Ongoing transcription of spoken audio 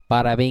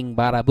Bada bing,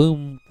 bada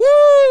boom.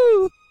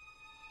 Woo!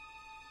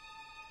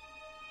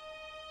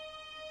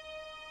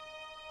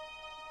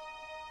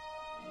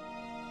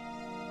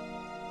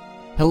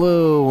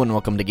 Hello and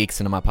welcome to Geek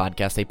Cinema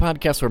Podcast, a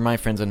podcast where my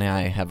friends and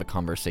I have a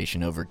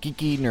conversation over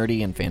geeky,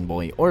 nerdy, and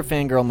fanboy or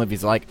fangirl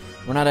movies alike.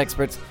 We're not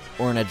experts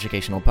or an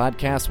educational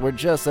podcast. We're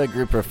just a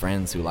group of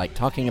friends who like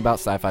talking about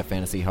sci-fi,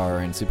 fantasy,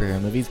 horror, and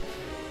superhero movies.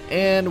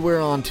 And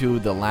we're on to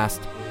the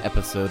last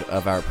episode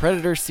of our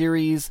Predator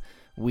series.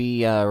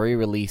 We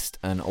re-released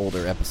an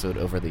older episode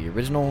over the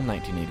original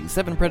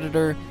 1987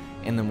 Predator,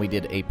 and then we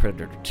did a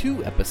Predator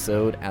 2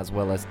 episode as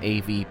well as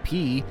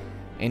AVP.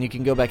 And you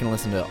can go back and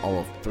listen to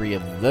all three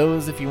of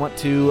those if you want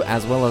to,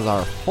 as well as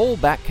our whole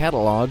back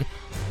catalog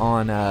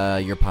on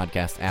your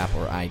podcast app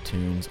or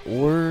iTunes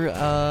or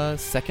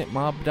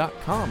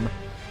secondmob.com.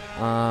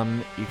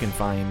 You can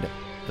find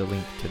the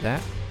link to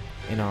that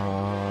in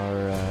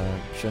our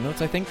show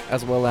notes, I think,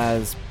 as well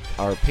as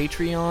our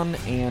Patreon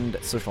and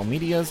social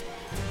medias.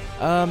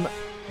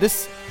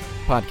 This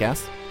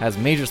podcast has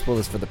major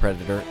spoilers for The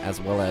Predator,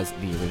 as well as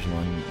the original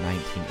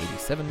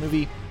 1987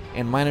 movie,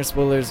 and minor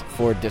spoilers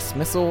for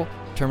Dismissal,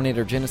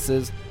 Terminator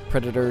Genisys,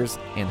 Predators,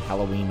 and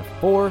Halloween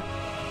 4.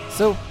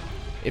 So,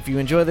 if you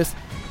enjoy this,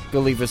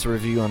 go leave us a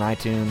review on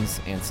iTunes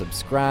and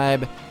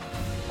subscribe.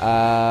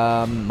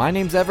 My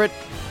name's Everett.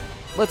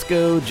 Let's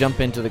go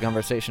jump into the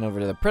conversation over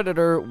to The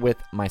Predator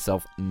with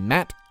myself,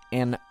 Matt,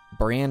 and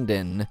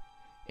Brandon.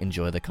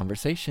 Enjoy the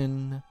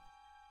conversation.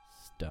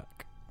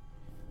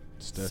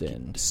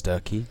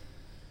 Stucky.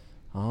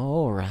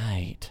 All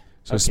right.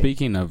 So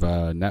speaking of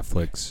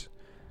Netflix,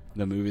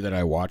 the movie that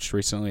I watched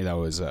recently that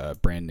was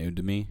brand new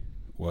to me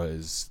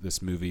was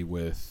this movie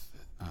with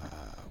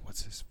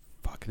what's his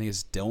fuck? I think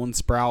it's Dylan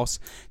Sprouse.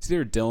 It's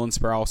either Dylan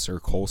Sprouse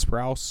or Cole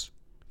Sprouse.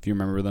 If you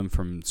remember them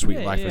from Sweet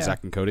Life of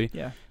Zack and Cody.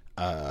 Yeah.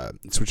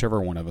 It's whichever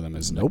one of them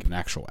is like an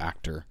actual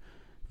actor.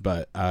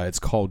 But it's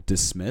called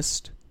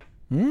Dismissed.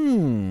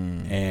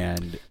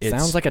 And it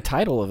sounds like a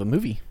title of a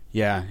movie.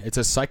 Yeah, it's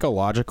a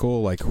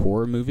psychological like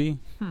horror movie.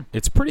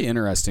 It's pretty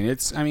interesting.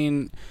 It's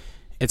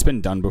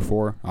been done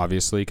before,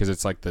 obviously, because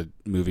it's like the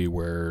movie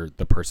where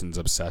the person's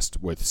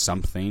obsessed with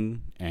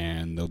something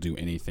and they'll do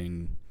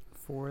anything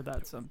for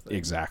that something.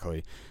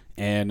 Exactly.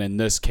 And in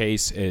this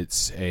case,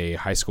 it's a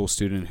high school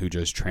student who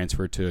just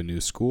transferred to a new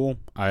school.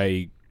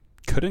 I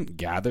couldn't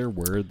gather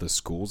where the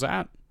school's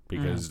at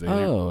because they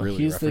didn't really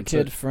he's the reference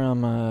kid it.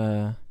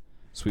 from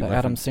Sweet the Life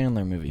Adam and-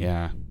 Sandler movie.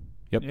 Yeah.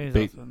 Yep. Yeah, he's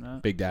Big, also in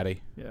that. Big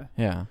Daddy.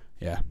 Yeah.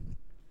 Yeah.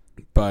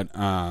 But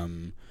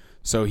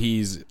so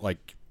he's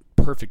like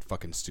perfect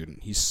fucking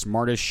student. He's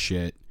smart as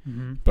shit,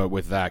 but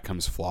with that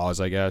comes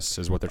flaws, I guess,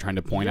 is what they're trying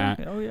to point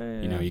at. Oh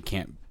yeah. You know, you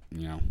can't,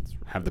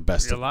 have the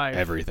best Real of life.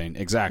 everything.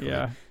 Exactly.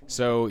 Yeah.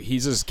 So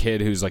he's this kid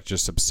who's like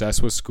just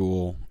obsessed with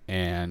school,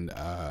 and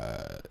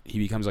he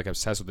becomes like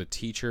obsessed with the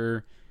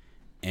teacher,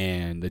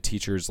 and the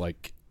teacher's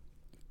like,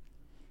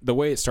 the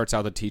way it starts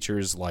out, the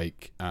teacher's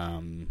like,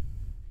 I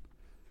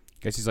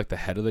guess he's like the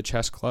head of the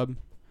chess club,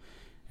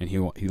 and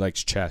he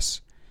likes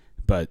chess,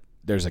 but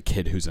there's a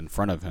kid who's in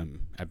front of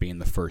him at being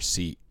the first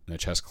seat in the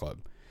chess club,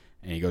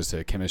 and he goes to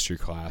a chemistry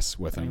class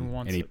with him,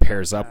 and he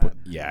pairs up with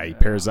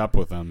pairs up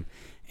with him,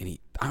 and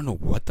I don't know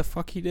what the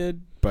fuck he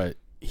did, but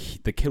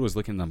the kid was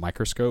looking in the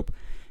microscope,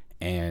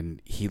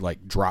 and he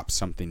like dropped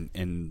something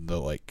in the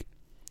like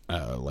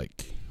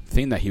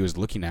thing that he was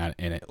looking at,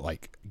 and it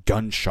like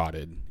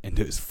gunshotted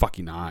into his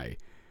fucking eye,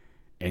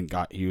 and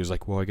he was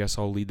like, well, I guess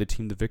I'll lead the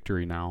team to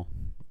victory now.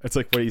 It's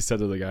like what he said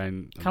to the guy.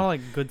 Kind of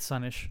like Good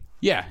Son-ish.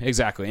 Yeah,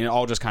 exactly. And it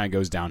all just kind of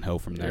goes downhill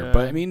from there. Yeah.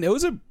 But, I mean, it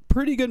was a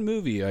pretty good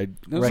movie. It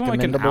was only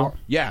like an hour.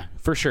 Yeah,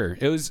 for sure.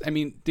 It was, I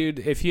mean, dude,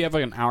 if you have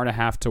like an hour and a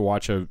half to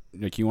watch you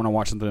want to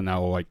watch something that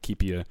will like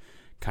keep you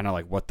kind of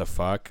like, what the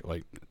fuck?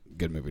 Like,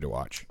 good movie to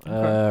watch.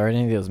 Are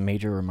any of those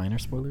major or minor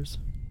spoilers?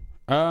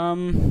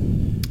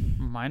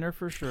 Minor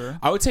for sure.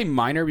 I would say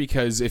minor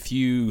because if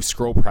you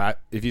scroll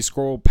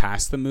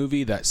past the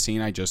movie, that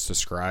scene I just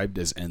described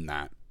is in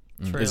that.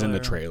 Is in the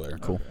trailer.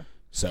 Cool. Okay.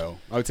 So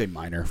I would say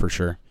minor for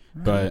sure.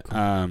 But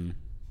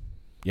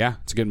yeah,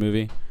 it's a good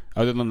movie.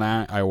 Other than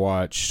that, I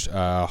watched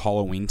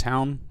Halloween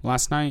Town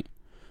last night,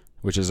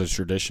 which is a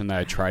tradition that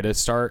I try to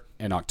start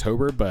in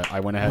October, but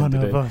I went ahead and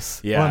did it.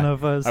 One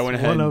of us. I went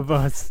ahead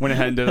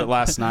and did it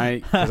last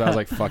night because I was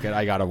like, fuck it,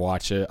 I gotta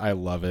watch it. I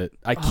love it.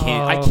 I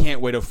can't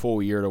wait a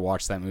full year to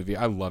watch that movie.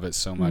 I love it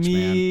so much,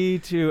 man. Me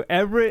too.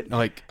 Everett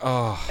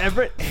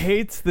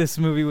hates this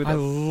movie with I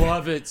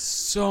love it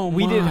so much.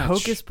 We did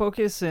Hocus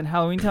Pocus and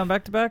Halloween Town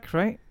back to back,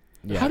 right?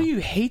 Yeah. How do you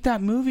hate that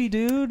movie,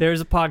 dude?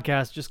 There's a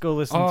podcast. Just go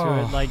listen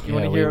to it. Like, you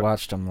want to hear? We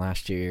watched them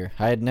last year.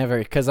 I had never,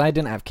 because I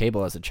didn't have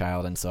cable as a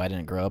child, and so I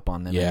didn't grow up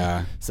on them.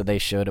 Yeah. So they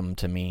showed them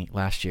to me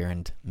last year,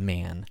 and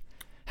man,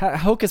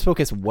 Hocus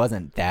Pocus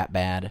wasn't that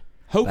bad.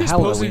 Hocus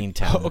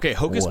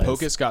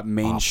Pocus got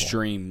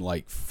mainstream awful.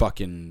 Like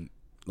fucking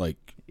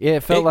like. Yeah,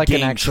 it felt like an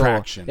gained actual.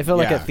 traction. It felt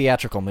like a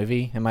theatrical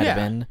movie. It might have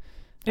been.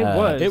 It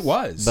was. It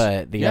was.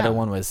 But the other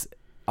one was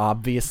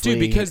obviously, dude,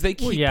 because they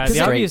keep Well, yeah, because the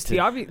they- obvious, to- the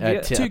obvious,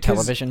 to a Dude, 'cause-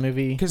 television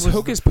movie. Because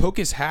Hocus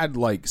Pocus had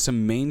like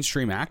some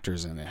mainstream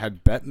actors in it. It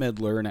had Bette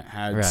Midler and it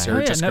had Right. Sarah Oh,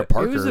 yeah, Jessica no,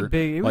 Parker. it was a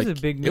big It was a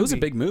movie.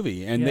 big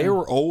movie, and they Yeah.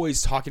 were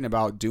always talking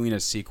about doing a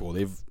sequel.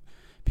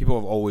 People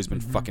have always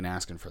been fucking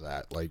asking for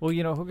that. Like, Well,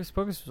 Hocus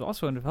Pocus was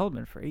also in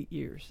development for 8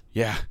 years.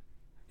 yeah.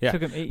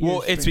 Took 'em 8 Well,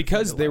 years to it's bring it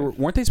because to life.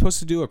 weren't they supposed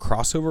to do a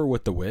crossover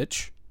with The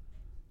Witch?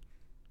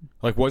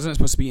 Like, wasn't it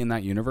supposed to be in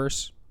that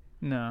universe?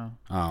 No.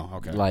 Oh,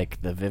 okay.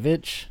 Like the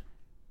Vivitch.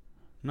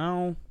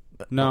 No.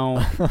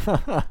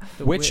 The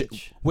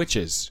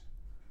Witches.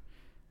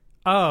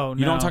 Oh, no.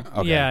 You don't talk-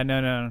 okay. Yeah,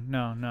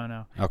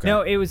 no. Okay.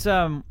 No, it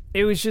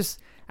was just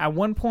at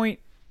one point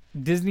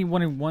Disney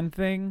wanted one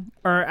thing,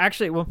 or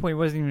actually at one point it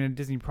wasn't even a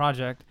Disney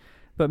project,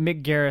 but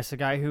Mick Garris, a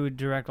guy who would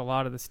direct a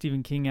lot of the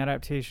Stephen King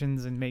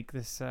adaptations and make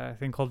this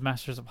thing called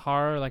Masters of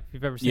Horror, like if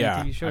you've ever seen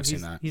Yeah, the TV show, I've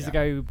seen that, he's the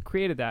yeah. guy who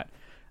created that.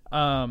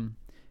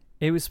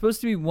 It was supposed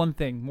to be one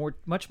thing,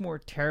 much more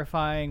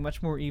terrifying,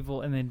 much more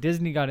evil, and then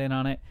Disney got in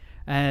on it,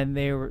 and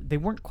they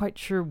weren't quite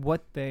sure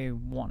what they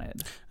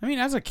wanted. I mean,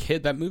 as a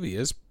kid, that movie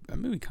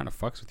kind of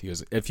fucks with you.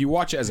 If you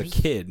watch it as a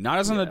kid, not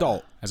as an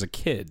adult, as a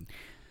kid.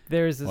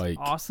 There's this Like-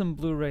 awesome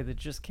Blu-ray that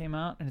just came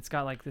out, and it's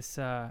got like this.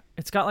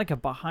 It's got like a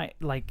behind,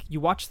 like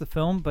you watch the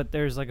film, but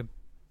there's like a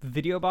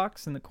video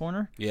box in the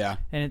corner, Yeah.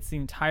 and it's the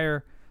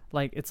entire,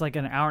 like it's like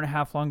an hour and a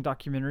half long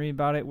documentary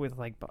about it with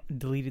like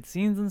deleted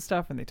scenes and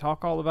stuff, and they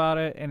talk all about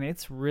it, and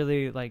it's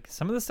really like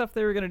some of the stuff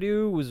they were gonna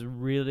do was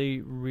really,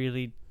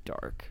 really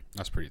dark.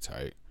 That's pretty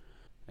tight.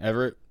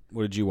 Everett,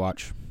 what did you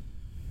watch?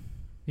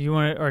 You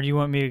want it, or do you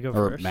want me to go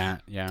Or first?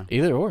 Matt? Yeah.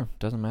 Either or,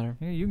 doesn't matter.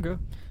 Yeah, you can go.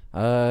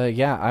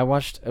 Yeah, I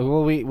watched.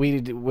 Well, we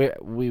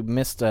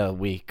missed a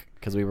week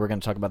because we were going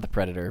to talk about the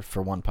Predator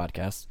for one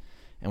podcast,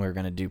 and we were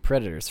going to do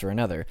Predators for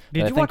another. Did But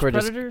you I think watch we're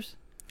Predators?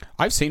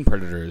 I've seen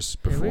Predators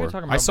we were before.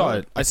 talking I about saw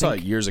both. it. I saw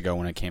it years ago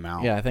when it came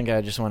out. Yeah, I think I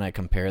just want to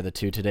compare the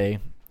two today.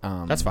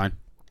 That's fine.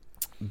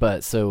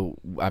 But so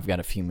I've got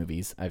a few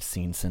movies I've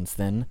seen since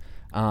then.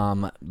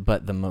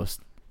 But the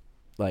most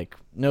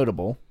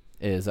notable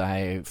is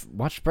I've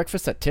watched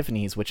Breakfast at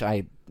Tiffany's, which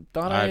I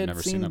thought I I've had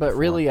never seen seen, that but before.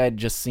 really I'd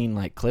just seen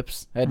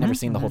clips. I had never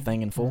seen the whole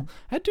thing in full.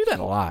 I do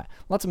that a lot.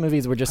 Lots of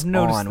movies were just I've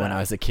noticed on when that. I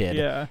was a kid.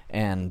 Yeah.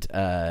 And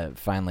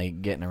finally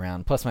getting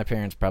around. Plus, my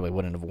parents probably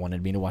wouldn't have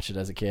wanted me to watch it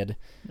as a kid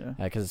Yeah.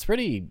 because it's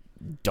pretty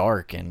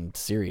dark and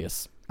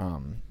serious.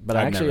 But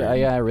I've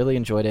I really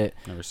enjoyed it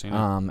Never seen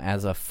it.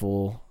 as a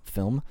full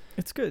film.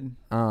 It's good.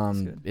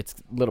 good. It's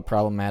a little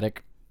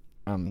problematic.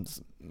 Mickey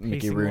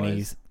Pacing-wise.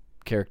 Rooney's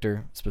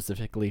character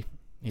specifically,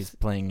 he's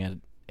playing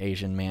an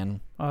Asian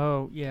man.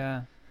 Oh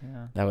yeah.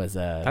 Yeah. That was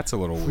That's a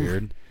little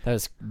weird. that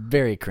was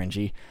very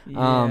cringy.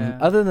 Yeah.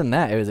 Other than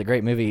that, it was a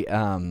great movie.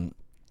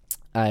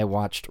 I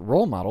watched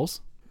Role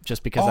Models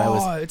just because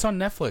It's on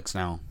Netflix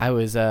now. I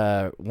was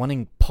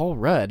wanting Paul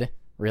Rudd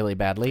really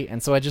badly,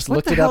 and so I just What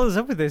looked the it hell up. is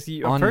up with this?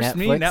 You, on first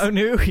me,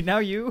 Netflix. now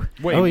you.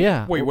 Wait, Oh,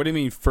 yeah. Wait, what do you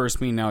mean first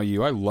me, now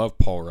you? I love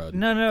Paul Rudd.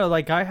 No.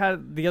 Like I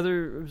had it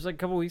was like a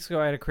couple weeks ago.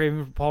 I had a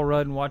craving for Paul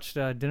Rudd and watched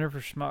Dinner for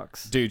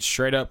Schmucks. Dude,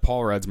 straight up,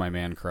 Paul Rudd's my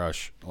man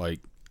crush. Like,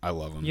 I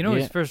love him. You know what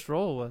Yeah. his first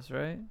role was,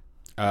 right?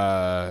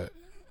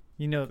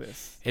 You know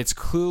this. It's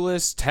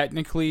Clueless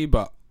technically,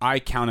 but I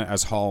count it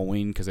as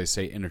Halloween because they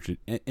say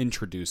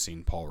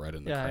introducing Paul Rudd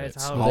in the Yeah, credits.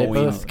 it's Well, Halloween.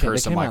 they both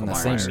Curse of came out in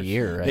Michael the Myers. same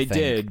year. I They think.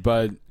 did,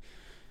 but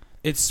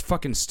it's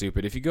fucking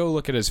stupid. If you go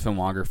look at his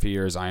filmography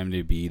or his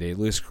IMDb, they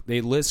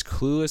list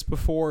Clueless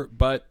before,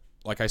 but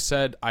like I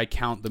said, I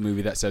count the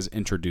movie that says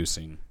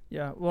introducing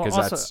Yeah. Well, because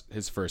also, that's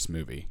his first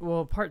movie.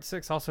 well, Part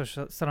 6 also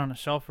sat on a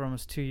shelf for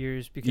almost 2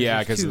 years because Yeah,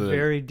 there's 'cause two of the-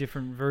 very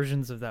different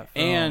versions of that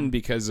film. And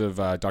because of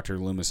Dr.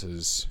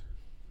 Loomis's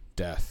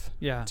death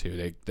yeah,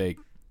 too. They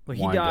well,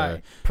 he wanted died.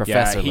 to,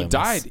 Professor yeah, he Loomis.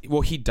 died.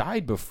 Well, he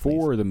died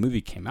before the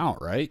movie came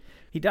out, right?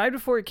 He died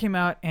before it came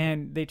out,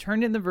 and they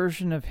turned in the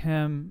version of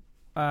him.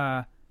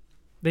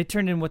 They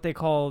turned in what they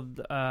called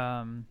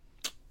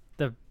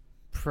the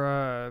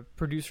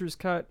producer's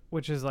cut,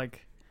 which is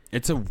like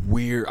It's a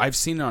weird. I've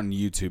seen it on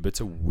YouTube. It's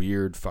a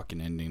weird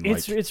fucking ending.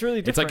 it's really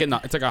It's different.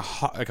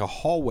 like a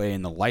hallway,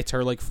 and the lights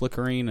are like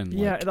flickering, and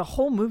yeah, like, the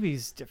whole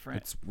movie's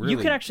different. It's You really-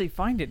 can actually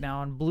find it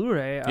now on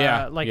Blu-ray.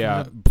 Yeah, like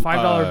yeah. in the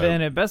 $5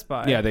 bin at Best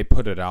Buy. yeah, they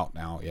put it out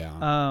now.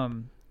 Yeah,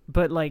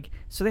 But like,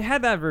 so they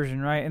had that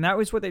version, right? And that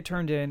was what they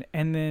turned in.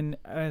 And then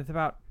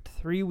about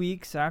 3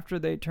 weeks after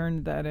they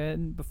turned that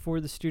in,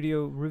 before the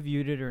studio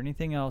reviewed it or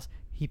anything else,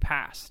 he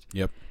passed.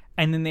 yep.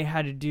 And then they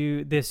had to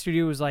do. The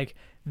studio was like,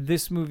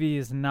 "This movie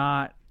is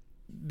not.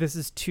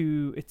 It's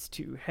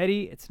too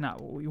heady. It's not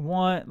what we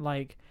want."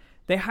 Like,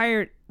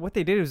 what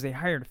they did was they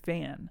hired a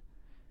fan.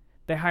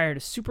 They hired a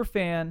super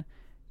fan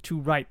to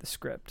write the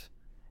script,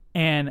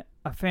 and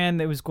a fan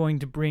that was going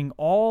to bring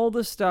all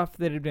the stuff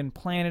that had been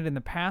planted in the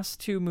past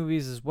two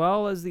movies, as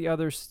well as the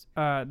others,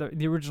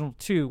 the original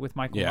two with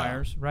Michael Yeah.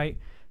 Myers, right?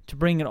 To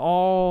bring it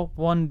all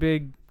one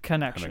big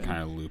connection. And it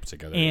kind of loop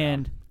together.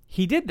 And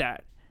he did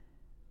that.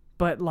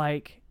 But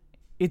like,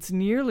 it's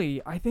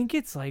I think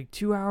it's like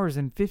 2 hours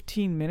and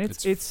 15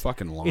 minutes. It's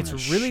fucking long It's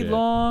as really shit.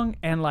 long,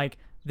 and like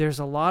there's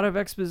a lot of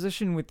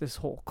exposition with this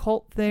whole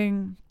cult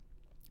thing.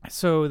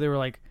 So they were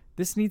like,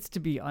 this needs to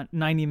be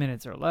 90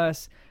 minutes or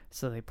less.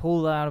 So they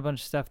pulled out a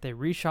bunch of stuff. They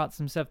reshot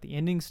some stuff. The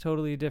ending's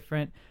totally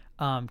different.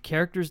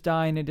 Characters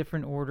die in a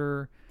different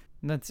order.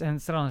 And it's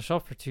sat on the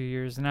shelf for 2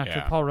 years. And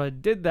after Paul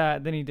Rudd did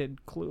that, then he did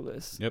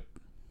Clueless. Yep.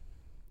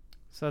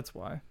 So that's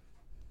why.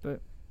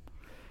 But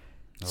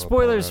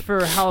spoilers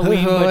for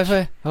Halloween.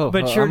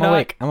 But you're I'm not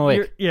awake. I'm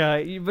awake.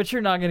 But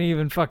you're not gonna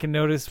even fucking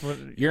notice what.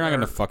 You're not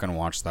gonna fucking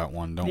watch that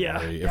one. Don't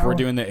worry. If that we're one-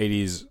 doing the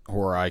 '80s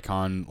horror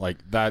icon, like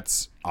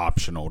that's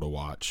optional to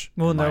watch.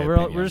 Well, in no, my we're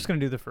opinion. just gonna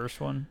do the first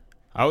one.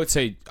 I would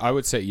say,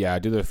 yeah,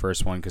 do the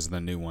first one because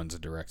the new one's a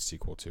direct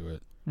sequel to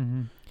it.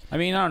 Mm-hmm. I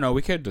mean, I don't know.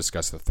 We could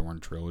discuss the Thorn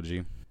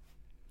trilogy.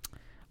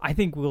 I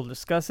think we'll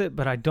discuss it,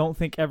 but I don't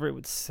think Everett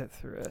would sit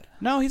through it.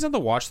 No, he's not to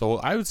watch the whole.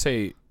 I would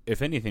say,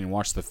 if anything,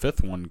 watch the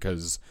fifth one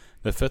because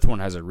the fifth one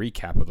has a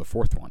recap of the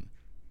fourth one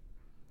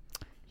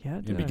Yeah,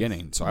 in the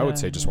beginning. So I would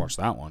say just watch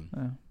that one.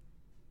 Oh.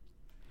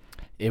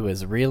 It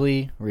was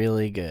really,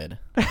 really good.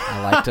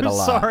 I liked it a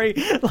lot. Sorry,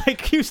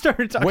 like you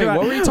started talking Wait, about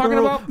what were you talking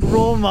about?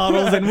 Role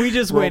models, and we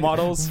just Role went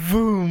models?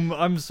 boom.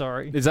 I'm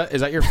sorry. Is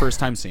that your first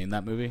time seeing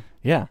that movie?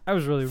 Yeah. I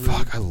was really rude.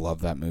 Fuck, I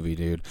love that movie,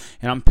 dude.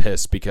 And I'm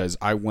pissed because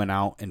I went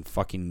out and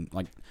fucking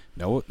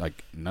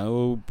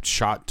no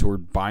shot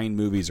toward buying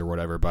movies or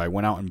whatever, but I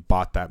went out and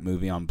bought that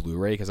movie on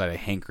Blu-ray because I had a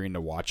hankering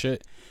to watch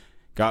it.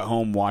 Got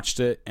home,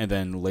 watched it, and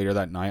then later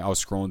that night I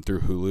was scrolling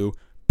through Hulu.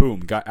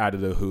 Boom, got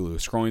added to Hulu.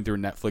 Scrolling through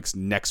Netflix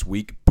next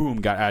week.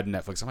 Boom, got added to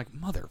Netflix. I'm like,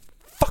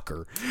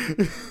 motherfucker.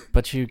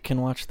 But you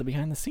can watch the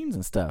behind the scenes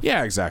and stuff.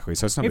 Yeah, exactly.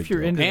 So it's not a If big you're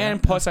deal. into And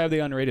that. plus I have the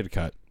unrated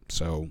cut.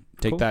 So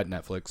take Cool. that,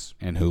 Netflix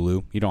and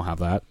Hulu. You don't have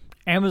that.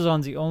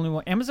 Amazon's the only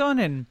one. Amazon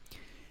and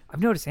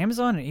I've noticed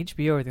Amazon and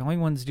HBO are the only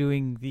ones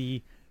doing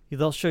the.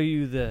 They'll show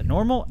you the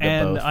normal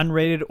and both. the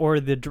unrated or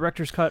the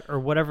director's cut or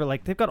whatever.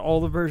 Like they've got all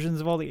the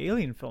versions of all the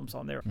Alien films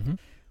on there. Mhm.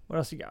 What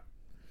else you got?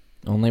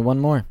 Only one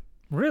more.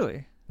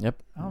 Really?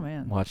 Yep. Oh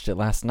man. Watched it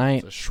last night.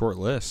 It's a short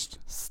list.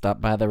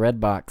 Stopped by the Red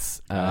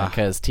Box Ah.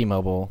 because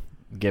T-Mobile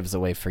gives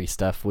away free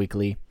stuff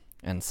weekly.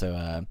 And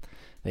so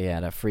they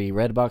had a free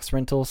Red Box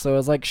rental. So I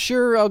was like,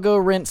 sure, I'll go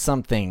rent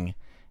something.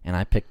 And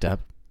I picked up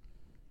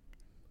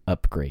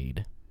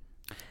Upgrade.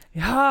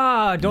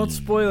 Yeah, don't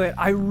spoil it.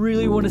 I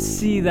really want to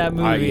see that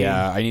movie.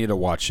 I needed to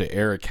watch it.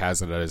 Eric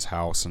has it at his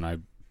house, and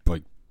I've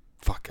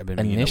been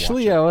meaning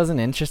Initially, to watch I wasn't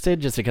interested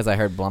just because I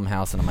heard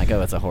Blumhouse, and I'm like,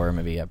 oh, it's a horror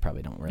movie. I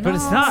probably don't really But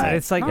it's want not. to.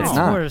 It's like No. it's It's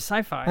not. more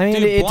sci-fi. I mean,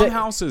 Dude, it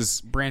Blumhouse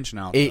is branching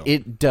out. though.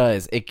 it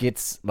does. It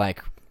gets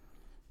like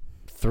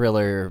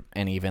thriller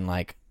and even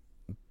like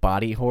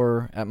body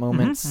horror at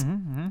moments.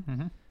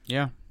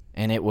 Yeah.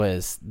 And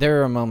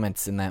there are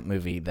moments in that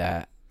movie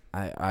that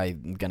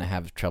I'm going to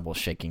have trouble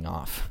shaking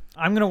off.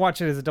 I'm gonna watch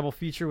it as a double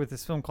feature with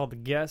this film called The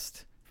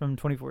Guest from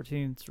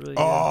 2014. It's really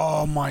good.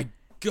 Oh my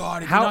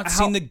God! Have How- you not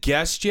seen The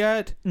Guest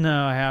yet?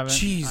 No, I haven't.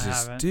 Jesus, I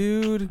haven't.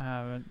 dude! I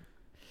haven't.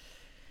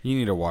 You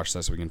need to watch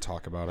that so we can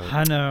talk about it.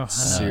 I know.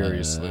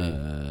 Seriously.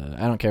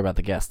 I don't care about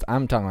The Guest.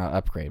 I'm talking about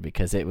Upgrade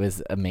because it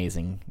was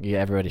amazing. Yeah,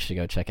 everybody should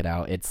go check it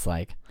out. It's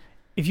like,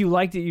 If you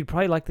liked it, you'd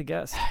probably like The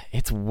Guest.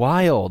 it's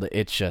wild.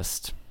 It's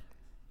just,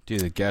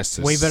 Dude, The Guest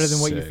is Way better than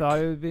what you sick. thought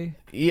it would be.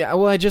 yeah,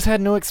 well, I just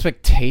had no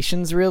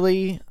expectations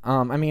really.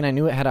 I mean, I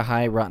knew it had a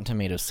high Rotten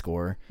Tomatoes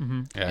score.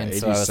 Mm-hmm. Yeah, And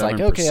so I was like,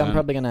 okay, I'm 87%.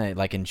 probably gonna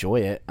like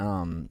enjoy it.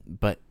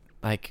 But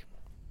like,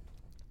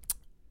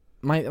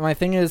 my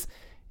thing is,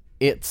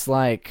 it's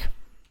like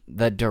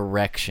the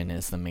direction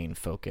is the main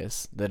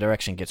focus. The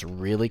direction gets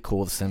really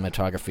cool. The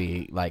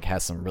cinematography like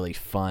has some really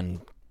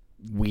fun,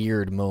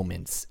 weird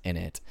moments in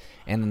it,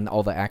 and then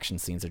all the action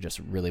scenes are just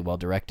really well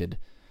directed.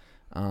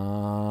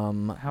 How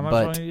much but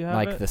longer do you have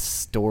like it? the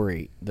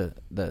story, the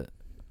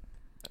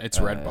It's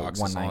Redbox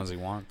one as long night. as he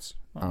wants.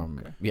 Oh,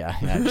 okay. yeah,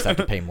 I just have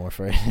to pay more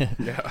for it.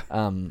 Yeah.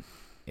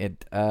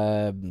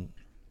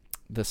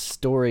 The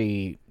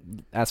story,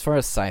 as far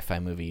as sci-fi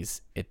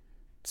movies, it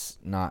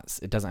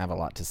doesn't have a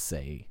lot to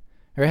say,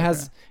 or it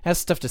has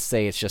stuff to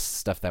say. It's just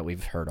stuff that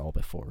we've heard all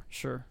before,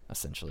 Sure.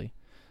 essentially.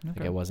 Okay.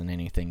 Like it wasn't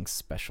anything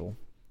special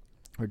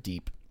or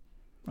deep.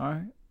 All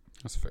right.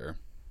 That's fair.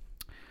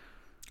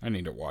 I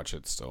need to watch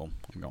it still.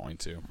 I'm going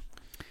to.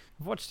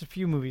 I've watched a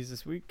few movies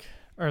this week,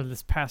 or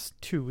this past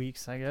 2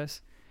 weeks, I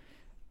guess.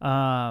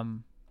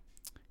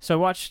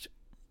 So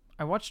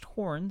I watched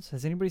Horns.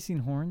 Has anybody seen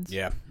Horns?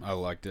 Yeah, I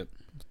liked it.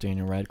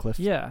 Daniel Radcliffe.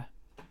 Yeah.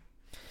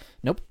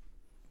 Nope.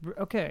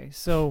 Okay,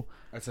 so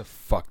That's a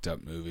fucked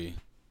up movie.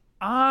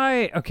 so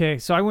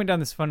I went down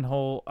this fun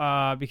hole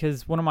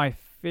because one of my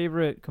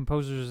favorite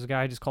composers is a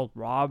guy just called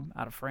Rob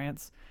out of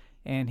France,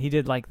 and he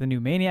did like the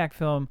new Maniac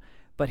film,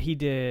 but he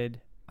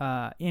did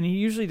and he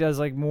usually does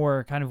like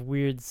more kind of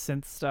weird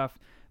synth stuff,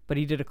 but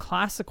he did a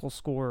classical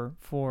score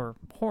for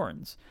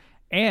Horns.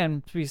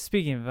 And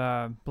speaking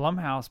of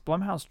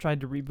Blumhouse tried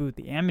to reboot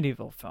the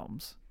Amityville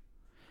films.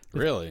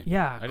 Really?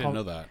 Yeah, I didn't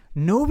know that.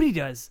 Nobody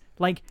does.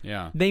 Like,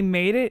 Yeah. they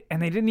made it and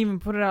they didn't even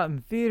put it out in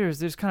theaters.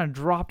 They just kind of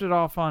dropped it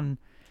off on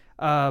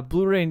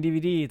Blu-ray and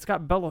DVD. It's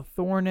got Bella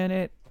Thorne in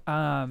it.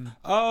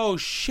 Oh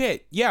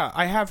shit! Yeah,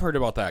 I have heard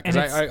about that because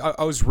And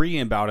I was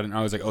reading about it and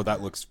I was like, oh,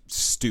 that looks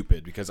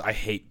stupid because I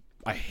hate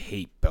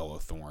Bella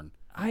Thorne.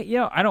 I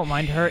don't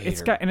mind her. Hate It's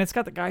her.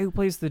 got the guy who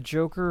plays the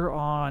Joker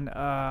on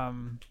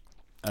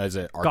Is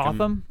it Arkham?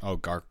 Gotham? Oh,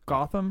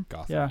 Gotham.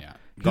 Gotham. Yeah. Yeah.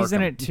 He's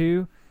in Garkham. it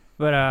too.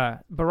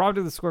 But Rob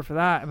did the score for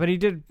that. But he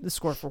did the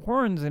score for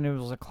Horns, and it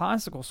was a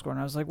classical score. And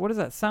I was like, what does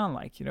that sound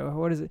like? You know,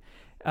 what is it?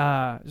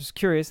 Just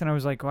curious. And I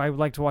was like, well, I would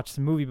like to watch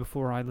the movie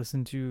before I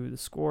listen to the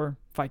score,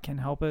 if I can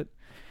help it.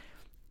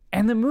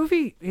 And the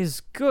movie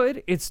is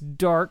good. It's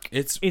dark.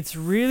 It's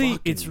really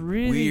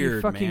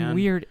weird, fucking man.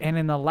 weird. And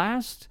in the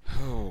last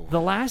Oh.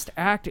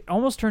 act, it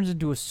almost turns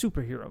into a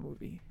superhero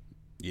movie.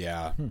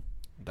 Yeah.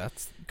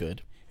 That's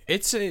good.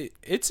 It's an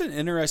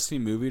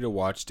interesting movie to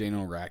watch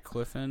Daniel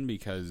Radcliffe in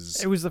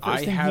because It was the first I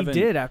thing he haven't-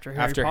 did after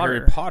Harry Potter.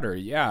 Harry Potter,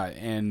 yeah,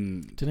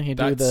 and Didn't he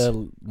do that's-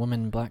 the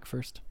Woman in Black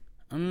first?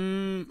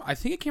 I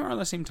think it came around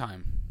the same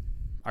time.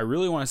 I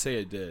really want to say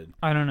it did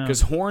I don't know.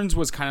 because Horns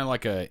was kind of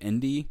like a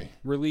indie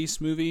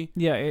release movie,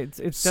 Yeah, it's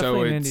so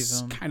definitely an indie it's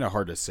film. kind of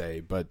hard to say.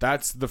 But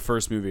that's the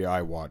first movie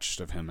I watched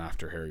of him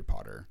after Harry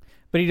Potter.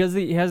 But he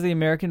has the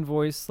American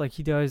voice like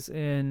he does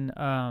in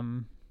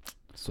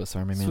Swiss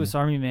Army Man. Swiss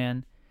Army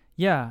Man.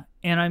 Yeah,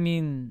 and I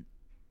mean,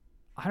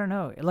 I don't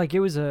know. Like it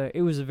was a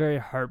very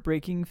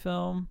heartbreaking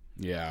film,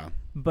 Yeah,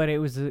 but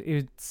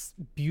it's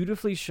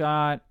beautifully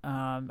shot.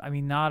 I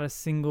mean, not a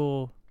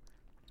single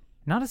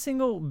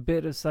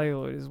bit of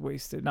celluloid is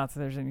wasted. Not that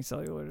there's any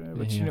celluloid in it,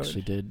 but he you know,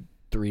 actually did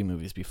 3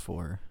 movies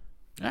before,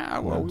 yeah.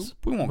 Well, Horns.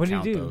 we won't What did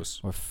count he do?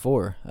 those. or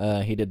 4.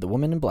 He did The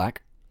Woman in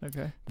Black,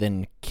 okay,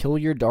 then Kill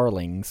Your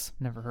Darlings,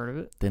 never heard of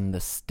it. then The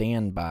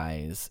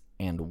Standbys,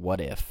 and What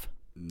If.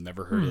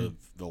 Never heard of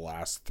the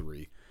last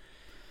 3.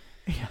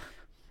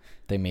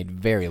 They made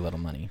very little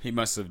money. He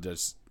must have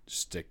just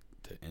stick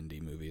to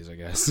indie movies, I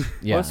guess.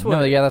 Yeah, that's what-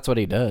 that's what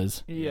he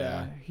does.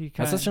 Yeah, he That's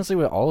kind of essentially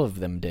what all of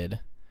them did.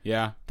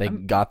 Yeah, They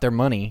got their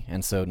money,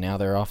 and so now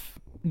they're off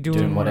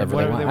doing whatever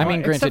they want. I mean,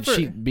 Except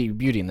granted, for-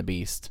 Beauty and the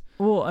Beast.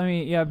 Well, I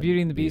mean, yeah,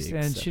 Beauty and the Be the Beast,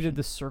 and she exception. did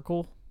The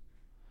Circle,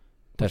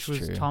 That's which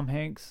was true. Tom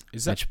Hanks.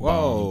 is that Which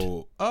bombed.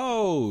 whoa?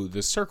 Oh,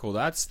 The Circle.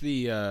 That's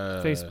the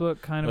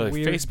Facebook kind of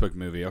weird. Facebook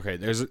movie. Okay,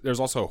 there's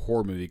also a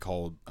horror movie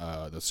called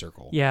The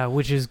Circle. Yeah,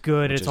 which is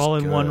good. which It's is all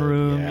in one good.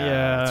 room.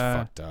 Yeah, it's Yeah.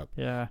 fucked up.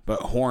 Yeah. But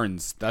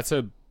Horns, that's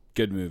a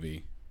good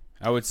movie.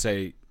 I would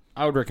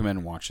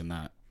recommend watching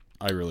that.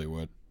 I really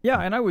would. Yeah,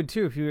 and I would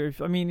too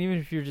even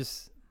if you're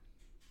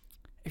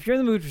in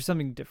the mood for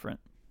something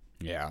different.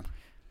 Yeah.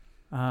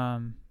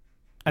 And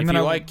If then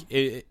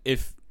you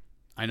if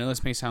I know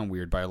this may sound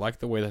weird, but I like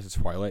the way that the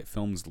Twilight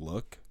films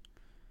look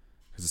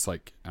because it's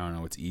like I don't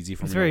know, it's easy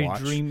for it's me very to watch.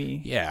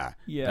 dreamy. Yeah,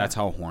 Yeah. that's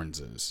how Horns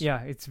is.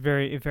 Yeah, it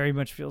very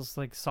much feels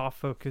like soft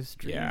focus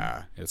dream.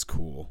 Yeah, it's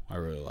cool. I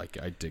really like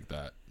it. I dig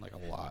that like a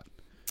lot.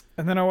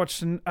 And then I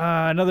watched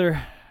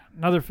another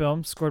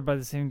film scored by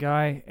the same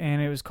guy, and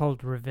it was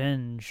called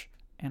Revenge.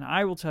 And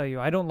I will tell you,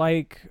 I don't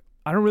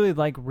really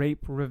like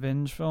rape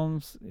revenge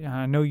films. Yeah,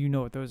 I know you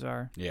know what those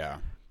are. Yeah.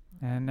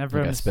 And Like I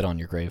everyone's spit on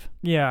your grave.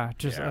 Yeah,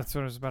 Yeah. that's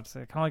what I was about to say.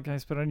 Kind of like I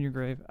spit on your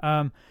grave.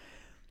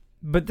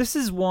 But this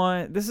is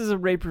a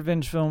rape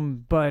revenge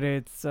film, but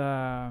it's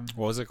What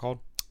was it called?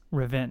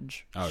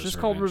 Revenge. Oh, It's just just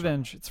called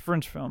Revenge. Revenge. It's a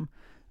French film.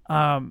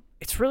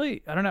 It's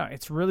really, I don't know,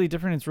 it's really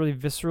different. It's really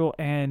visceral,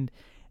 and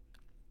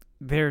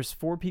there's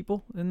 4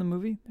 people in the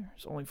movie.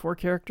 There's only 4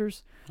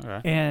 characters,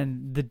 Okay.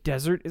 and the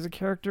desert is a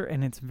character,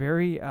 and it's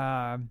very,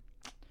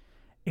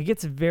 it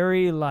gets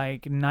very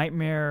like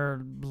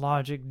Nightmare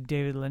Logic,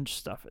 David Lynch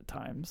stuff at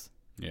times.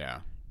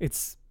 Yeah.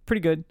 It's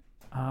pretty good.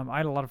 I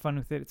had a lot of fun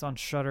with it. It's on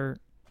Shudder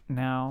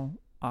now,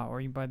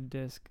 or you can buy the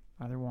disc,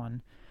 either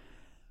one.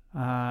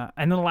 And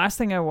then the last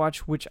thing I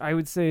watched, which I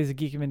would say is a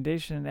geek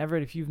recommendation, and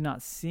Everett, if you've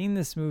not seen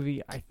this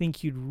movie, I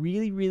think you'd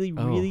really, really,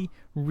 Oh. really,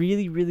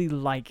 really, really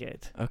like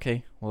it.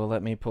 Okay, well,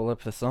 let me pull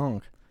up the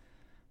song.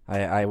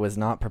 I was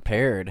not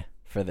prepared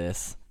for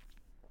this.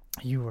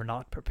 You were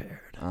not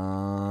prepared.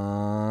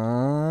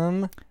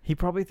 He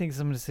probably thinks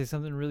I'm going to say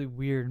something really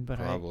weird, but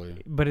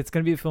Probably. but it's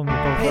going to be a film we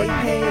both like.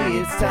 Hey,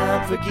 it's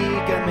time for Geek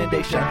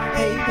Recommendation.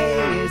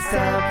 Hey, it's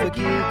time for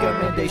Geek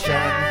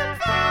Recommendation.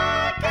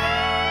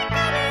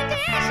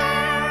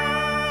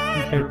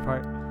 Your favorite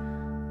part.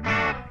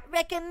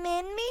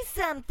 Recommend me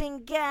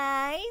something,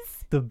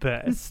 guys. The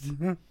best.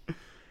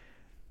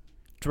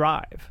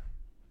 Drive.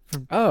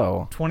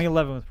 Oh,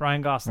 2011 with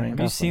Ryan Gosling. Ryan Have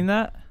you Gosling. seen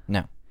that?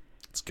 no.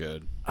 It's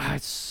good.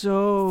 It's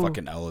so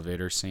Fucking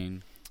elevator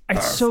scene.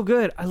 it's so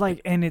good. I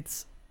like, and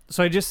it's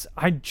so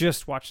I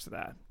just watched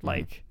that.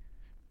 Like,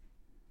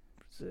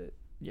 was it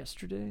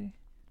yesterday?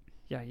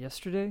 Yeah,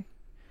 yesterday.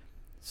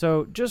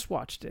 So just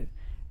watched it,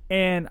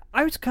 and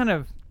I was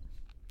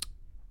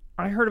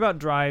I heard about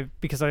Drive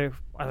because I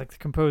like the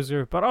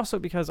composer, but also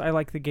because I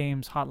like the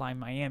games Hotline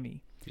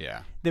Miami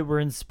Yeah. that were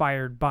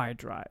inspired by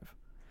Drive.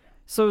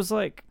 So it was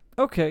like,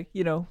 okay,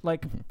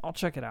 I'll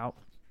check it out.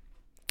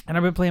 And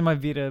I've been playing my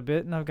Vita a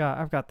bit, and I've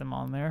got them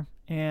on there.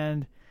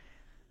 And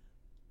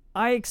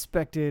I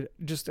expected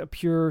just a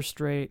pure,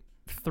 straight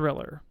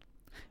thriller.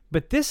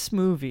 But this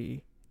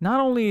movie not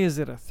only is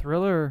it a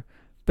thriller,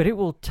 but it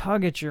will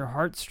tug at your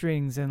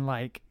heartstrings in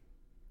like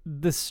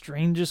the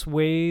strangest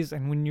ways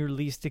and when you're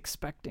least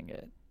expecting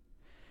it.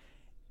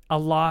 A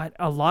lot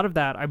of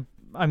that,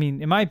 I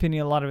mean, in my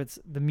opinion, a lot of it's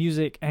the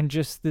music and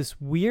just this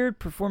weird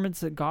performance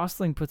that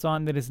Gosling puts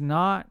on that is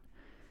not,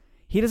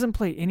 he doesn't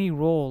play any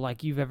role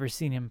like you've ever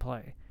seen him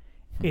play.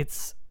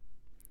 It's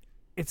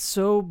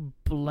so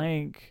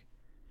blank.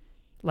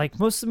 Like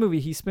most of the movie,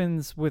 he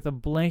spends with a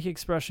blank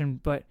expression,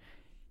 but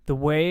the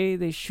way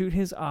they shoot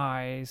his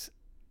eyes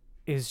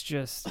is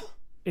just,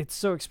 it's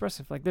so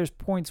expressive. Like there's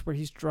points where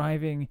he's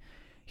driving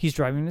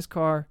his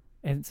car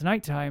and it's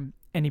nighttime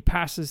and he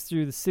passes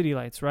through the city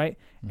lights, right?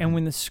 Mm-hmm. And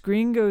when the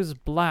screen goes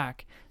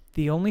black,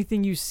 the only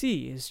thing you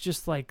see is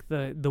just like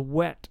the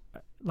wet,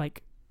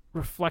 like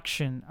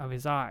reflection of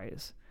his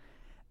eyes.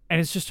 And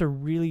it's just a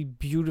really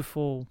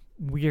beautiful,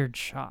 weird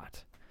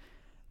shot.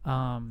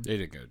 They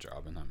did a good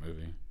job in that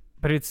movie.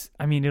 But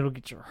it'll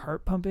get your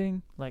heart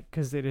pumping, like,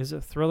 because it is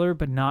a thriller,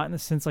 but not in the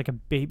sense like a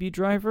Baby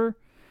Driver.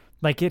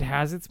 Like, it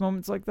has its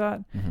moments like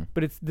that,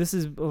 but this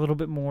is a little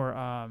bit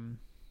more,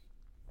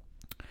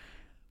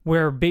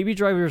 where Baby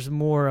Driver is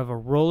more of a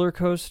roller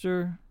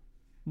coaster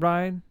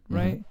ride,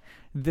 right?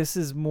 This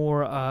is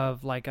more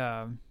of like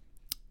a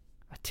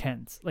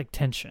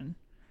tension,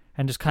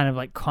 and just kind of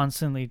like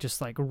constantly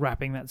just like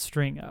wrapping that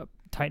string up,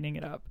 tightening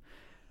it up.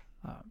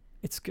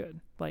 It's good.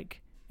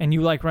 Like, and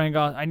you like Ryan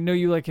Gosling. I know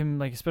you like him,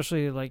 like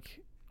especially like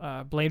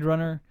Blade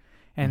Runner,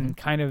 and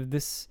kind of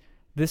this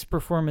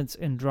performance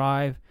in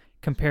Drive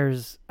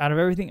compares, out of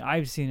everything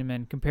I've seen him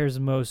in, compares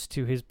most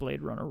to his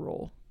Blade Runner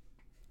role.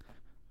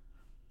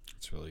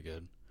 It's really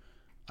good.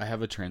 I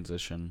have a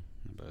transition,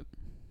 but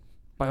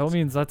by all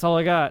means, that's all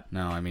I got.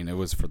 No, I mean it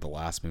was for the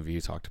last movie you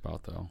talked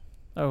about, though.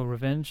 Oh,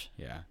 Revenge?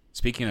 Yeah.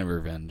 Speaking of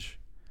revenge.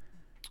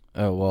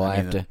 Oh well, I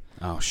have to.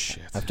 Oh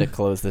shit. I have to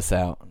close this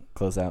out.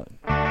 Close out.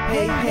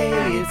 Hey,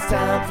 hey, it's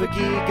time for Geek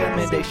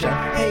Recommendation.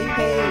 Hey,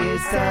 hey,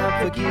 it's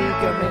time for Geek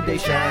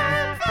Recommendation.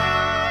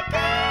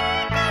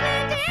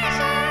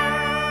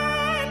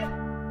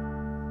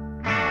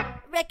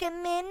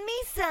 Recommend me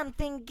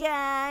something,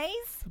 guys.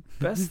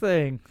 Best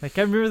thing. Like,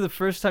 I remember the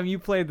first time you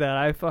played that,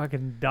 I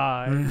fucking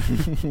died.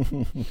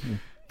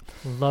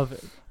 Love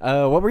it.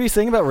 What were you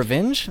saying about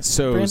Revenge?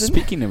 So, Brandon?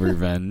 Speaking of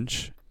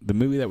revenge, the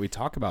movie that we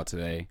talk about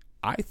today,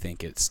 I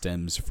think it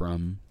stems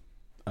from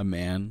a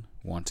man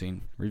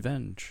wanting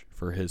revenge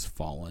for his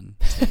fallen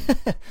team.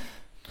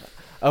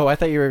 Oh, I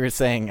thought you were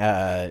saying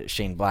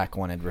Shane Black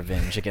wanted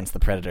revenge against the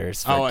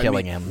Predators for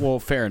killing him. Well,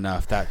 fair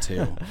enough, that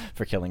too.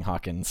 For killing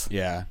Hawkins.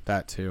 Yeah,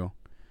 that too.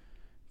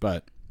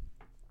 But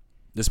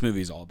this movie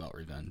is all about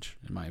revenge,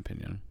 in my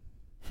opinion.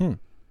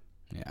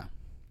 Yeah.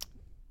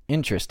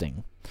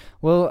 Interesting.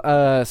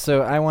 Well,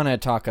 so I want to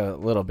talk a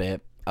little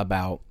bit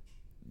about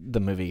the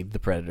movie The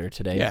Predator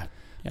today.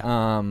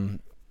 Yeah.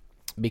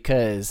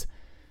 Because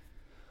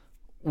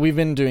we've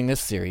been doing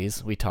this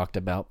series. We talked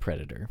about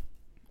Predator.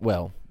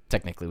 Well,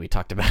 technically we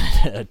talked about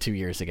it 2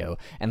 years ago,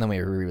 and then we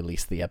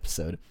re-released the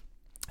episode.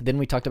 Then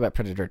we talked about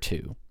Predator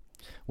 2,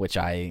 which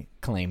I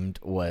claimed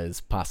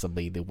was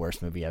possibly the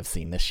worst movie I've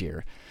seen this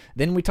year.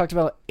 Then we talked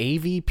about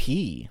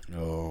AVP,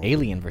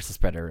 Alien vs.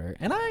 Predator,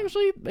 and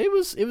it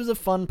was a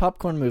fun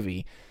popcorn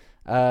movie.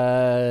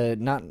 Definitely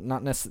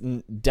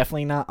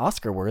not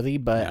Oscar worthy,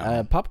 but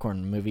a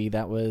popcorn movie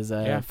that was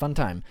a fun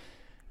time.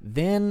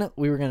 Then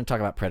we were going to talk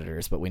about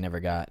Predators, but we never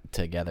got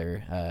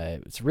together.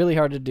 It's really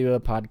hard to do a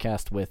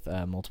podcast with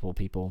multiple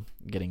people,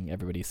 getting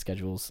everybody's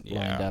schedules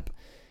lined up.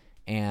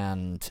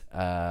 And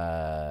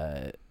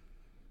I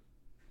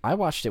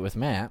watched it with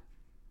Matt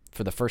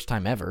for the first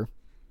time ever.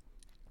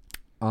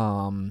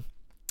 And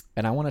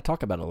I want to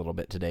talk about it a little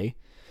bit today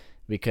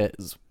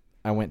because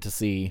I went to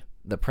see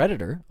The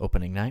Predator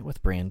opening night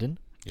with Brandon.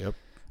 Yep.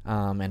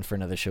 And for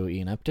another show,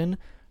 Ian Upton.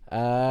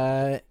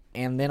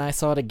 And then I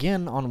saw it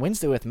again on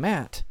Wednesday with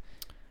Matt.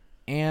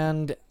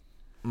 And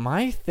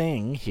my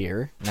thing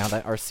here, now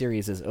that our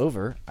series is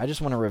over, I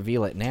just want to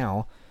reveal it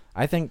now.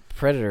 I think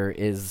Predator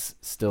is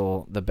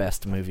still the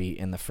best movie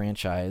in the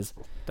franchise.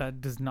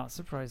 That does not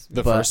surprise me.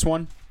 The first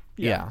one?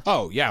 Yeah.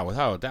 Oh, yeah,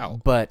 without a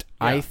doubt. But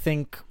I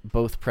think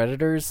both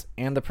Predators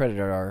and The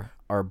Predator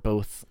are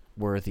both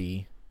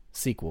worthy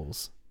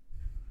sequels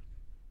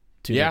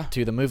to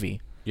the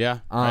movie. Yeah,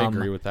 I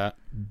agree with that.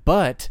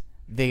 But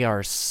they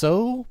are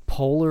so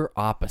polar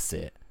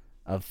opposite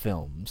of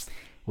films,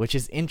 which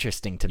is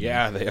interesting to me.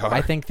 Yeah, they are.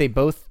 I think they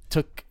both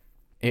took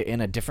it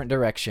in a different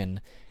direction,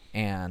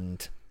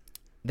 and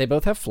they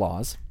both have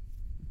flaws,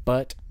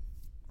 but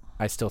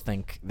I still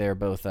think they're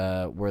both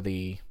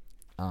worthy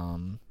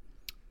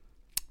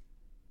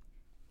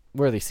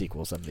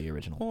sequels of the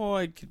original. Well,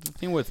 like, the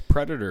thing with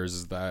Predators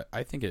is that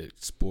I think it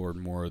explored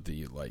more of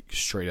the like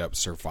straight up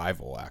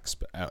survival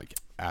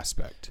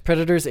aspect.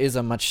 Predators is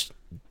a much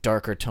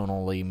darker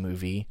tonally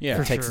movie.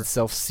 Yeah, it takes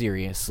itself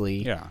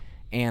seriously. Yeah.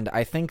 And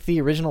I think the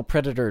original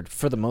Predator,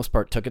 for the most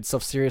part, took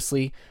itself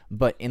seriously,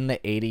 but in the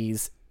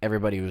 80s,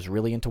 everybody was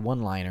really into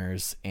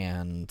one-liners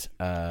and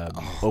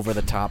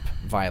over-the-top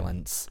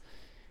violence.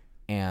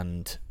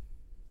 And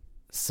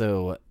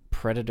so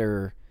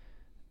Predator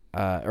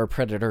or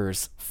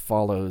Predators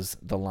follows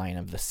the line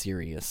of the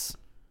serious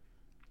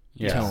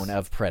tone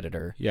of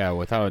Predator. Yeah,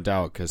 without a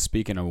doubt. Because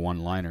speaking of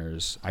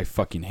one-liners, I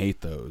fucking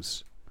hate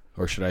those.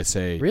 Or should I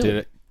say,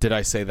 Really? did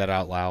I say that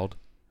out loud?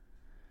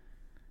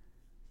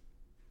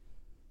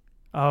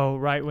 Oh,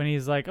 right, when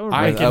he's like,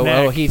 I- breaking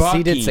neck.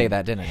 He did say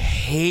that, didn't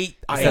he?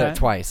 I He said it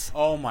twice.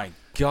 Oh my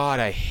god,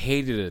 I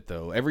hated it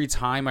though. Every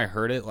time I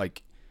heard it,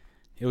 like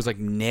it was like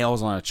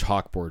nails on a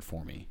chalkboard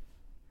for me.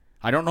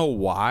 I don't know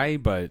why,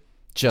 but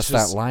Just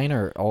just- that line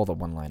or all the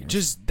one-liners?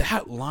 just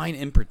that line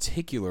in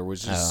particular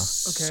was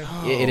just Okay.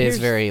 so It is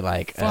very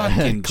like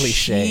fucking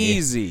cliche.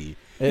 cheesy.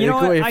 It, You know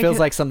what? it I feels could-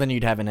 like something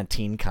you'd have in a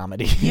teen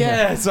comedy.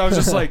 Yes, I was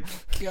just like,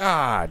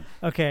 God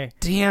Okay,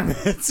 damn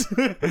it.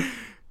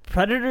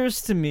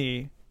 Predators to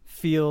me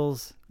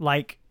feels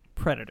like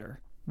Predator,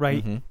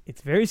 right? Mhm.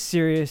 It's very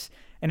serious,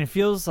 and it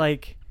feels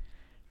like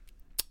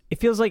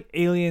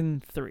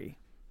Alien 3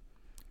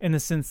 in the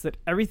sense that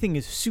everything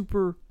is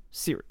super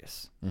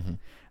serious. Mhm.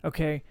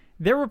 Okay,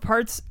 there were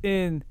parts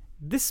in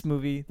this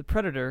movie, The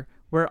Predator,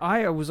 where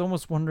I was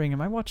almost wondering,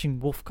 am I watching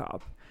Wolf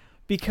Cop?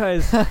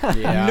 Because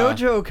Yeah. no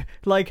joke,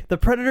 like the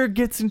Predator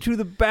gets into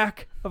the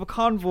back of a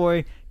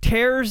convoy,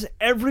 tears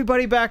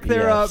everybody back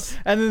there Yes.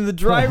 up, and then the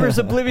driver's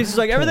oblivious. He's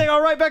like, everything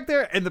all right back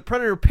there? And the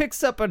Predator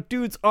picks up a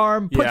dude's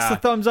arm, puts Yeah. the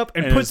thumbs up,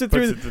 and And puts just it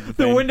through puts it through the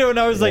the thing. window. And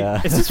I was Yeah.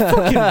 like, is this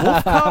fucking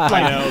Wolf Cop?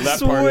 Like, I know that part.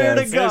 swear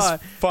to It God.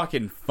 was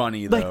fucking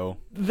funny Like, though.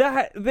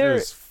 That there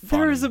was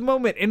is a funny.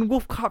 moment in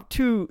Wolf Cop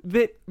 2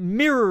 that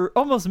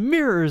almost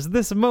mirrors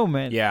this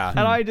moment. Yeah. And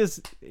I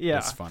just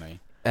It's funny.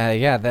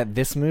 That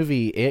this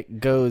movie, it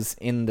goes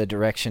in the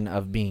direction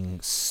of being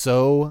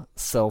so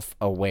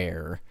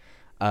self-aware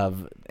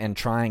of and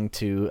trying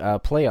to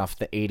play off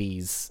the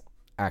 80s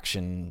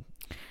action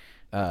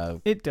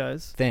it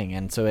does. thing,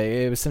 and so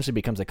it essentially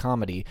becomes a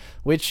comedy,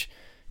 which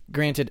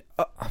granted,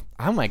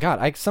 oh my god,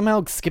 I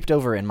somehow skipped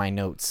over in my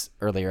notes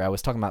earlier. I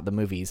was talking about the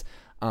movies.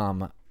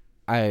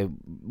 I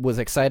was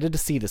excited to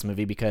see this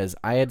movie because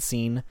I had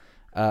seen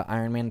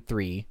Iron Man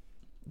 3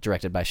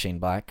 directed by Shane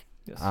Black.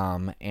 Yes.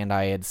 And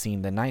I had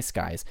seen The Nice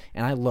Guys,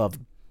 and I loved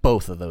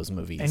both of those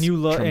movies And you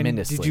love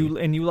tremendously.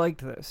 and you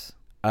liked this.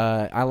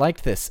 I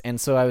liked this, and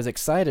so I was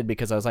excited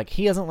because I was like,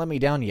 he hasn't let me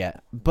down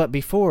yet. But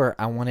before,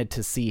 I wanted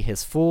to see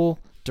his full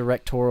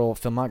directorial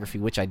filmography,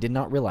 which I did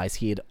not realize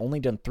he had only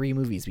done 3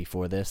 movies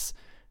before this,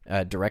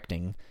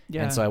 directing.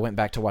 Yeah. And so I went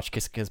back to watch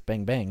Kiss Kiss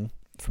Bang Bang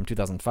from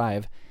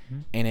 2005,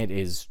 and it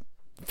is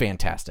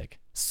fantastic.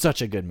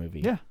 Such a good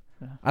movie. Yeah.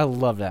 I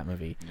love that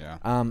movie.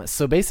 Yeah.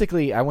 So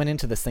basically, I went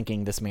into this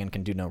thinking this man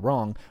can do no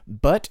wrong,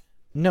 but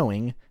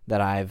knowing that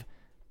I've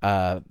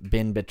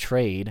been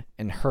betrayed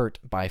and hurt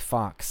by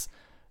Fox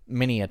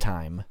many a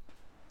time.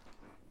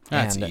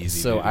 That's and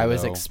easy so to do, I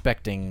was though.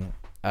 expecting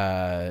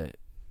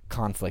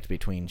conflict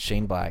between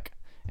Shane Black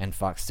and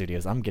Fox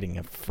Studios. I'm getting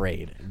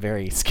afraid,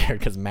 very scared,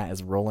 because Matt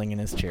is rolling in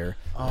his chair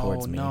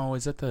towards me. No,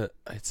 is that the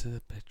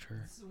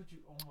picture?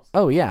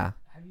 Oh, yeah.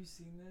 Have you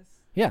seen this?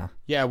 Yeah.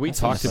 Yeah, we I've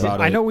seen talked this. about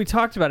it. I know we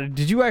talked about it.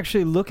 Did you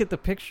actually look at the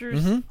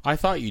pictures? Mm-hmm. I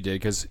thought you did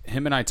because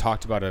him and I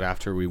talked about it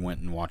after we went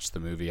and watched the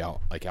movie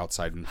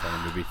outside in front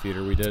of the movie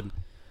theater. We did.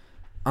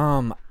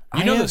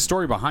 You know the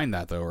story behind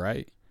that though,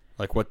 right?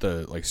 Like what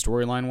the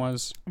storyline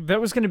was.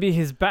 That was going to be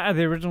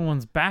the original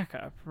one's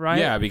backup, right?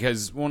 Yeah,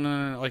 because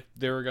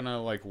they were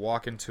gonna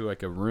walk into a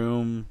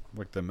room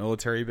like the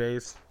military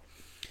base,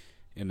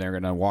 and they're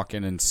gonna walk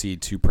in and see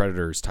 2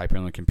 predators typing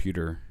on the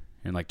computer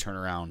and turn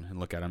around and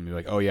look at them and be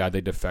like, "Oh yeah,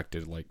 they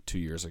defected 2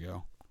 years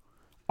ago."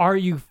 Are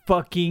you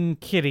fucking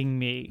kidding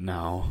me?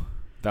 No,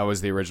 that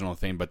was the original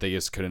thing, but they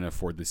just couldn't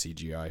afford the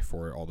CGI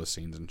for all the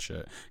scenes and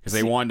shit because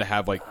they wanted to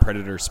have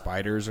predator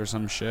spiders or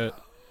some shit.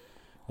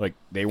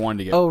 They wanted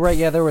to get Oh, right,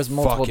 yeah, there was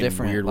multiple fucking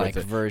different weird with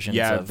it. versions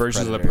yeah, of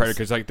versions of the Predators.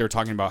 predator because they're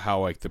talking about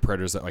how the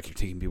predators that you're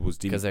taking people's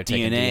Because they're DNA.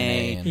 taking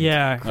DNA and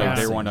Yeah, They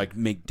crossing. want to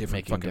make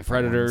different Making fucking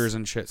different predators ones.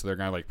 and shit. So they're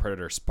gonna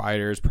predator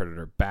spiders,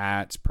 predator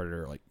bats,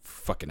 predator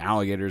fucking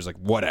alligators,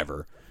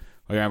 whatever.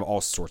 They're gonna have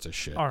all sorts of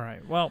shit. All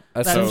right. Well,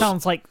 Uh, that so-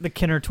 sounds like the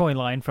Kenner toy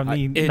line from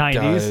the It 90s.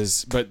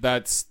 does, but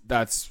that's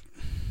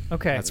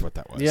Okay. what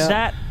that was.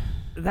 Yeah.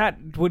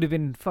 That would have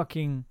been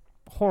fucking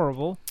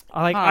horrible.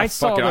 I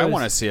saw fuck it. I those-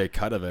 want to see a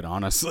cut of it,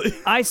 honestly.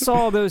 I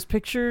saw those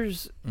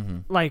pictures.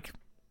 Mhm.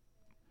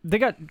 They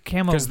got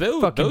camo Because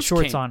fucking those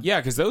shorts came, on. Yeah,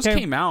 because those Okay.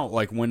 came out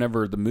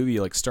whenever the movie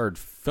started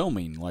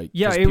filming.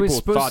 Yeah, 'cause it was people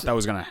supposed thought to- that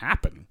was gonna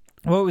happen.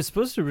 Well, it was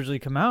supposed to originally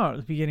come out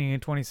at the beginning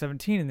of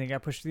 2017, and they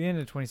got pushed to the end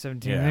of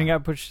 2017, and then it Yeah.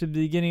 got pushed to the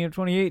beginning of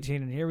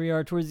 2018, and here we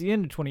are towards the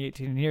end of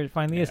 2018, and here it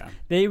finally is. Yeah.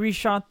 They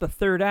reshot the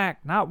 3rd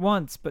act, not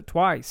once, but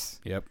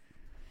twice. Yep.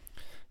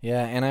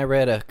 Yeah, and I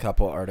read a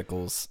couple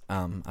articles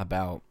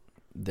about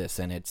this,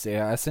 and it's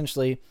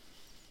essentially,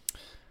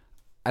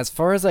 as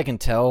far as I can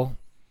tell,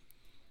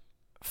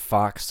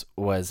 Fox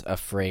was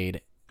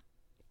afraid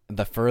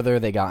the further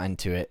they got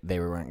into it, they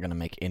weren't going to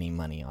make any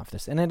money off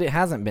this. And it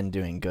hasn't been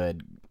doing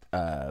good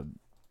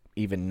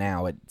even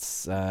now.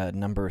 It's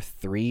number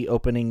 3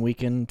 opening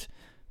weekend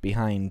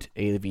behind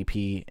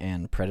AVP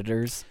and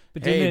Predators.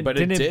 But Hey, didn't but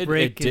didn't it it did-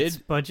 break it its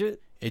did-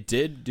 budget? It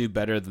did do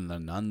better than The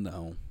Nun,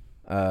 though.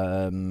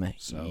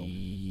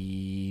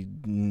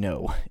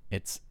 No,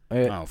 it's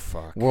Oh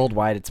fuck.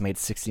 worldwide. It's made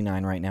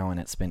 69 right now, and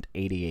it spent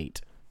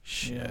 88.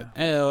 Shit.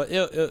 Yeah.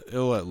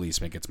 It'll at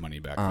least make its money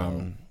back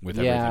though. With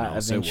everything Yeah,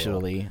 else,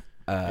 eventually.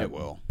 It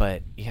will.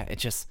 But yeah, it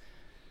just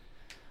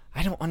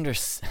I don't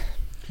understand.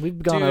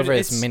 We've gone Dude, over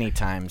this it's- many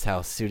times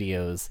how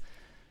studios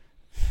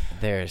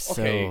they're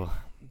so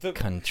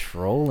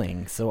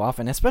controlling so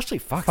often, especially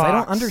Fox. I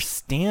don't Fox.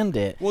 understand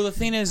it. Well, the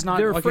thing is,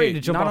 They're afraid to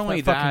jump not off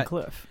only that fucking that,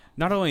 cliff.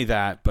 not only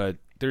that, but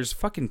there's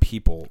fucking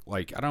people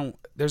like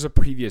There's a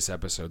previous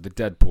episode, the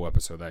Deadpool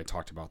episode, that I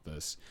talked about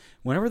this.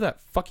 Whenever that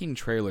fucking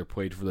trailer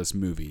played for this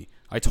movie,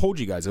 I told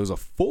you guys it was a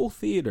full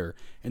theater,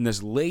 and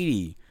this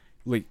lady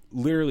like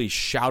literally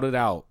shouted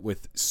out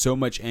with so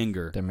much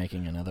anger, They're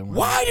making another one.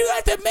 "Why do you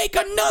have to make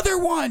another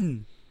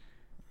one?"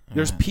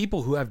 There's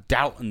people who have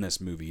doubt in this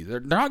movie. They're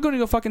not going to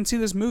go fucking see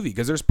this movie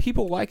because there's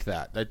people like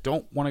that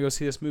don't want to go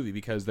see this movie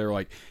because they're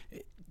like,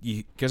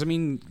 because I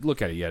mean,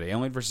 look at it. You had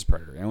Alien vs.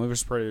 Predator, Alien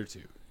vs. Predator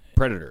 2,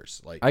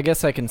 Predators. Like, I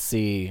guess I can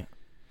see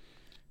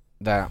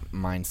that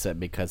mindset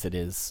because it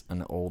is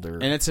an older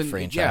and it's an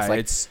franchise. yeah, Like,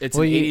 it's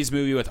well, an you- 80s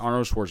movie with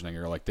Arnold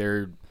Schwarzenegger. Like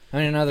I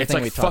mean, another it's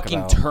thing like we talk fucking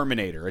about.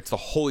 Terminator. It's the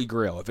holy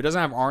grail. If it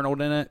doesn't have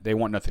Arnold in it, they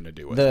want nothing to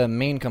do with it. The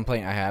main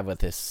complaint I have with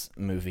this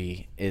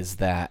movie is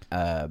that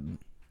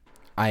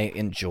I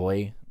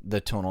enjoy the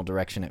tonal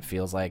direction it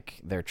feels like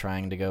they're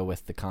trying to go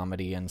with the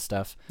comedy and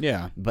stuff.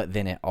 Yeah, But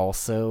then it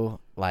also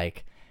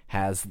like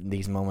has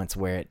these moments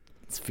where it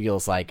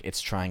feels like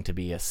it's trying to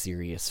be a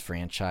serious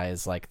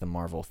franchise like the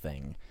Marvel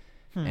thing.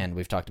 And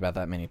we've talked about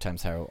that many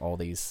times, how all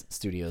these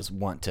studios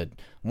want to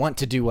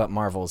do what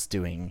Marvel's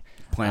doing.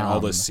 plant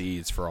all the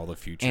seeds for all the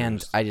futures.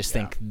 And I just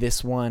Yeah. think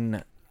this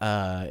one,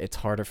 it's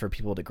harder for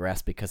people to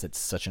grasp because it's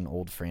such an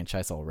old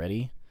franchise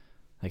already.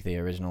 Like the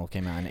original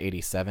came out in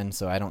 '87,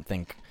 so I don't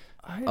think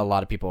a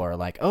lot of people are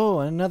like, "Oh,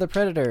 another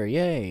Predator,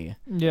 yay!"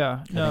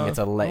 Yeah, I no. think it's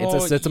a Well,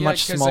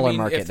 much 'cause, smaller I mean,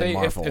 market if they,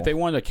 than Marvel. If they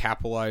wanted to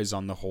capitalize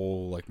on the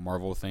whole like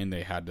Marvel thing,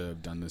 they had to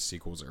have done the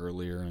sequels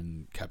earlier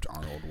and kept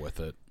Arnold with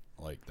it.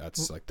 Like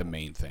that's like the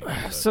main thing.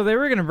 with it. So they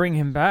were going to bring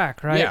him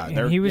back, right? Yeah,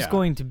 and he was yeah.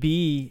 going to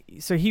be.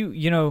 So he,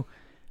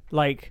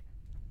 like,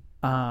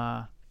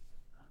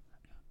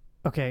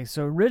 okay.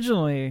 So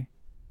originally,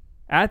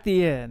 at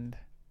the end,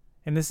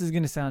 and this is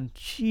going to sound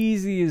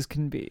cheesy as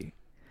can be.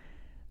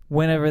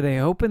 Whenever they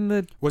opened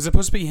the Was it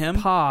supposed to be him?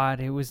 pod,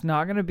 it was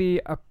not going to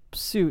be a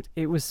suit.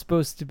 It was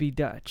supposed to be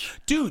Dutch.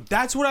 Dude,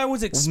 that's what I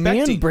was Me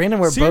expecting. and Brandon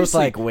were both, Seriously,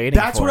 like, waiting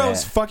That's for what I it.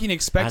 was fucking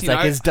expecting. I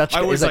was like, is Dutch-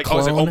 I was is a like,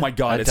 oh clone- my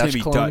god, a it's gonna Dutch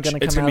be clone Dutch. gonna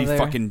It's come gonna out be of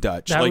there? fucking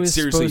Dutch. That like was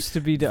seriously, supposed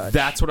to be Dutch.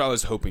 That's what I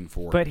was hoping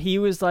for. But he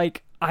was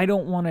like, I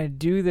don't want to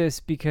do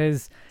this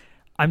because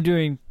I'm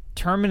doing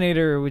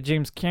Terminator with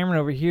James Cameron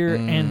over here,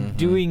 and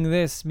doing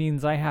this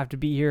means I have to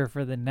be here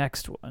for the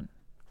next one.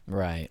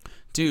 Right.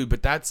 Dude,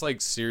 but that's like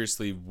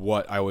seriously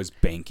what I was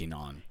banking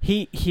on.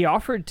 He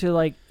offered to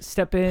like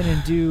step in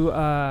and do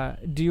a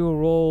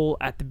role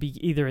at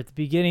either at the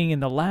beginning in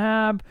the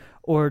lab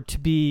or to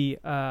be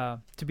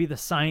the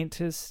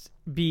scientist,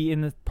 be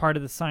in the part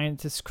of the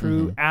scientist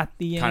crew at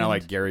the end. Kind of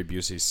like Gary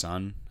Busey's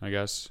son, I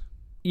guess.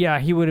 Yeah,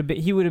 he would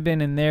have been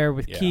in there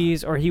with Yeah.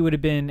 Keys, or he would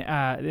have been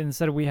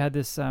instead of we had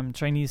this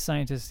Chinese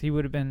scientist, he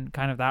would have been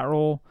kind of that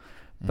role,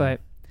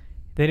 but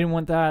they didn't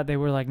want that. They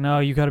were like, no,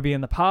 you got to be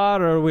in the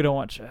pod, or we don't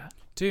want you.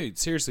 Dude,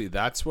 seriously,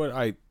 that's what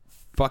I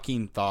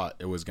fucking thought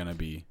it was gonna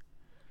be.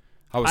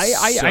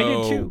 I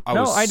did too. I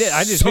No, was I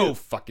did so too.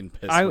 fucking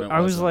pissed. I when it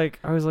was wasn't.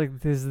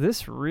 like, is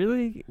this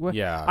really what?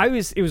 Yeah.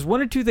 It was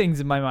one or two things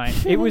in my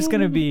mind. It was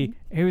gonna be,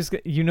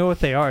 you know what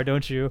they are,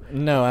 don't you?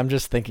 No, I'm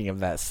just thinking of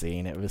that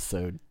scene. It was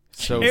so.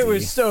 So It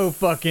was so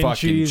fucking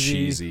cheesy.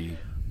 cheesy.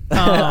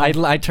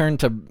 I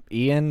turned to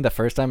Ian the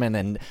first time, and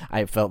then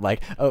I felt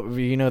like, oh,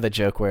 you know the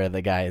joke where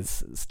the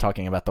guy's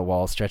talking about the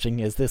wall stretching.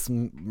 Is this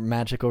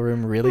magical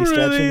room really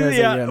stretching? Or is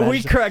it yeah, your we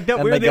imagination? cracked up.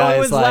 And We were the only guy's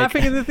ones like,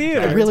 laughing in the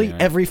theater. Really, Yeah.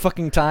 every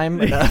fucking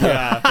time.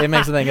 It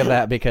makes me think of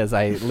that because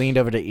I leaned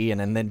over to Ian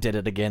and then did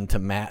it again to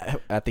Matt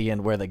at the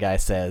end where the guy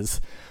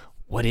says,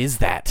 "What is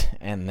that?"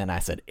 And then I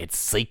said, "It's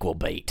sequel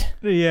bait."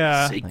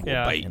 Yeah, Sequel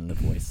yeah. bait. In the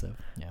voice, so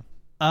yeah.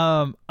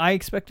 I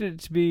expected it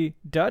to be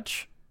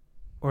Dutch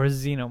or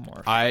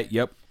Xenomorph.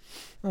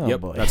 Oh,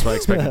 Yep, boy. that's what I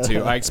expected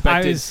too. I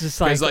expected I was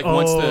just like, 'cause,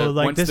 oh,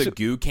 once this- the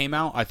goo came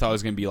out, I thought it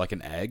was gonna be like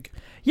an egg.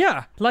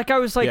 Yeah, like I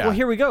was like, Yeah. well,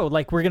 here we go.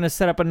 Like we're gonna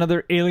set up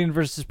another Alien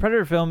versus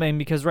Predator film, and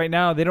because right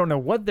now they don't know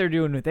what they're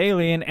doing with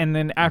Alien, and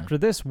then after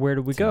this, where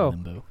do we go?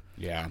 Limbo.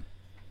 Yeah,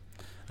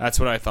 that's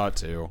what I thought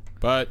too.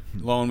 But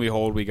lo and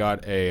behold, we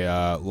got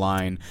a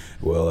line.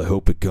 Well, I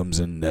hope it comes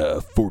in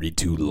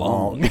 42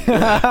 long. You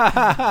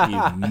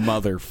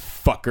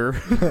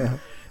motherfucker.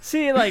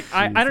 See, like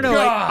I don't know,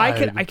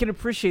 like I can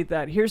appreciate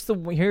that.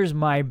 Here's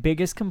my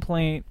biggest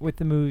complaint with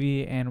the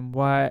movie, and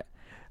what,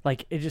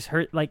 like it just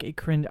hurt. Like I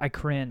cringe,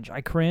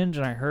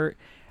 and I hurt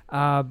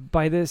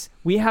by this.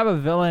 We have a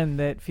villain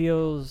that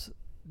feels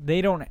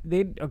I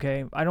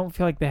don't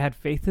feel like they had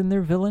faith in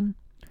their villain.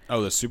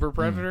 Oh, the super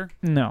predator.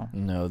 No,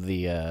 No,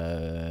 the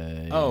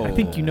Oh, I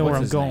think you know what's where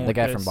I'm his going. name? the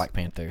guy with from this. Black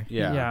Panther.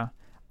 Yeah.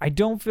 I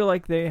don't feel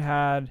like they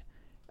had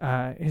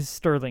his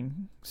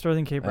Sterling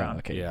K. Brown. Oh,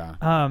 okay. Yeah.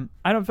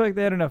 I don't feel like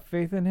they had enough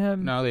faith in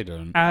him No, they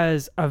don't.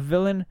 as a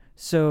villain,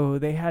 so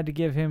they had to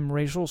give him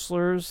racial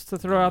slurs to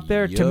throw out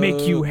there to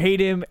make you Yup. hate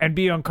him and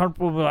be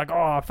uncomfortable, be like,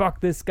 oh,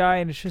 fuck this guy.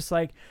 And it's just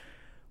like,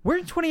 we're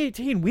in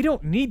 2018. We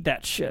don't need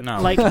that shit. No.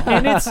 Like,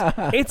 and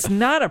it's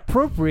not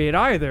appropriate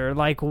either.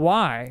 Like,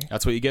 why?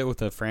 That's what you get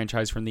with a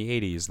franchise from the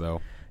 80s,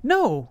 though.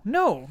 No,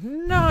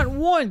 not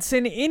once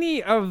in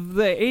any of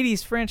the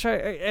 80s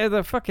franchise,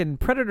 the fucking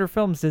Predator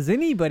films, does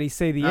anybody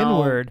say the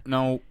N-word.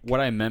 No, what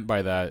I meant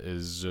by that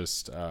is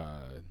just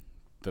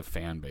the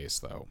fan base,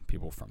 though.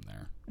 People from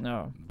there.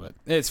 No. But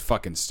it's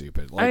fucking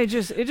stupid. Like, It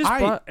just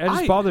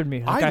bothered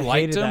me. Like, I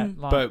liked hated him,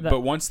 that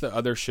but once the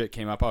other shit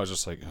came up, I was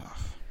just like, ugh.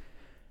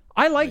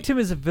 I liked him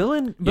as a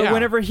villain, but Yeah.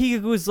 whenever he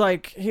was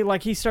like,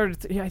 he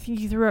started, I think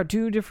he threw out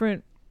 2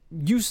 different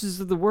uses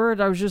of the word.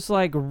 I was just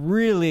like,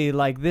 really,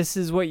 like, this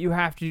is what you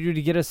have to do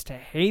to get us to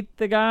hate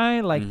the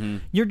guy? Like,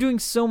 you're doing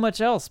so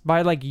much else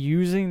by like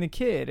using the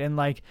kid and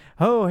like,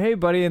 oh, hey,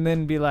 buddy, and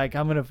then be like,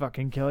 I'm gonna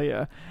fucking kill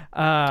you.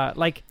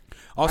 Like,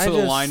 Also, I the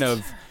just- line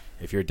of,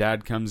 if your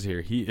dad comes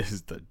here, he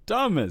is the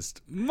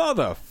dumbest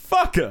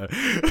motherfucker.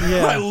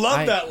 Yeah, I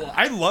love that.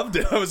 I loved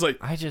it. I was like,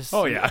 I just,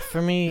 Oh, yeah.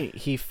 For me,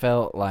 he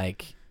felt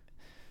like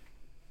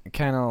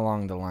kind of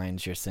along the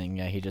lines you're saying.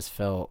 Yeah, he just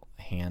felt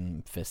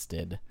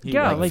hand-fisted.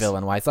 Yeah, like-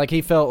 villain-wise. Like,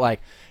 he felt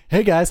like,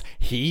 hey, guys,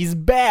 he's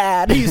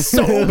bad. He's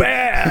so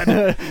bad.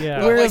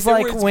 yeah. Whereas, there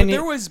like, was- when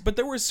but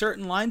there was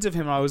certain lines of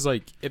him. I was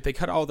like, if they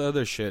cut all the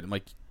other shit, I'm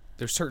like,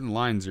 there's certain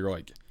lines you're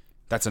like,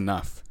 that's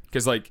enough.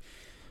 Because like,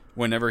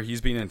 whenever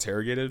he's being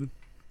interrogated,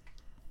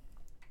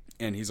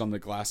 and he's on the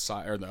glass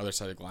side or the other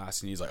side of the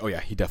glass, and he's like, oh yeah,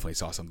 he definitely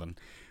saw something.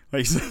 Like,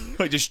 he's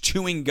like just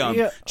chewing gum.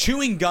 Yeah.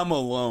 Chewing gum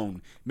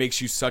alone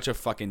makes you such a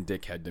fucking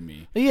dickhead to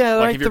me. Yeah,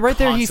 like, if you're right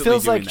there, he constantly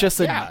feels like doing that. just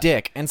a Yeah.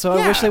 dick, and so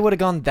I wish Yeah. they would have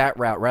gone that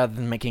route rather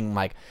than making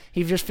like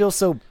he just feels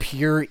so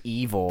pure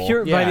evil. By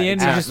Yeah, the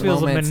end, he at just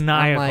feels moments. I'm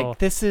maniacal. like,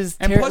 this is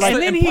And terrible. plus, Like,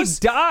 And then he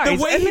dies,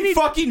 The way and then he he-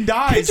 fucking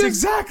dies, just-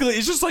 exactly.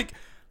 It's just like,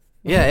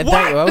 yeah, what?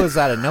 that was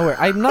out of nowhere.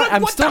 I'm not.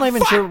 I'm What still the not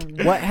even sure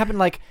fuck? what happened.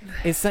 Like,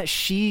 it's that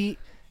she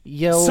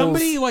yells.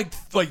 somebody like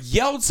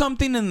yelled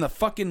something, and the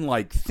fucking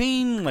like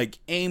thing like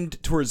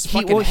aimed towards he,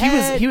 fucking well,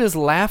 head. he was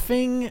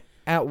laughing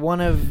at one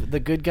of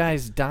the good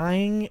guys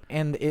dying,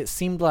 and it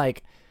seemed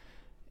like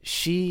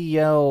she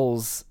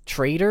yells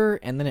traitor,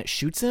 and then it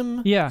shoots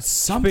him. Yeah,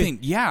 something.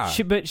 Yeah,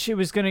 but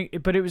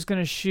it was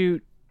gonna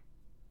shoot.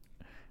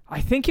 I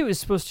think it was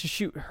supposed to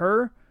shoot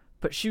her,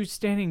 but she was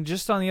standing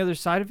just on the other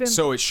side of him.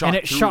 So it shot and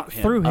it through shot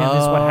him. through him. Is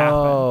what happened.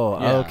 Oh,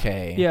 Yeah.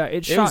 okay. Yeah, it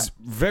it shot. was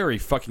very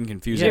fucking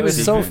confusing. Yeah, it was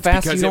so sequence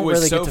fast because you it don't was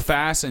really so get to-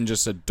 fast and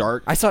just a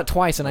dark. I saw it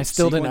twice, and I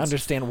still didn't sequence.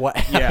 understand what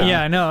happened.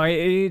 Yeah. Yeah, no,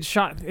 it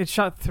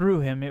shot through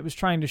him. It was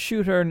trying to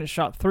shoot her, and it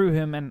shot through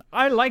him. And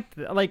I liked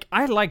the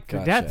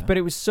Gotcha. death, but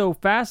it was so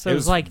fast. I It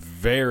was like,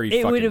 very.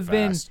 it fucking would have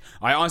been- fast.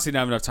 I honestly didn't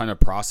have enough time to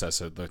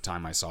process it the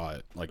time I saw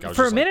it. Like I was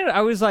for a just like- minute,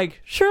 I was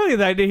like, surely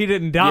that he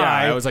didn't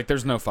die. Yeah, I was like,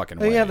 "There's no fucking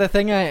way." Yeah, the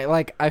thing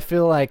I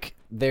feel like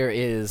there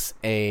is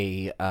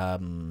a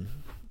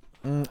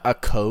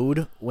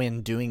code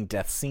when doing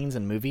death scenes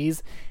in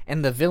movies,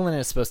 and the villain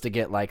is supposed to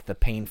get like the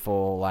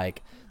painful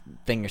like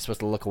thing you're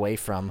supposed to look away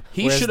from.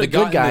 He whereas shoulda the good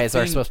gotten the guys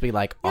are thing- supposed to be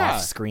like Yeah,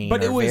 off screen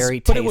but it or was- very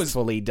but it was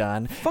tastefully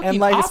done, fucking and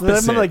like some of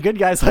opposite. the good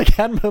guys like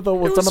had some It of the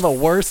was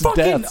worst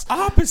fucking deaths.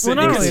 opposite. Well,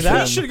 not because only he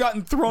that- should have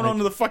gotten thrown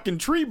onto the fucking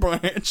tree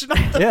branch.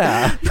 Not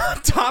Yeah.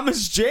 not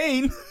Thomas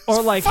Jane.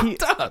 Or like he,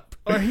 fucked up.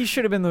 or he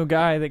should have been the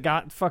guy that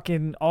got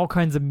fucking all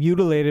kinds of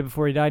mutilated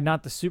before he died,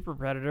 not the super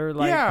predator.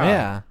 Like, Yeah.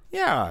 Yeah.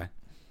 Yeah.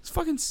 It's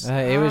fucking.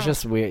 It was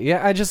just weird.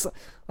 Yeah, I just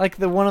like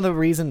one of the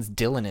reasons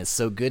Dylan is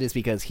so good is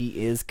because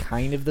he is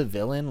kind of the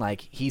villain.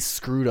 Like he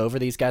screwed over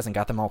these guys and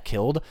got them all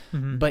killed,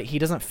 but he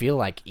doesn't feel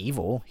like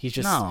evil. He's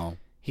just No.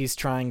 he's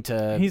trying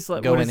to he's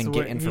like go what in is and the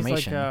get word?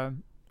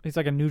 information. He's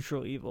like a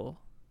neutral evil.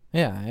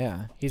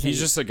 Yeah. He's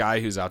just a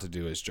guy who's out to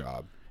do his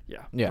job.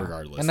 Yeah. yeah.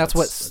 regardless. And that's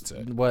That's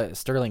it. what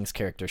Sterling's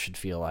character should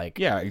feel like.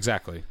 Yeah,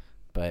 exactly.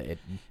 But it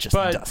just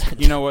But doesn't.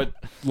 you know what?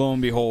 Lo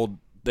and behold,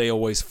 they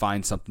always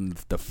find something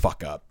to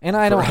fuck up. And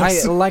I for don't.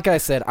 us. Like I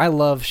said, I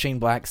love Shane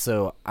Black,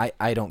 so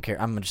I don't care.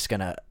 I'm just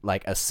gonna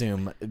like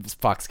assume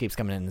Fox keeps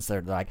coming in and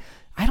they're like,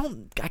 I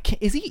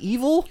can't. Is he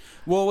evil?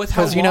 Well, with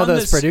how Because you know long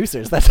those this,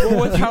 producers. That's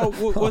well,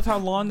 with how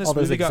long this All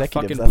those movie got executives,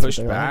 fucking that's what pushed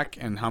they're like. back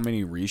and how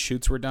many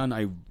reshoots were done,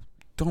 I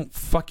don't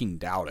fucking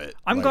doubt it.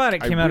 I'm Like, glad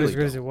it I came out really as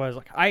good as don't. it was.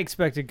 Like I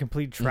expected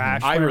complete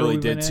trash. I whenever really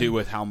we did went too, in.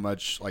 with how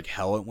much like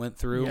hell it went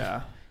through.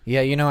 Yeah.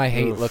 Yeah, you know, I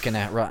hate Oof. looking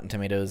at Rotten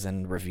Tomatoes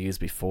and reviews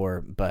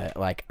before, but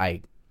like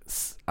I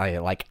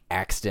like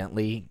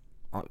accidentally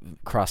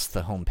crossed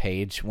the home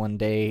page one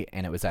day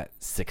and it was at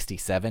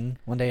 67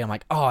 one day. I'm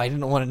like, oh, I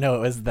didn't want to know it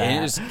was that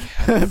And it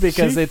just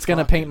because it's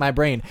gonna fucking- paint my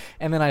brain.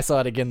 And then I saw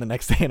it again the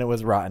next day and it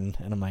was rotten,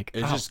 and I'm like,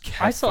 It oh. just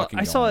kept I saw fucking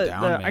it. going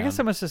down, man. I guess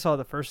I must have saw it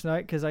the first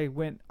night because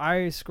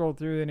I scrolled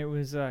through and it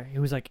was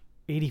like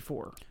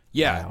 84.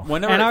 Yeah, Wow.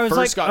 whenever And it I was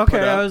first like, got okay,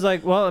 put up, I was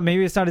like, well,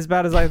 maybe it's not as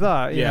bad as I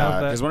thought. You know, yeah,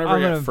 but because whenever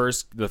I'm it gonna-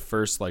 the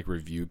first like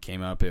review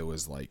came up, it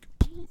was like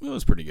it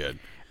was pretty good.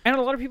 And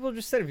a lot of people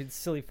just said it's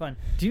silly fun.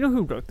 Do you know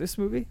who wrote this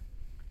movie?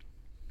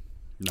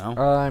 No.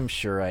 I'm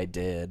sure I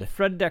did.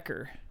 Fred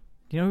Decker.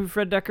 Do you know who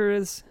Fred Decker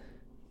is?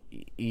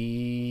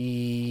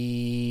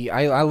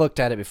 I looked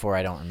at it before.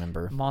 I don't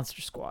remember.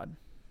 Monster Squad.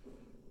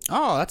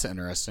 Oh, that's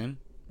interesting.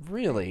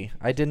 Really?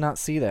 I did not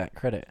see that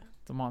credit.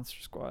 The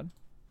Monster Squad.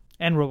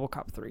 And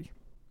RoboCop 3.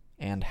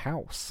 And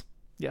House.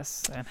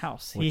 Yes, and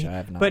House. Which I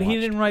have not But he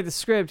watched. didn't write the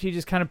script. He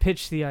just kind of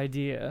pitched the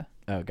idea.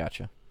 Oh,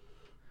 gotcha.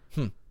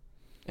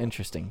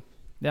 Interesting.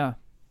 Yeah.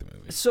 The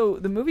movie. So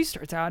the movie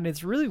starts out and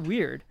it's really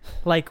weird.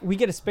 Like we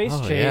get a space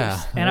Oh, chase, yeah.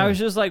 and I was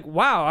just like,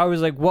 "Wow!" I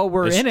was like, "Well,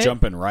 we're It's in it."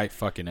 jumping right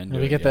fucking into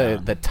We it. get yeah.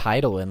 the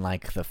title in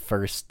like the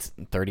first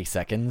 30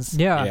 seconds.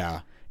 Yeah. Yeah.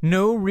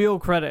 No real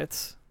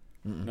credits.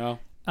 No.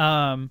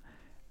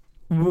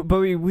 But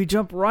we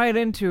jump right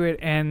into it,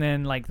 and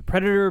then like the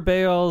Predator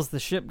bails, the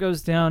ship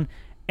goes down,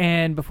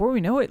 and before we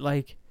know it,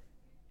 like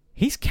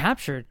he's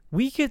captured.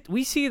 We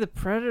see the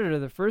Predator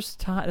the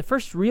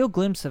first real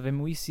glimpse of him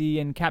we see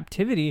in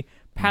captivity,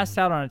 passed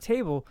out on a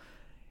table.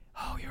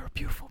 Oh, you're a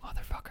beautiful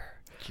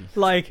motherfucker.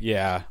 Like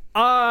Yeah.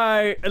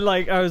 I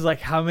was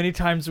like, how many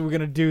times are we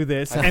gonna do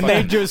this? And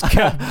they just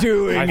kept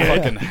doing I it.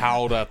 fucking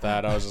howled at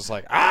that. I was just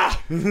like, ah.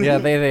 Yeah,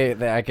 they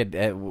I could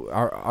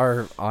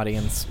our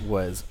audience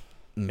was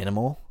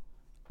minimal.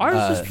 Ours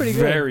was pretty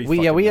good. Very We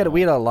fucking had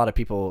minimal. a lot of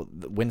people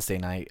Wednesday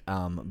night,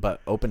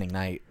 but opening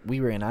night we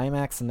were in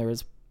IMAX and there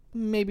was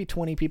maybe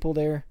 20 people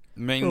there.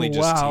 Mainly Oh,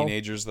 just wow.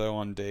 teenagers though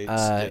on dates.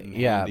 getting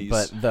Yeah, handies.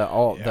 but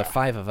Yeah. the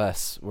 5 of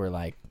us were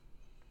like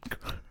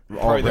Probably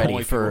the already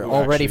only for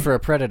people who actually- a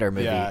Predator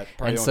movie, Yeah,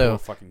 probably and the only so people who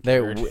fucking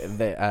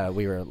cared.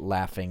 we were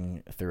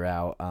laughing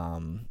throughout,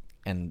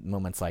 and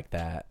moments like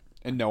that.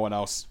 and no one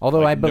else. Although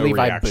like, I believe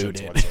no I reactions booed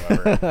it.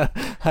 whatsoever.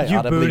 I You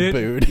audibly booed it?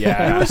 booed.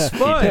 Yeah. It was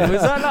fun.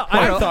 Was that not?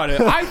 I don't- thought it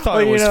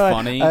Well, was you know,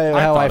 funny.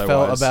 how I thought it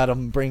felt was. about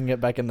him bringing it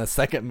back in the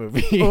second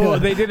movie. Oh,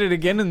 they did it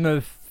again in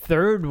the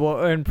third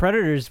one in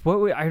Predators. I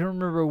don't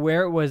remember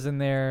where it was in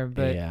there,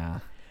 but yeah.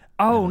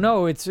 oh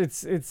no, it's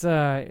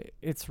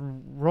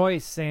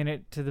Royce saying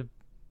it to the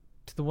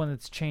one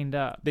that's chained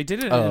up. They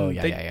did it. Oh, in,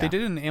 yeah, they, yeah, yeah. they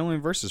did it in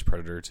Alien versus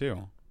Predator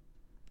too.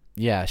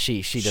 Yeah,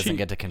 she doesn't She-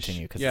 get to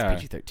continue because yeah.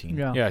 it's PG-13.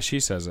 Yeah. Yeah, she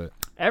says it.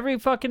 Every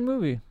fucking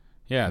movie,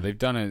 Yeah, they've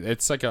done it.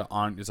 It's like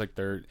it's like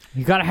their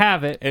you gotta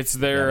have it. it's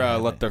their Yeah,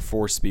 let they- the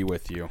force be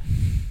with you.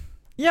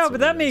 Yeah, That's but what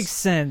that it makes is.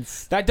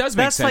 sense. That does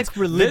make That's sense. like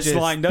religious. This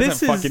line doesn't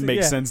This is- fucking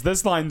make yeah. sense.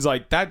 This line's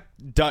like that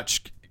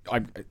Dutch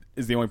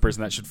is the only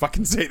person that should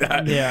fucking say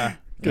that. Yeah.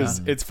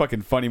 Because it's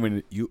fucking funny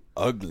when you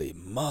ugly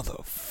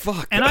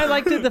motherfucker. And I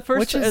liked it the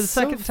Which first, is the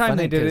second so time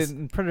they funny did it 'cause-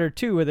 in Predator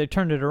 2, where they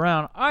turned it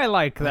around. I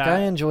like that. Like, I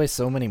enjoy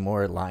so many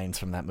more lines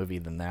from that movie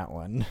than that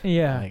one.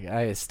 Yeah. Like,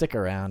 I stick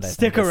around.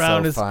 Stick think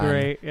around so is fun.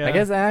 great, yeah. I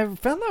guess I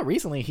found out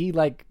recently he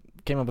like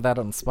came up with that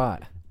on the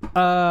spot.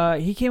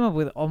 He came up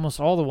with almost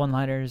all the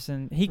one-liners,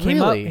 and he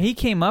Really?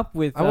 came up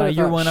with I would've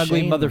 "You're thought one ugly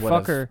Shane would've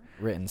motherfucker."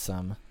 Written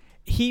some.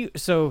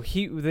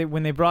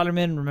 When they brought him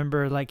in,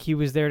 remember, like he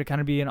was there to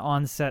kind of be an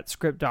on-set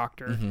script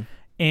doctor, Mhm.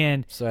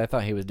 and So I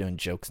thought he was doing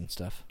jokes and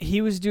stuff.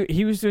 he was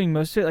doing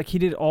most of it. Like he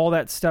did all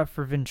that stuff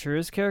for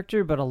Ventura's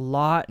character, but a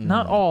lot,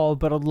 not Mhm. all,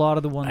 but a lot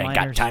of the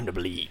one-liners. to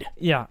bleed.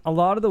 Yeah, a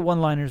lot of the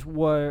one-liners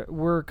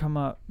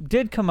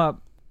did come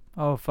up.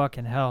 Oh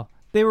fucking hell!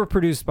 They were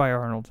produced by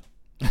Arnold.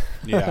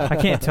 yeah. I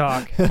can't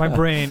talk. My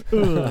brain.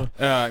 Ugh.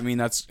 I mean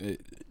that's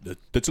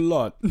a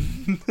lot.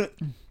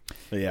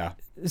 Yeah.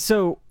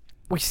 So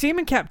we see him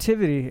in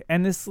captivity,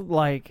 and this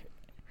like,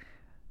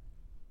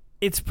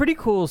 it's pretty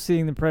cool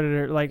seeing the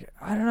Predator. Like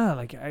I don't know,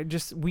 like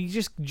we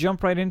just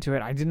jump right into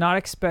it. I did not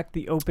expect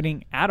the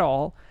opening at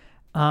all.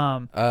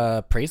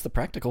 Praise the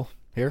practical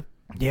here.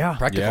 Yeah,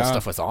 Practical Yeah.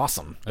 stuff was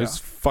awesome. It's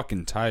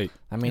fucking tight.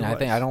 I mean,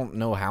 It I don't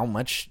know how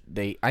much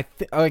I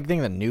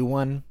think the new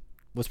one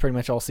was pretty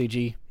much all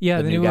CG.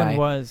 yeah. The new guy. one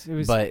was. It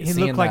was. But He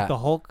seeing looked like that- the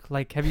Hulk.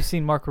 Like, have you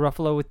seen Mark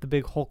Ruffalo with the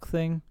big Hulk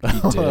thing?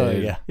 He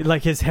did. yeah.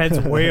 Like his head's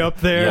way up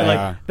there. Yeah.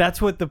 Like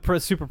that's what the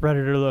Super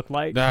Predator looked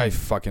like. I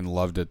fucking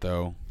loved it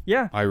though.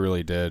 Yeah, I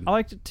really did. I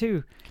liked it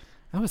too.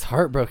 I was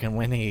heartbroken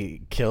when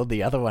he killed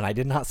the other one. I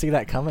did not see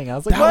that coming. I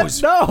was like, That what?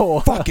 was No.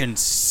 Fucking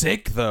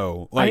sick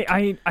though. Like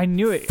I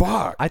knew it.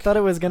 fuck. I thought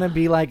it was gonna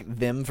be like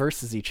them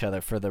versus each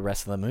other for the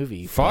rest of the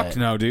movie. Fuck but-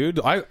 no, dude.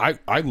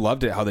 I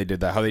loved it how they did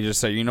that. How they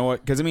just say, you know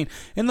what? Because I mean,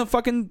 in the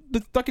fucking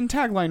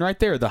tagline right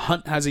there, the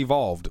hunt has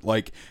evolved.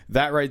 Like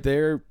that right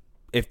there.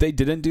 If they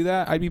didn't do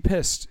that, I'd be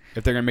pissed.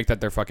 If they're gonna make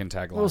that their fucking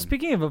tagline. Well,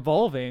 speaking of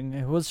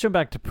evolving, let's jump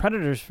back to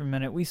Predators for a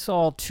minute. We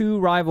saw two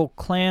rival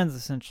clans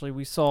essentially.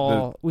 We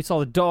saw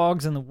the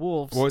dogs and the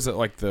wolves. what was it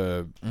like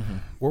the?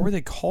 What were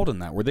they called in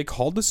that? Were they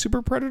called the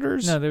Super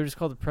Predators? No, they were just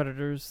called the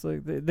Predators.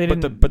 Like they but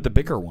didn't. the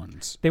bigger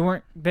ones. They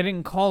weren't. They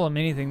didn't call them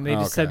anything. They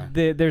just Okay.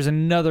 said there's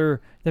another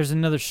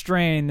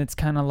strain that's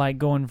kind of like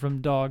going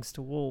from dogs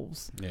to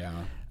wolves. Yeah.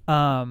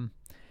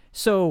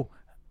 So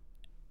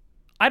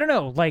I don't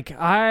know.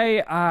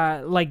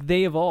 Like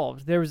they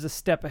evolved. There was a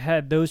step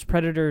ahead. Those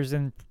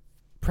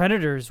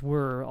Predators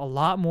were a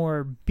lot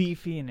more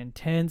beefy and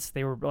intense.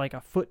 They were like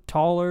a foot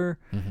taller.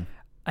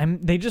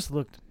 Mhm. They just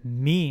looked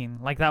mean.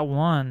 Like that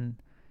one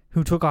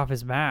who took off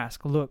his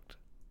mask looked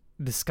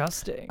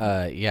disgusting.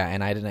 Yeah,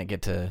 and I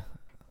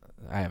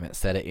haven't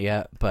said it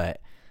yet, but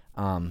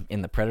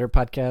in the Predator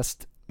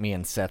podcast, me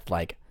and Seth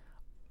like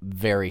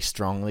very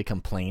strongly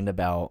complained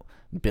about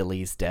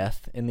Billy's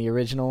death in the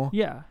original.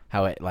 Yeah.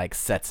 How it like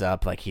sets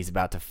up like he's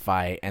about to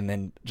fight and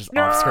then just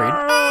off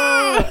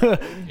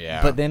screen.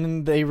 Yeah. But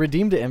then they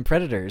redeemed it in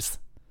Predators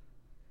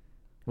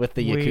with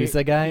the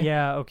Yakuza guy.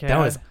 Yeah, okay. That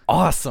was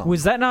awesome.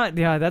 Was that not?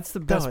 Yeah, that's the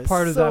best was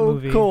part of that so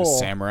movie. cool. The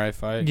samurai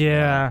fight.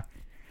 Yeah.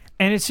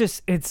 And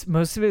it's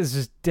most of it is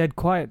just dead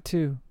quiet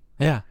too.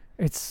 Yeah.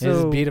 It's It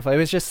was so beautiful. It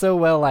was just so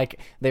well like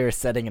they were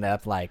setting it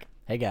up like,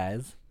 hey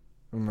guys,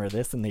 remember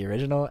this in the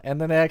original?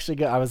 And then they actually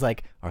go. I was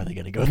like, are they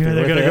gonna go through? They're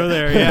with gonna it? go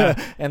there,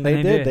 yeah. And they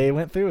they did. did. They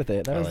went through with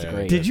it. That Oh, was yeah.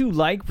 great. Did you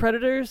like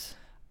Predators?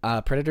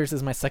 Predators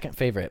is my second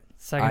favorite.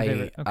 Second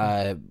favorite.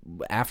 Okay.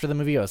 After the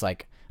movie, I was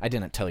like, I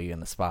didn't tell you in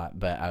the spot,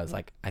 but I was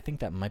like, I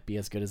think that might be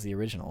as good as the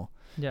original.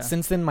 Yeah.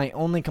 Since then, my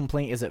only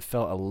complaint is it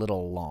felt a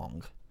little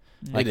long.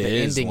 Like It the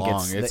is ending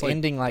long. gets It's the like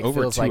ending like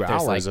over feels 2 like there's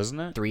hours, like isn't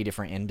it? 3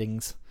 different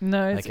endings.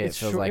 No, Like it feels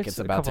short. like it's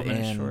about to a couple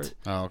minutes end, short.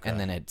 Oh, okay. and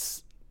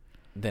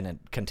then it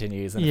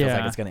continues, and it feels like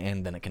Yeah. it's gonna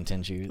end, then it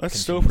continues. That's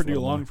still continues a pretty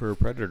little long more. for a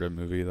Predator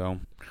movie,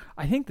 though.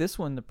 I think this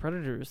one, the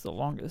Predator, is the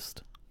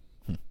longest.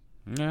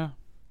 Yeah.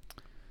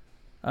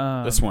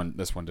 This one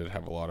did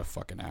have a lot of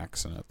fucking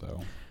acts in it,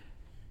 though.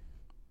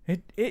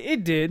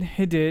 It did.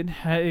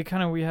 It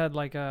kind of we had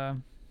like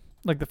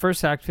the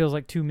first act feels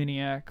like 2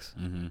 mini acts.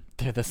 Mm-hmm.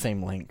 They're the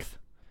same length.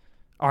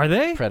 Are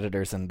they?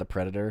 Predators and the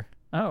Predator.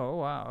 Oh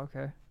wow.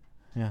 Okay.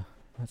 Yeah,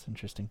 that's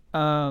interesting.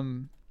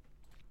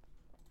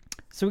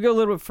 So we go a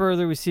little bit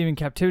further. We see him in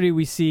captivity.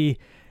 We see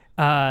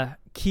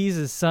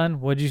Keys' son.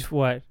 What?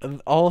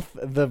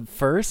 The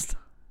first,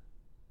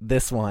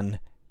 this one,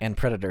 and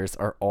Predators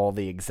are all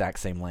the exact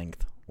same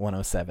length.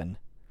 107.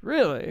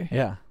 Really?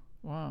 Yeah,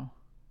 Wow.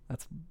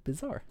 that's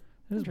bizarre.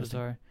 That is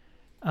Interesting.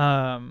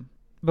 bizarre.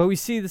 But we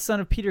see the son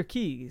of Peter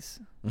Keys.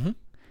 Mm-hmm.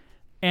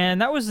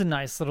 And that was a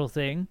nice little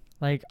thing.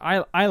 Like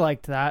I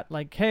liked that.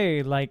 Like,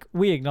 hey, like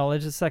we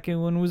acknowledge the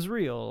second one was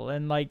real,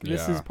 and like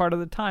this is Yeah. part of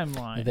the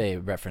timeline. They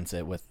reference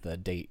it with the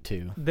date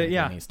too.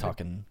 Yeah. when he's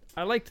talking.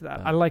 I liked that.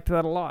 Yeah. I liked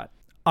that a lot.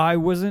 I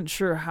wasn't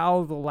sure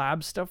how the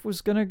lab stuff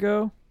was gonna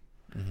go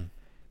Mm-hmm.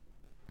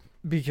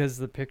 because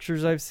the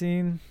pictures I've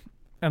seen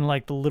and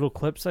like the little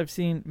clips I've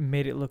seen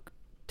made it look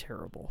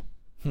terrible.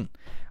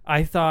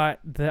 I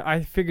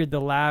figured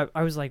the lab.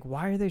 I was like,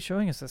 why are they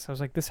showing us this? I was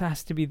like, this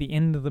has to be the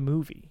end of the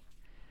movie.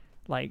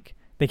 Like.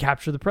 They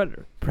capture the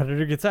Predator.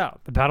 Predator gets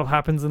out. The battle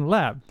happens in the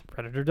lab.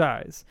 Predator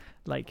dies.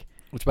 Like,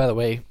 Which, by the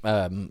way,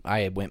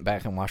 I went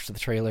back and watched the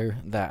trailer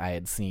that I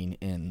had seen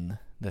in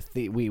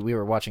the we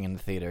were watching in the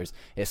theaters.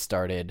 It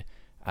started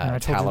And I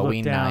told you to look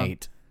Halloween down.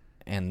 night,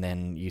 and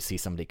then you see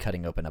somebody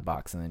cutting open a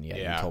box, and then you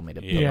told me to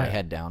put Yeah. my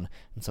head down,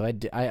 and so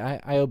I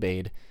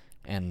obeyed,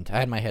 and I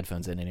had my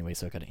headphones in anyway,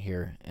 so I couldn't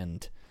hear,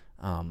 and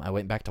I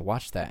went back to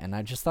watch that, and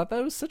I just thought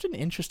that was such an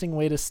interesting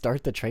way to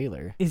start the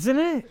trailer, isn't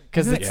it?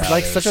 because Isn't it's it- Yeah,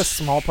 like it such a is.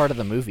 small part of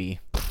the movie.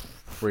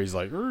 Where he's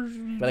like, But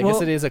I Well-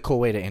 guess it is a cool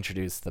way to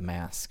introduce the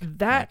mask.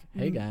 That-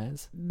 Like, hey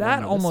guys, that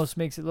wanna know this? almost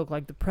makes it look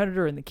like the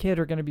Predator and the kid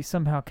are going to be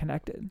somehow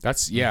connected.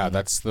 that's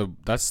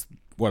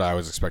what I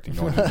was expecting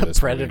going into this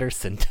Predator movie.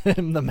 sent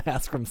him the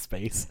mask from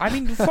space. I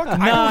mean, fuck, I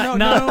Not don't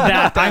know, no,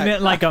 that. not I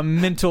meant like a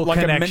mental like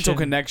connection. a mental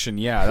connection.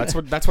 Yeah,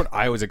 that's what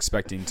I was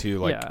expecting too.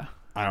 Like, yeah.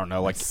 I don't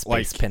know, like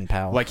Space pen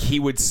pal. like he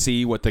would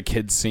see what the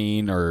kid's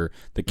seen, or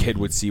the kid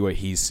would see what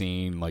he's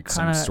seen, like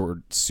Kinda- some sort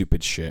of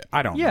stupid shit.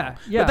 I don't know. Yeah,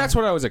 yeah. But that's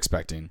what I was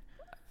expecting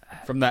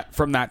from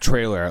that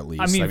trailer, at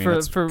least. I mean,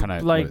 that's for kinda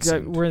what like it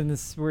seemed.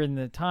 we're in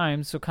the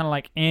time, so kind of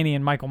like Annie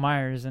and Michael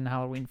Myers in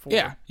Halloween 4.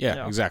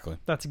 yeah, exactly.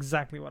 That's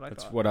exactly what I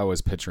That's thought. what I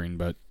was picturing,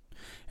 but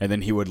and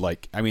then he would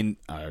like, I mean,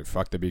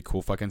 fuck, that'd be a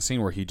cool fucking scene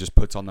where he just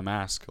puts on the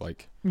mask,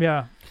 like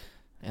Yeah.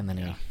 and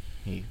then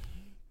he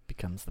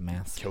becomes the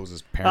mask. kills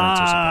his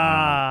parents or something.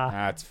 Ah.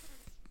 That's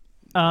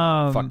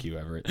Um, fuck you,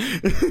 Everett.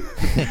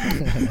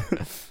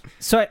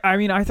 So I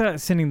mean, I thought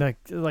sending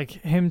like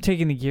him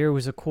taking the gear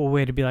was a cool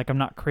way to be like, I'm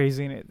not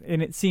crazy,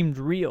 and it seemed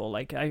real.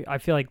 Like I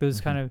feel like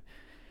those kind of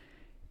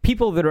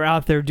people that are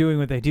out there doing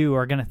what they do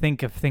are gonna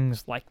think of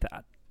things like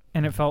that,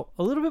 and it felt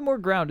a little bit more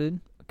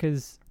grounded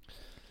because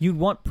you'd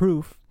want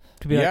proof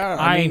to be Yeah, like,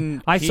 I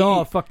mean, I saw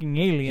he- a fucking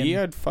alien. He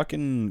had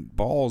fucking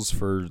balls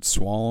for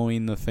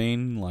swallowing the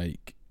thing,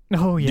 like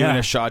Oh doing yeah.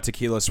 a shot of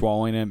tequila,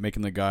 swallowing it,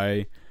 making the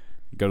guy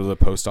go to the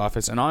post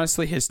office. And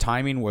honestly, his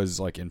timing was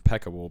like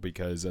impeccable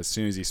because as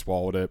soon as he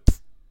swallowed it,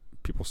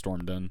 people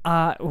stormed in.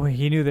 Well,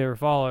 he knew they were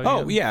following.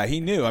 Oh him. yeah, he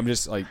knew. I'm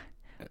just like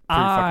pretty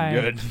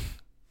fucking good.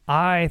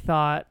 I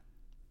thought,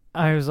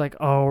 I was like,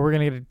 oh, we're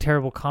gonna get a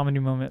terrible comedy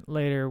moment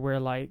later where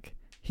like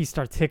he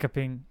starts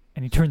hiccuping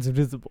and he turns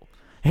invisible.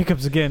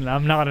 Hiccups again.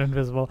 I'm not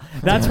invisible.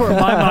 That's where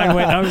my mind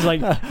went. I was like,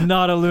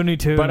 not a Looney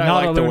Tune. But I not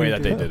like a the Looney way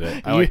that they Tune. did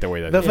it. I like the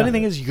way that The they funny did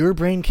thing it. is, your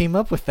brain came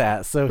up with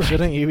that, so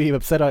shouldn't you be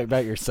upset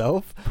about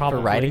yourself Probably.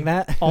 for writing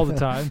that? all the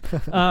time.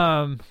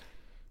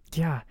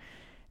 Yeah.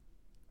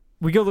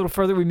 We go a little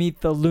further. We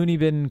meet the Looney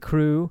Bin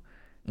crew.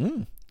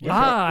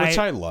 which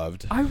I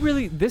loved. I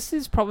really. This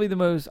is probably the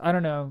most. I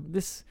don't know.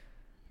 This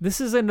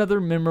is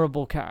another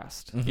memorable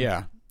cast. Mhm.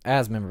 Yeah,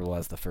 As memorable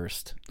as the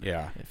first,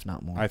 yeah, if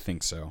not more. I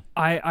think so.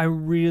 I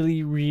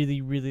really,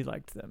 really, really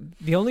liked them.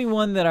 The only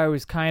one that I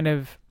was kind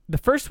of the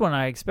first one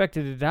I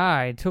expected to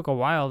die, it took a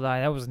while to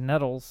die. That was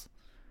Nettles.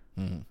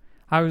 Mhm.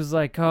 I was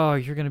like, oh,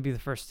 you're gonna be the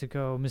first to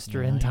go,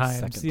 Mr. Yeah, End he's Times.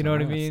 second You to know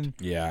what I last. mean?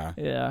 Yeah,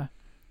 Yeah,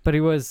 but he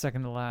was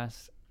second to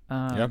last.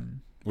 Yep.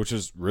 Which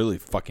is really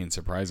fucking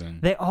surprising.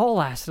 They all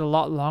lasted a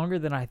lot longer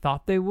than I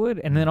thought they would,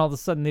 and then all of a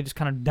sudden they just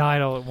kind of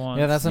died all at once.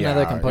 Yeah, that's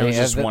another Yeah, it complaint. was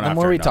just The one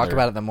more after we talk another.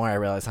 about it, the more I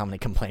realize how many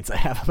complaints I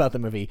have about the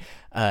movie.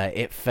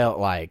 It felt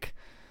like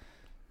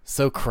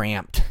so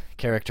cramped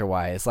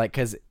character-wise. Like,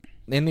 because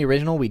in the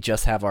original, we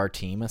just have our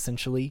team,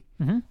 essentially,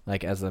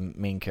 like, as the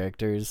main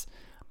characters.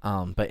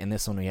 But in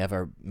this one, we have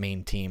our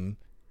main team,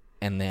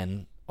 and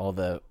then all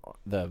the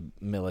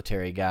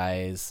military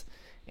guys,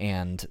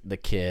 and the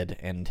kid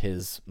and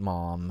his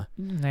mom.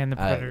 and the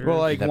predator well,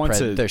 like,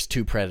 There's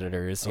two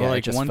predators. Well, Yeah, like,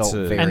 it just once felt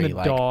a- very, and the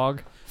like,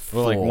 dog.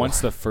 Well, like full. once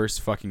the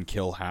first fucking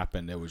kill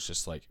happened, it was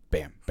just like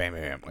bam, bam,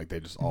 bam. Like they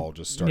just all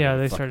just started. Yeah,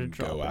 they to started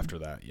fucking go dropping. after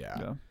that. Yeah.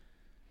 Yeah.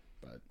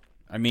 But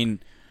I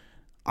mean,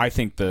 I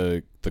think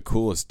the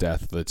coolest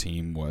death of the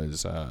team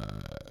was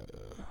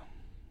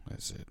what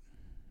is it?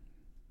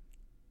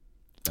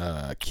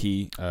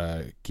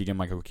 Keegan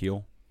Michael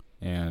Keel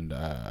and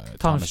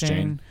Thomas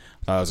Jane.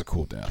 That was a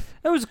cool death.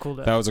 That was a cool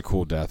death. That was a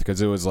cool death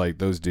because it was like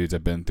those dudes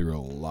have been through a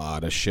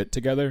lot of shit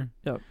together.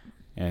 Yep.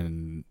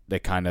 And they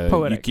kind of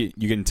Poetic.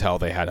 you can tell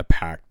they had a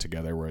pact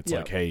together where it's Yep.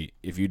 like, hey,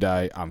 if you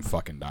die, I'm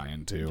fucking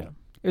dying too. Yeah.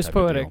 It was type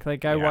of poetic. deal.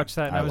 Like I Yeah, watched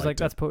that and I I was like, liked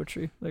it. that's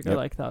poetry. Like I Yep.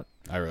 like that.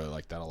 I really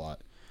liked that a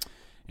lot.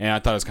 And I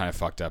thought it was kind of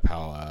fucked up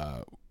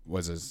how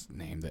was his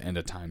name, the End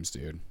of Times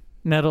dude.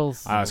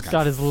 Nettles I was kinda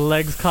got his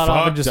legs cut off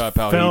and Fucked just up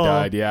how fell. he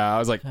died. Yeah, I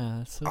was like,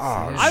 That's so Oh,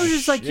 sad. I was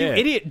just like, you Shit.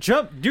 idiot,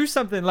 jump, do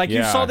something. Like you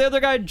Yeah. saw the other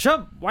guy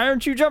jump. Why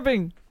aren't you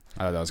jumping?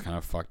 I thought that was kind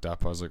of fucked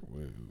up. I was like,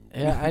 whoa.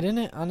 Yeah, I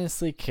didn't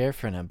honestly care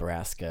for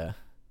Nebraska.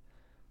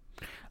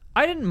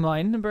 I didn't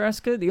mind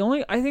Nebraska.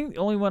 I think the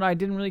only one I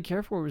didn't really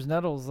care for was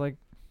Nettles. Like,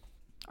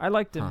 I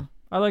liked him. Huh.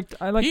 I liked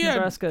He had-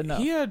 Nebraska enough.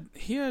 He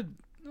had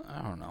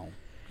I don't know.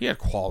 He had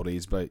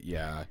qualities, but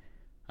yeah.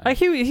 Like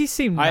he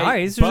seemed I-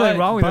 nice. There's nothing but-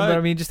 wrong with him, but but-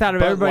 I mean, just out of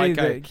but everybody,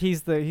 like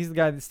he's the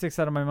guy that sticks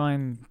out of my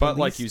mind. the But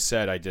like least. you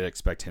said, I did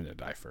expect him to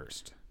die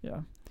first.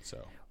 yeah.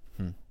 So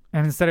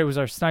And instead, it was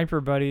our sniper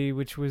buddy,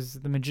 which was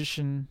the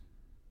magician.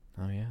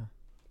 Oh yeah.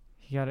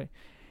 He got it,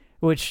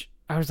 which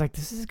I was like,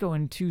 this is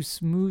going too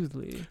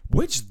smoothly.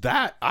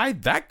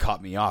 that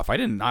caught me off. I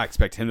did not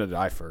expect him to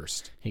die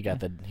first. He got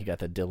the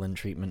Dylan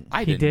treatment.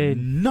 I He did.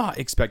 not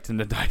expect him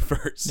to die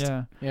first.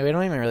 Yeah. Yeah, we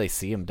don't even really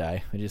see him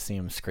die. We just see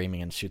him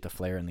screaming and shoot the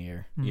flare in the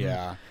air. Mhm.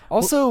 Yeah.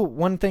 Also,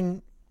 one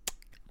thing,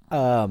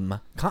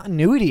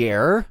 continuity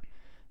error.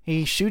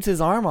 He shoots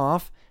his arm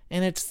off,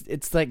 and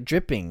it's like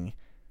dripping.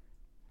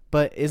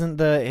 But isn't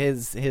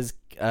his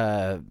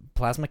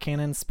plasma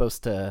cannon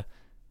supposed to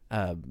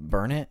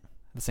burn it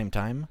at the same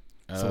time?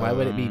 So why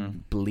would it be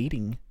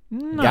bleeding?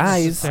 Not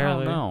Guys. I don't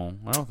necessarily. know.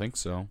 I don't think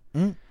so.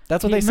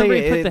 That's what He- they say.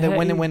 remember he put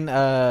the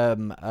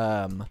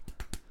When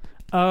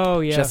Oh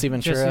yeah, Jesse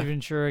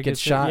Ventura it. gets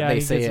shot, Yeah, they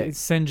he say gets, it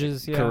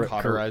singes. Yeah.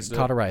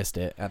 Cauterized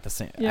it. it at the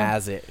same Yeah.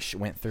 as it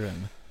went through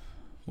him.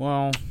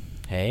 Well,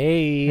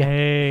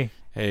 Hey.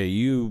 hey,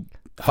 you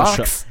Fox, hush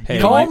up. Hey,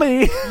 call you-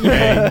 me.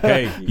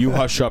 hey, you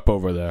hush up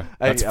over there.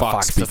 That's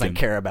Fox doesn't speaking.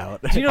 care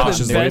about. Do you know Fox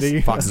the is best?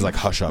 like, Fox is like,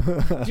 hush up. Do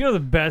you know the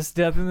best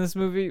death in this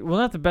movie? Well,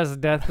 not the best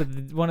death, but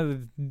one of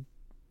the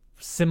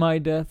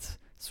semi-deaths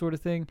sort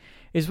of thing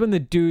is when the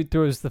dude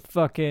throws the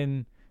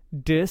fucking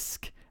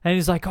disc and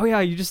he's like, "Oh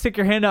yeah, you just stick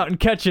your hand out and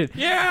catch it."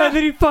 Yeah. And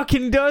then he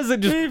fucking does it.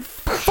 Just He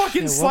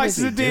fucking Yeah, what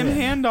slices was the he damn doing?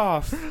 hand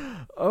off.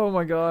 oh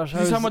my gosh.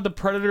 He's talking about the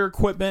Predator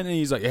equipment, and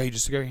he's like, "Yeah, you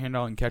just stick your hand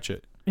out and catch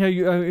it. yeah,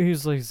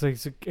 he's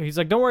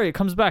like, "Don't worry, it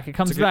comes back. It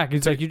comes It's like a- back." He's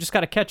it's like, like- "You just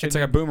got to catch it." It's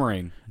like a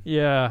boomerang."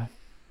 yeah.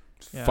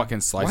 Yeah. Fucking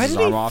slices Why his did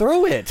he arm off,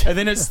 throw it? and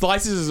then it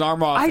slices his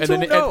arm off. I and don't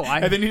then know.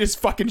 And then he just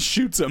fucking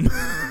shoots him.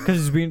 Cuz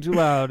he's being too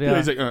loud. Yeah.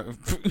 He's like,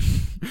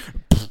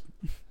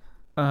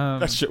 Um,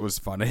 that shit was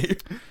funny.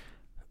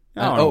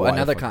 I don't know Oh, why I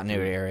another fucking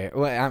continuity did it. area.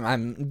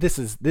 Well, this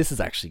is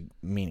actually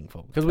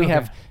meaningful because we Okay.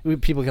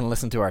 have people can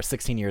listen to our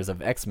 16 years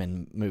of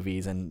X-Men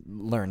movies and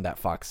learn that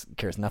Fox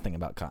cares nothing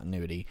about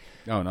continuity.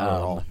 Oh, not at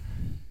all.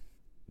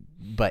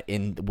 But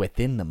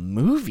within the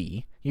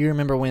movie, you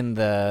remember when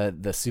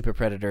the Super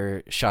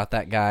Predator shot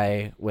that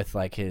guy with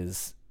like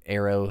his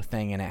arrow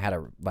thing, and it had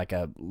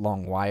a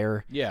long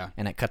wire, Yeah.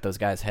 and it cut those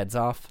guys' heads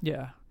off.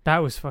 yeah. That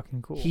was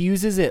fucking cool. He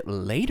uses it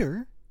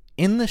later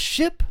in the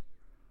ship,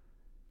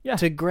 Yeah.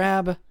 to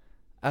grab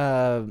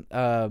our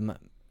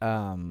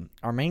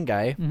main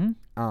guy,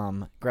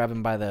 Mhm. grab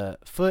him by the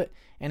foot,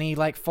 and he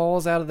like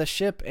falls out of the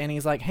ship, and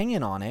he's like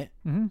hanging on it.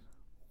 Mhm.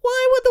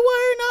 Why would the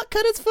wire not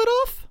cut his foot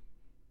off?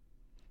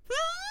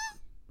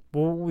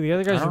 Well, the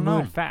other guys I were don't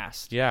moving know.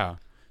 fast. Yeah.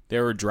 They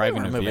were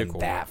driving They a weren't moving vehicle.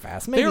 that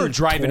fast. They Maybe were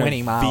driving a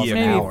 20 miles an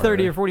vehicle. Maybe hour.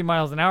 30 or 40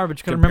 miles an hour, but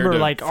you can Compared remember,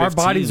 to like, our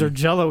bodies 15. are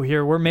jello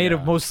here. We're made of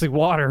Yeah. mostly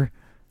water.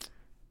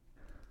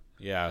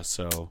 Yeah,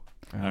 so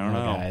I don't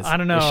know. Guys. I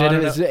don't know.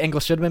 His ankle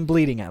should have been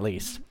bleeding at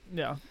least.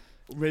 Yeah.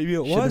 Maybe it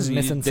Should've was. been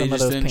missing They some of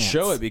just those didn't pants.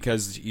 show it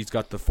because he's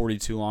got the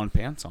 42 long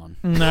pants on.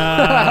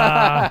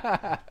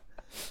 Nah.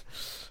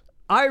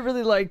 I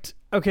really liked.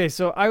 Okay,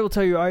 so I will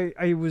tell you,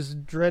 I was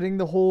dreading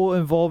the whole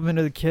involvement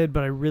of the kid,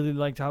 but I really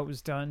liked how it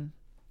was done.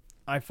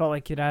 I felt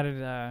like it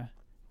added a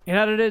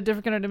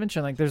different kind of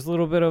dimension. Like there's a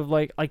little bit of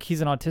like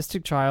he's an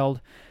autistic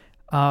child.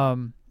 I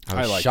was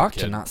like the shocked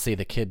to kid. not see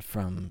the kid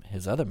from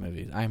his other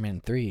movies, Iron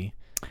Man 3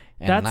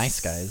 and That's Nice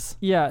Guys.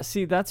 Yeah,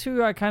 see, that's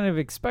who I kind of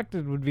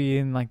expected would be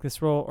in like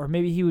this role, or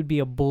maybe he would be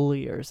a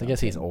bully or I something. guess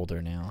he's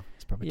older now.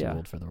 He's probably Yeah. too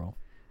old for the role.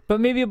 But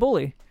maybe a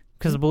bully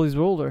because the bullies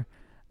were older.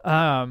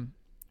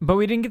 But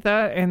we didn't get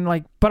that, and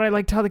like, but I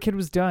liked how the kid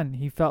was done.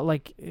 He felt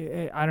like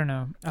I don't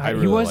know. I He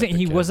really wasn't. liked the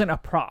He kid. wasn't a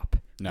prop.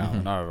 No,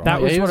 Mhm. not at all. That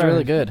Yeah, was he what was I-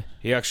 really good.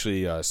 He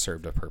actually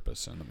served a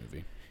purpose in the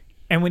movie.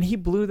 And when he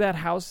blew that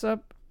house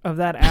up of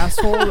that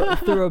asshole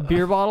threw a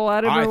beer bottle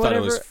at him I or thought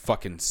whatever, it was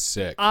fucking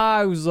sick.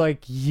 I was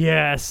like,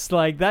 yes,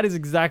 like that is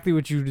exactly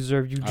what you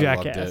deserve, you I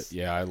jackass. loved it.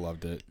 Yeah, I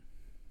loved it.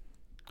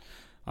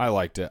 I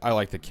liked it. I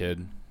liked the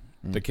kid.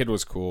 Mm. The kid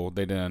was cool.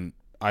 They didn't.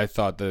 I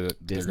thought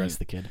that Disney's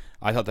the kid.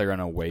 I thought they're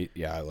gonna wait.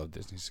 Yeah, I love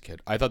Disney's the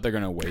kid. I thought they're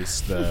gonna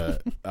waste the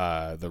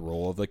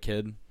role of the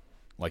kid,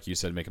 like you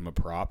said, make him a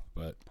prop,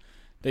 but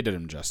they did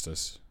him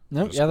justice.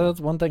 Nope. Just Yeah, cool. that's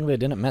one thing they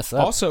didn't mess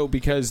up. Also,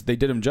 because they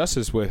did him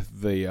justice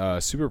with the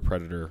Super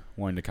Predator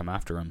wanting to come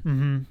after him.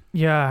 Mm-hmm.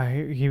 Yeah,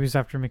 he was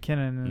after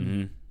McKinnon, and,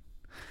 Mm-hmm.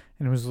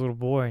 and it was a little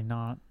boy,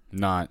 not.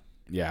 Not,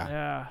 yeah,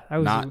 Yeah, that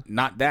was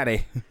not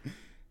daddy.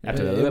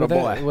 After the Uh, little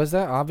boy. Was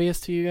that obvious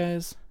to you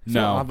guys? It's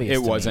not No, obvious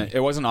it to wasn't. me. It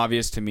wasn't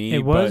obvious to me.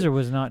 it was but or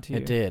was not to you.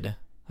 It did.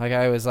 Like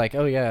I was like,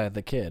 oh yeah,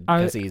 the kid,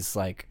 because he's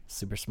like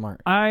super smart.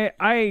 I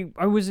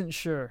wasn't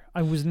sure.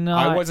 I was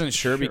not. I wasn't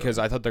sure because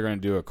I thought they're gonna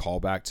do a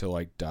callback to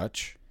like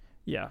Dutch.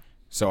 Yeah.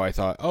 So I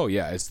thought, oh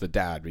yeah, it's the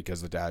dad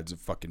because the dad's a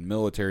fucking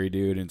military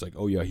dude, and it's like,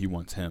 oh yeah, he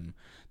wants him.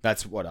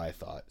 That's what I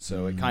thought.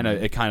 So it kind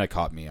of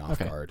caught me off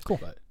Okay, guard. cool.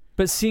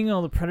 But seeing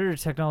all the Predator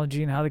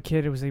technology and how the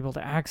kid was able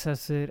to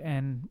access it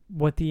and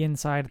what the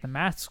inside of the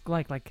mask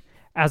like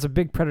as a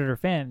big Predator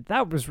fan,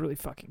 that was really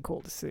fucking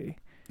cool to see.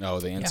 Oh,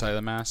 the inside of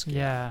the mask.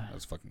 Yeah. That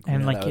was fucking cool.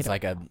 And Yeah, like that was it-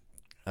 like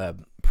a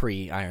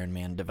pre-Iron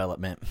Man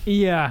development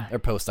Yeah. or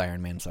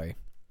post-Iron Man. Sorry.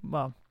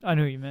 Well, I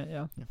knew what you meant.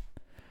 Yeah. Yeah.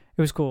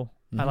 It was cool.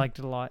 I Mhm. liked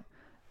it a lot.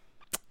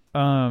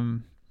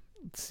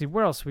 Let's see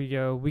where else we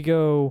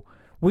go.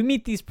 We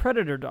meet these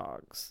Predator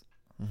dogs.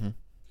 Mm-hmm.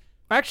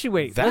 Actually,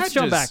 wait. That Let's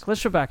jump just- back.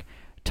 Let's jump back.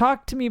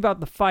 Talk to me about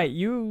the fight.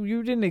 You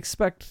didn't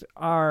expect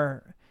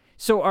our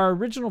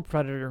original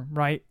Predator,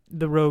 right?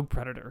 The Rogue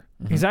Predator.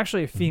 Mhm. He's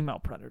actually a female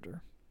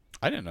Predator.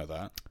 I didn't know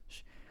that.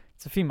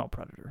 It's a female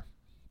Predator.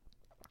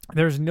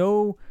 There's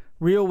no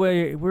real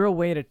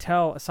way to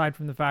tell aside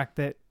from the fact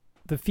that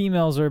the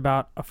females are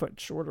about a foot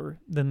shorter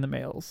than the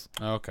males.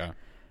 Oh, okay.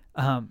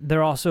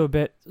 They're also a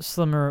bit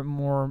slimmer,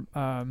 more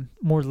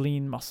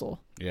lean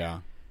muscle. Yeah.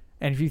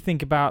 And if you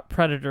think about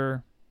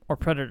Predator or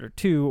Predator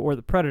 2 or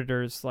the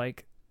Predators,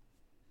 like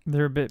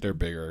they're a bit They're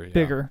bigger. Yeah.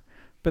 bigger,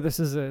 but this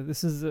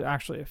is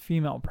actually a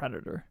female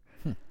Predator.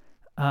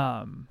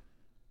 Because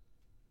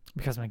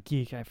I'm a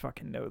geek, I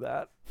fucking know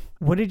that.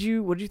 What did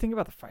you think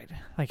about the fight?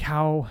 Like,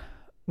 how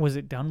was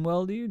it done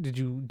well to you? Did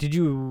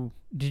you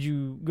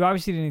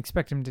obviously didn't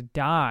expect him to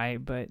die,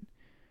 but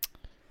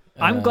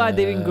I'm glad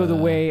they didn't go the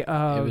way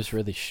of. It was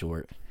really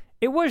short.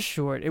 It was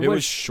short. It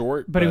was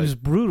short, but it was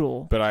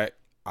brutal. But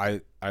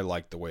I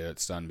like the way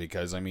it's done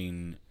because I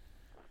mean,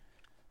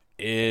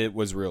 it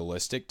was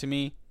realistic to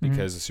me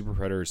because the Super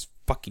Predator is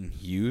fucking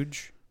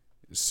huge.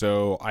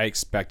 So I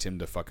expect him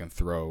to fucking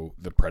throw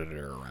the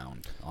Predator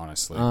around,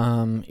 honestly.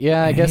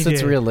 Yeah, I And guess he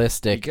it's did.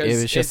 realistic. Because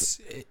It was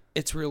just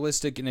it's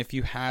realistic, and if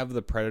you have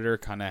the Predator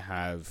kind of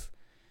have,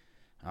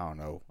 I don't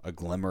know, a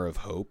glimmer of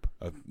hope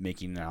of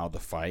making it out of the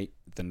fight,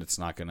 then it's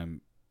not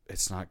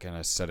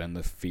gonna set in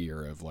the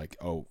fear of like,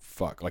 oh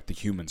fuck, like the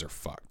humans are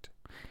fucked,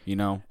 you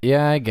know?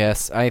 yeah, I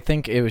guess. I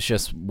think it was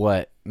just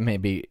what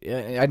maybe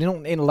I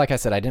didn't. Like I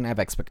said, I didn't have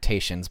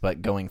expectations,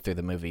 but going through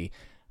the movie,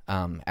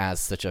 as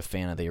such a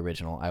fan of the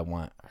original, I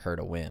want her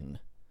to win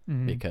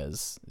Mhm.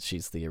 because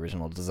she's the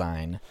original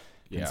design.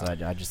 Yeah. And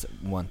so I just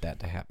want that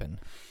to happen.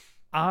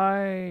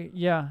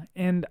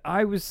 And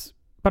I was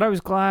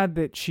glad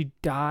that she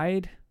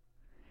died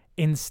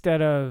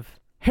instead of,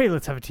 hey,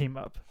 let's have a team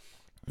up.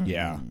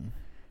 Yeah. Mm. Which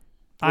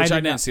I did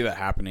didn't not- see that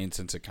happening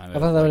since it kind of. I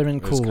thought that would've been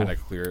It was cool. kind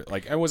of clear.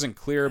 Like it wasn't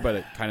clear, but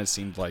it kind of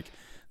seemed like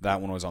that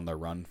one was on the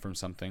run from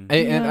something.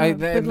 I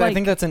but, like-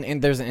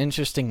 think there's an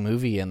interesting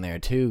movie in there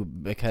too,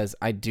 because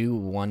I do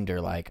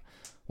wonder like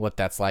what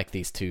that's like,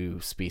 these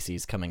two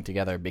species coming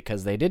together,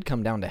 because they did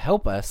come down to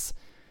help us,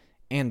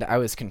 and I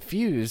was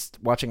confused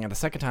watching it the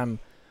second time.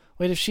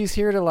 Wait, if she's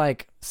here to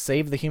like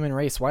save the human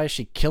race, why is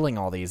she killing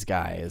all these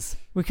guys?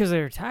 Because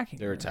they're attacking.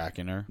 They're her.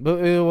 attacking her.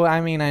 But I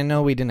mean, I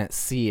know we didn't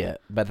see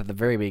it, but at the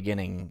very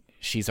beginning,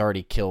 she's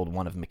already killed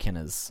one of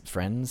McKenna's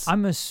friends.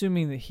 I'm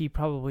assuming that he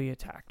probably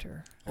attacked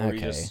her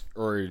Okay.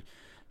 Or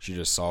she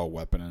just saw a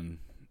weapon and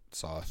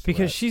saw a threat.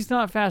 because she's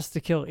not fast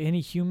to kill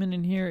any human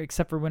in here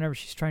except for whenever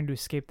she's trying to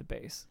escape the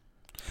base.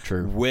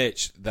 True.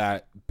 Which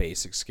that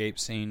base escape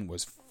scene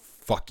was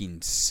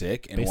fucking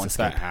sick. And Base once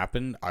escape. that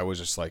happened, I was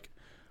just like,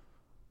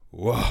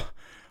 whoa,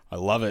 I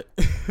love it.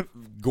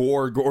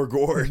 Gore.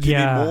 Give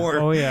Yeah. me more.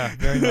 Oh yeah,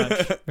 very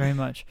much, very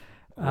much.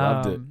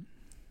 Loved it.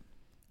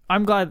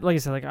 I'm glad, like I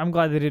said, I'm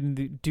glad they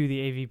didn't do the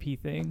AVP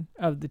thing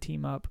of the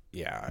team up.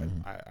 Yeah,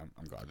 Mhm.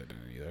 I'm glad they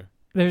didn't either.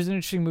 There's an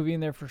interesting movie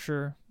in there for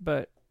sure,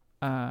 but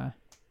I'm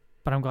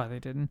glad they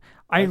didn't.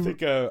 I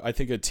think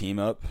a team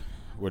up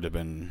would have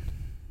been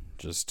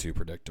just too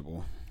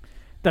predictable.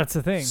 That's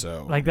the thing.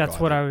 So Like that's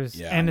glad what they- I was,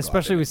 yeah, and I'm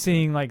especially glad they with didn't do it.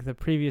 seeing like the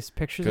previous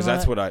pictures. Because and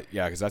all that's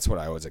that. that's what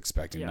I was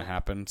expecting Yeah. to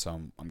happen. So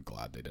I'm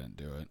glad they didn't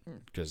do it.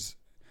 Because,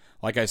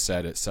 like I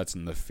said, it sets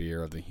in the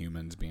fear of the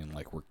humans being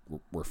like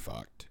we're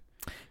fucked.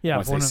 Yeah.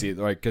 Once they see it,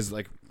 like, because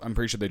like I'm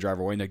pretty sure they drive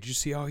away and like, did you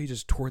see how he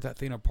just tore that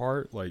thing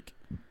apart? Like,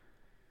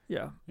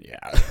 Yeah. yeah,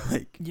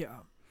 like Yeah.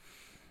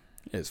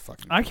 it's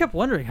fucking. I kept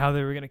wondering how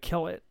they were gonna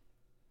kill it.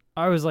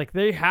 I was like,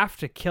 they have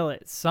to kill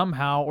it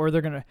somehow, or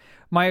they're gonna.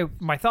 My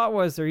thought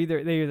was they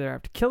either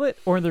have to kill it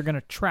or they're gonna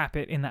trap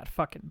it in that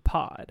fucking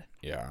pod.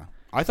 Yeah,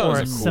 I thought Or it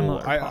a was a cool.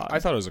 similar pod. I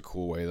thought it was a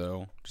cool way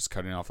though, just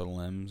cutting off the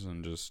limbs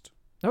and just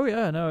Oh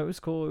yeah, no, it was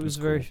cool. It was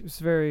cool.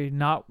 very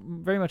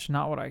much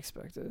not what I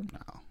expected. no,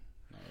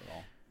 not at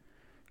all.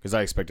 Because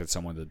I expected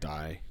someone to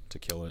die to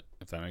kill it,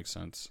 if that makes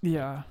sense.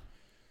 Yeah.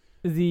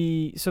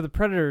 The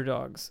predator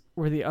dogs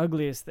were the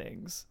ugliest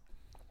things.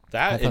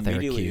 I thought they were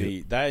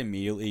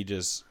Immediately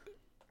just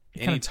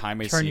Kinda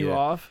anytime I Turn see you it,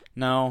 off.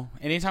 no,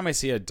 anytime I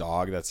see a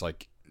dog that's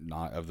like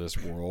not of this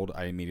world,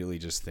 I immediately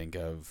just think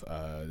of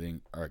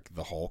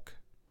the Hulk.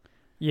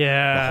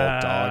 Yeah,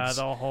 dogs.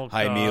 The Hulk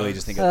I immediately dogs.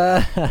 just think of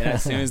that. And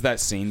as soon as that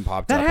scene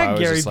popped that up, I had was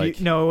Gary. just like,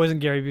 No, it wasn't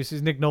Gary Busey. It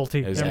was Nick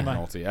Nolte. it was Never Nick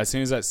mind. Nolte. As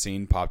soon as that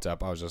scene popped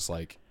up, I was just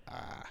like,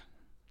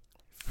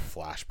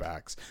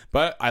 flashbacks.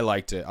 But I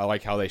liked it. I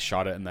like how they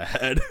shot it in the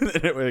head. And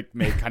it like,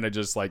 made kind of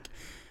just like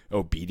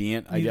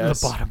obedient, I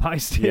guess.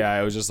 Lobotomized it. Yeah,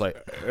 it was just like,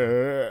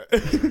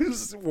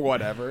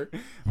 whatever.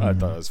 I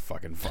thought it was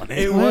fucking funny.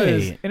 It was,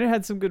 Wait. and it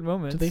had some good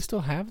moments. Do they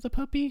still have the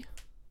puppy?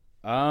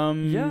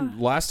 Yeah.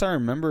 Last time I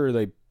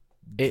remember,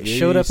 It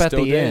showed up at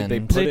still the did. end. They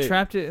put They it,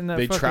 trapped it in that.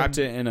 They fucking, trapped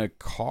it in a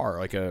car,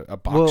 like a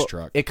box Well,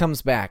 truck. it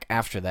comes back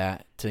after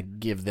that to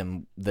give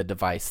them the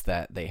device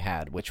that they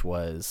had, which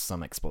was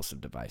some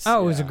explosive device.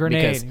 Oh, it was a Yeah.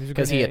 grenade.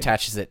 Because he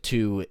attaches it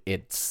to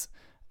its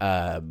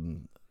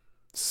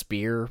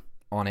spear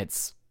on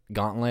its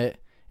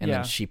gauntlet, and Yeah.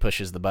 then she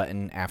pushes the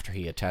button after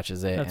he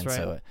attaches it, That's and right.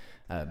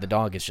 so the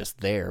dog is just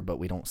there, but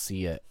we don't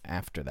see it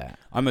after that.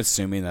 I'm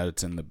assuming that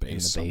it's in the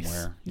base base.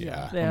 somewhere.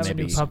 Yeah. They have a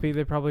maybe. new puppy.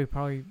 They probably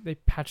they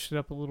patched it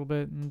up a little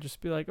bit and just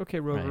be like, okay,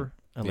 Rover.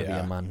 Olivia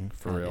Yeah, Munn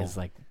for real. is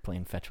like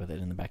playing fetch with it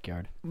in the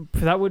backyard.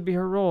 That would be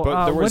her role.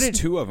 But there what was did,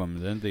 two of them.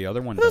 Then the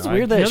other one That's died.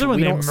 weird the that other one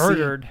we they don't see-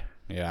 murdered.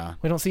 Yeah.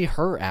 We don't see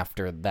her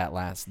after that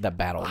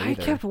battle I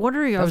either. kept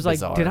wondering. I That's was like,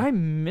 bizarre. did I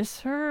miss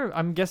her?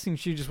 I'm guessing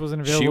she just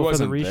wasn't available She for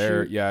wasn't the reshoot.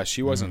 there. Yeah,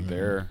 she wasn't Mhm,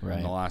 there in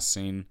right. the last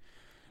scene.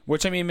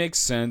 Which, I mean, makes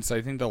sense.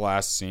 I think the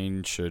last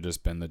scene should have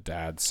just been the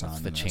dad's son.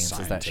 What's the and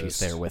chances that she's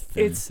there with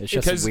them? It's- It's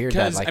just weird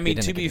that like I mean,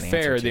 they didn't to be get an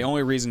fair, answer the to.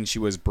 only reason she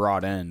was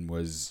brought in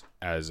was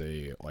as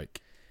a like.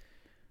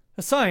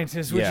 A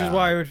scientist, which Yeah. is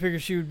why I would figure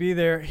she would be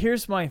there.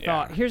 Here's my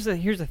thought. Yeah.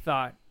 Here's a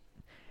thought.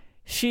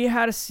 She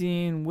had a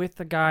scene with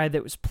the guy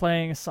that was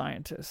playing a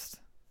scientist.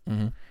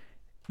 Mhm.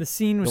 The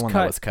scene was the one cut.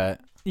 that was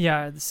cut.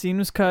 Yeah, the scene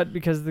was cut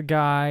because the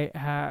guy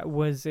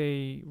was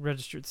a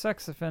registered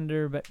sex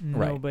offender, but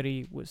Right.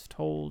 nobody was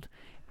told.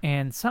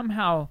 And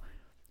somehow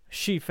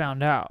she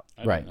found out.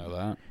 I Right. didn't know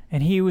that.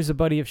 And he was a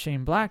buddy of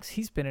Shane Black's.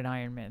 He's been in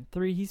Iron Man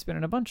 3. He's been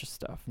in a bunch of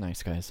stuff.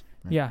 Nice guys.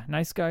 Right. Yeah,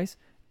 nice guys.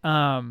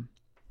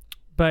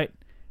 But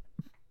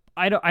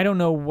I don't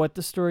know what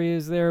the story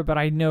is there, but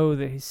I know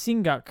that his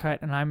scene got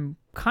cut, and I'm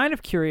kind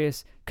of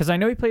curious because I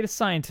know he played a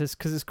scientist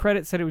because his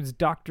credit said it was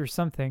Dr.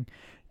 something,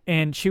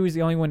 and she was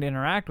the only one to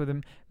interact with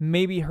him.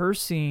 Maybe her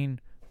scene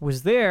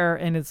was there,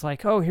 and it's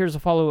like, oh, here's a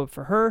follow-up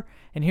for her,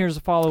 and here's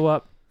a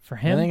follow-up for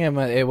him. I think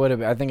it would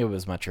have. I think it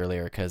was much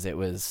earlier because it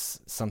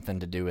was something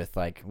to do with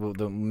like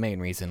the main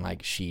reason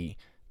like she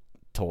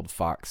told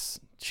Fox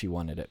she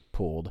wanted it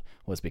pulled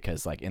was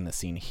because like in the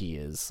scene he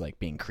is like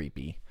being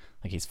creepy,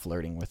 like he's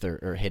flirting with her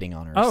or hitting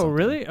on her. Or Oh, something.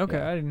 really? Okay,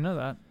 Yeah. I didn't know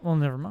that. Well,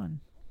 never mind.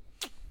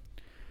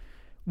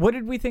 What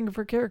did we think of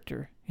her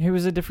character? He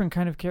was a different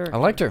kind of character. I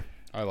liked her.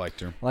 I liked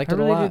her. Liked I it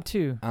really a lot. did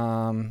too.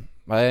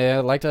 I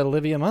liked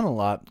Olivia Munn a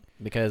lot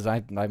because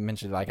I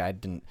mentioned like I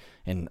didn't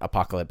in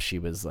Apocalypse she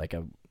was like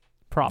a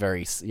Prop.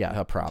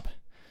 a prop.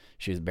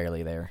 She was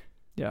barely there.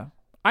 Yeah.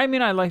 I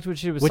mean, I liked what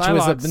she was. Which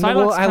Psylocke. was well,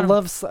 Psylocke's I kind of-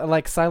 love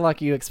like Psylocke.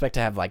 You expect to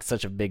have like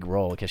such a big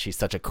role because she's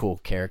such a cool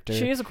character.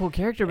 She is a cool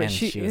character, but and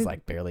she was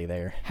like barely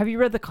there. Have you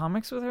read the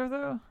comics with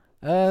her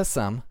though?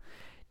 Some.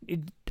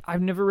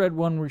 I've never read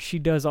one where she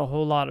does a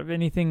whole lot of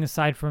anything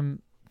aside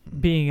from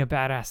being a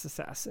badass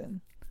assassin.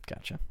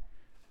 Gotcha.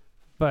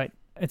 But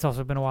it's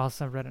also been a while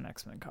since I've read an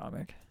X-Men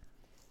comic.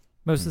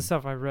 Most of the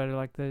stuff I've read are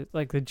like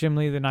the Jim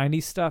Lee, the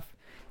 '90s stuff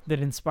that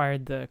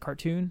inspired the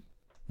cartoon.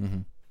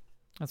 Mm-hmm.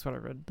 That's what I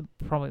read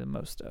probably the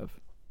most of.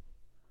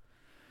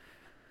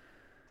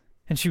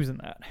 And she was in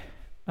that.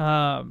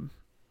 Did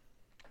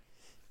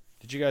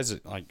you guys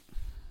like?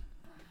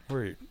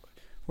 What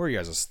were you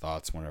guys'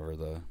 thoughts whenever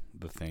the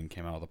thing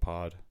came out of the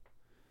pod?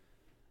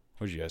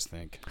 What did you guys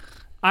think?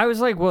 I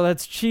was like, well,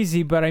 that's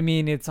cheesy, but I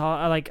mean, it's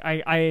all like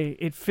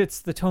it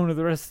fits the tone of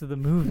the rest of the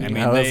movie. I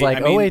mean, I was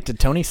like, oh wait, did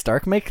Tony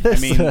Stark make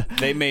this? I mean,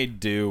 they made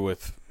do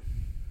with,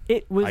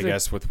 it was, I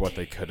guess, with what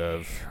they could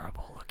have.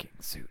 terrible looking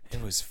suit.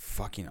 It was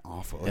fucking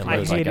awful. It I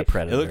looked hate like a it.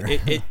 predator.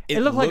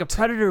 It looked like a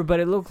predator, but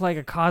it looked like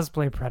a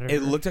cosplay predator.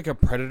 It looked like a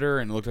predator,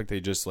 and it looked like they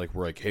just like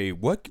were like, hey,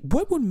 what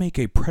would make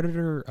a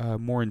predator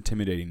more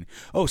intimidating?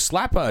 Oh,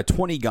 slap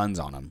 20 guns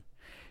on him.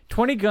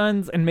 20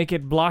 guns and make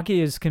it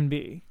blocky as can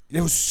be. It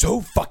was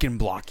so fucking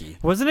blocky.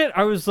 Wasn't it?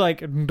 I was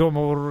like,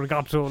 Domo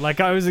Ragato. Like,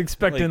 I was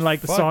expecting, the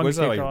fuck, song to was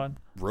kick that, like, on.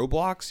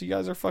 Roblox you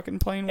guys are fucking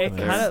playing It with?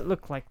 kind of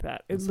looked like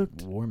that. It It's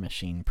looked... War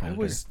Machine I Predator.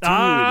 was,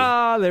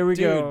 dude, there we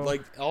dude, go.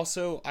 like,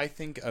 also, I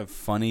think a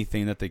funny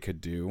thing that they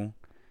could do,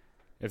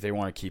 if they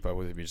want to keep up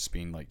with it, be just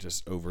being, like,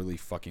 just overly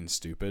fucking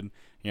stupid.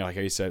 You know, like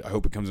I said, I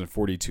hope it comes in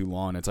 42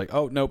 long. It's like,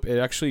 oh, nope, it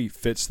actually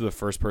fits to the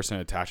first person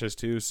it attaches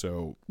to,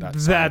 so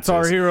That's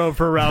our hero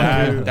for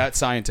round two. That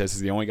scientist is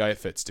the only guy it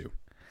fits to.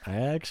 I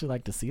actually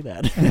like to see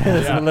that.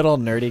 As a little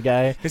nerdy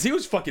guy. Because he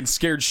was fucking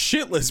scared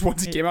shitless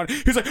once he came out.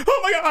 He was like, oh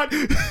my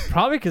god!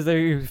 Probably because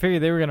they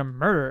figured they were going to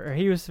murder her.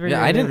 He was figuring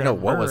Yeah, I they were didn't know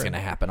gonna what was murder going to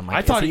her. happen. I'm like,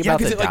 I thought is he about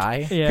to it, like,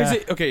 die? Yeah.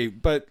 Okay,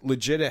 but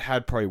legit, it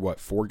had probably, what,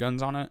 4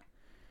 guns on it?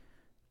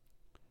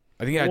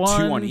 I think it had 2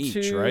 on 1, each,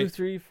 2, right?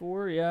 3,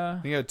 4, yeah.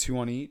 I think it had 2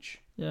 on each.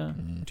 Yeah.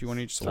 2 on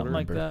each Something soldier.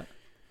 like that.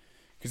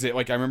 Because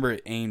I remember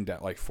it aimed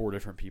at like 4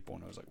 different people,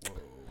 and I was like,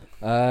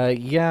 whoa.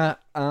 Yeah.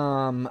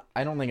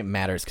 I don't think it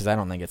matters because I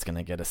don't think it's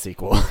gonna get a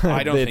sequel.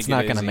 I don't it's think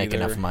not it gonna is make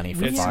either. enough money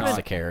for It's Fox not.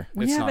 to care.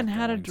 We It's haven't not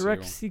had a going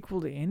direct to.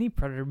 sequel to any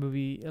Predator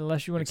movie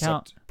unless you want to Except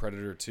count.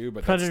 Predator 2,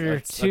 but Predator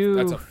that's 2.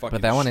 That's a fucking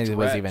But that one was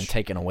stretch. even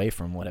taken away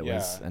from what it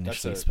was Yeah,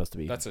 initially that's supposed to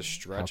be. That's a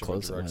stretch how of a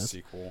close it direct was.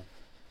 sequel.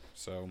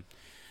 So,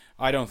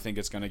 I don't think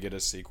it's going to get a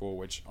sequel,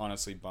 which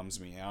honestly bums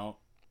me out.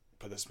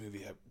 But this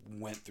movie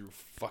went through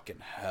fucking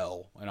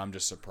hell, and I'm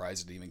just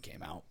surprised it even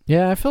came out.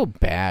 Yeah, I feel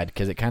bad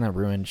because it kind of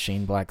ruined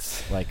Shane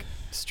Black's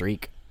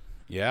streak.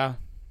 Yeah.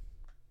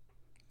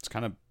 It's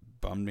kind of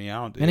bummed me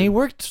out, dude. And he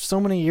worked so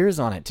many years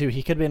on it too.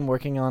 He could have been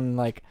working on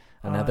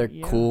another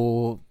yeah.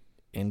 cool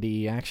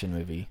indie action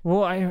movie.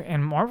 Well,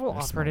 and Marvel They're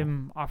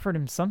offered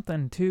him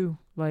something too.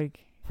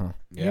 Like Yeah,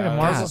 Yeah, that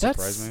Marvel- doesn't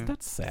surprise me.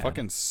 that's sad.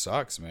 Fucking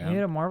sucks, he had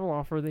man. a Marvel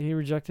offer that he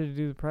rejected to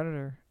do the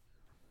Predator.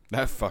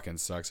 That fucking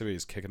sucks. Maybe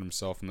he's kicking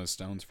himself in the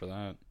stones for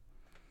that.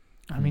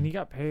 I mean, he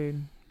got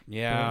paid.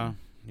 Yeah,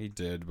 he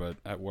did, but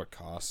at what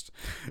cost?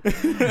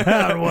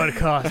 At what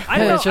cost? I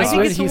Yeah, know. it's just I think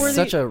weird. it's He's worthy.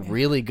 such a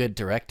really good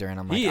director, and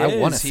I'm like, He I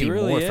want to is. He see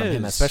really more from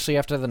him, is. especially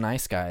after The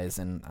Nice Guys.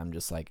 And I'm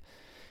just like,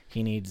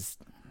 he needs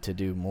to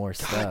do more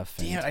stuff.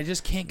 Damn, and I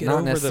just can't get not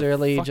over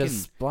necessarily the fucking...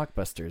 just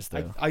blockbusters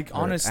though. I Or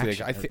honestly,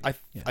 action-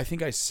 I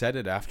think I said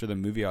it after the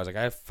movie. I was like,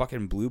 I have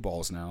fucking blue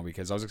balls now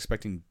because I was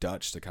expecting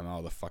Dutch to come out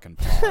of the fucking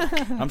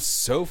pod. I'm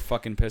so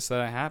fucking pissed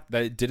that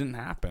it didn't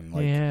happen.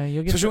 Like, Yeah,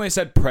 you'll get. especially when I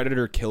said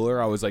Predator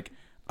Killer, I was like,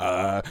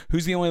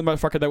 who's the only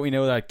motherfucker that we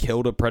know that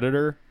killed a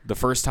predator the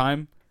first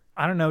time?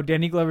 I don't know.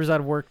 Danny Glover's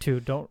out of work too.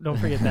 Don't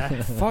forget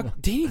that.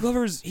 Fuck, Danny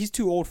he's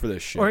too old for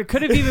this shit. Or it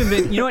could have even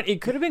been. You know what? It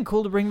could have been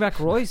cool to bring back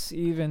Royce.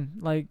 Even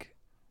like.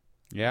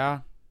 Yeah.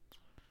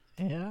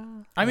 yeah,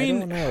 I mean,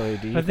 don't know.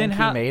 Do you but then think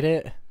how- he made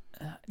it?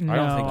 No, I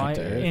don't think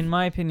he did. In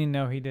my opinion,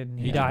 no, he didn't.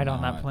 He did died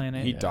on not. that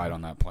planet. He died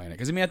on that planet.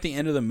 Because, I mean, at the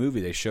end of the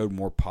movie, they showed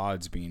more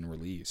pods being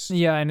released.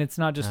 Yeah, and it's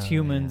not just Oh,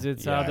 humans; yeah.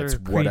 it's Yeah, other it's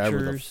creatures.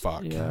 whatever the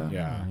fuck. Yeah.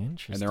 Yeah. Oh, And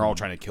interesting. they're all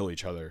trying to kill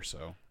each other,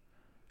 so.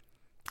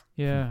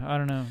 Yeah, I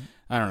don't know.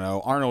 I don't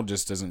know. Arnold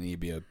just doesn't need to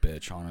be a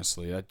bitch,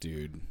 honestly. That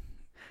dude.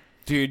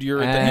 Dude,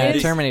 you're at the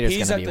end. Terminator's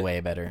he's gonna at be the-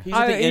 way better. He's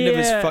at the end of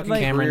his yeah, fucking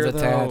like- Cameron's career, though.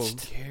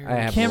 attached. Who cares? I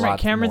have a lot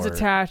Cameron's more.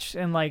 attached,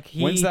 and like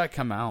he When's that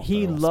come out?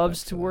 he though?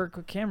 loves to for that. work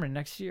with Cameron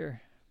next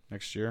year.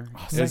 Next year?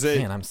 Oh, Is it?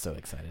 Man, I'm so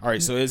excited. All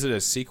right, so is it a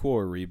sequel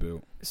or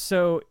reboot?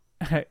 So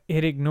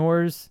it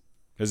ignores.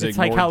 Does it It's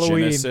like ignore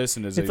Halloween. Genesis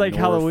and does It's it like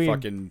ignore Halloween.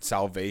 fucking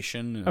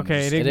Salvation? And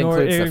Okay, just- it It ignores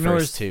includes the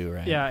ignores first two,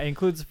 right? Yeah, it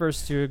includes the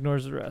first two,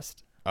 ignores the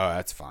rest. Oh,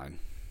 that's fine.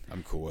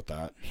 I'm cool with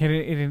that.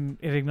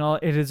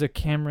 It is a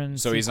Cameron.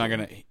 So he's not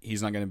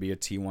sequel. gonna be a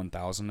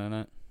T-1000 in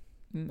it.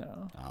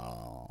 No.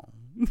 Oh,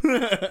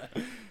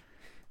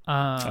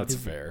 That's that's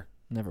fair.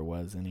 Never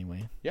was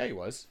anyway. Yeah, he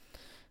was.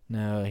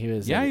 No, he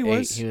was. Yeah, a he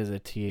was. He was a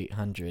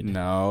T800.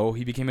 No,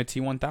 he became a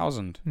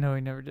T-1000. No,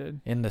 he never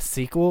did. In the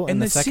sequel, In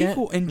the second?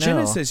 sequel, in No.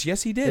 Genesis,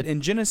 yes, he did. It- In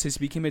Genesis,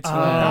 he became a T-1000.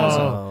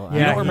 Oh, Yeah,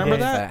 you don't he remember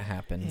did. that? That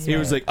happens. He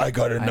was like, I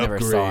got an I never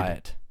upgrade. saw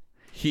it.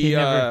 He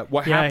never-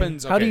 what yeah,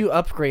 happens? How do okay, you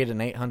upgrade an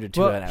 800 to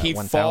Well, a he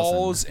 1000?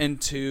 falls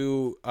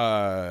into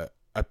a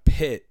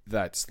pit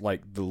that's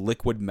like the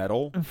liquid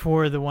metal,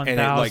 For the and it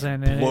like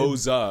 1000.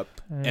 blows up,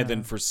 Yeah. and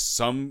then for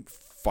some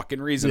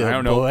fucking reason. Yeah, I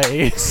don't know.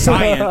 boy.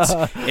 Science.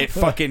 It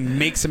fucking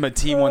makes him a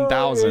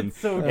T-1000. It's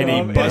so and he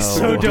dumb. busts It's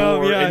through so the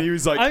dumb, door, yeah. and he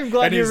was like, I'm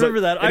glad and you he's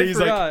remember like- that. I and he's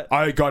forgot.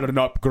 like, I got an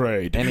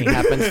upgrade. And he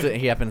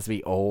happens to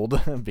be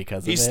old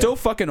because of He's it. still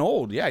fucking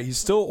old. Yeah, he's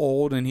still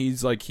old, and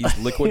he's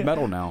liquid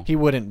metal now. He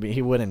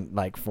wouldn't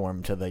like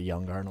form to the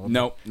young Arnold.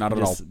 Nope, not at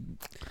all. Just-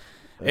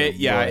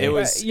 Yeah, boy. it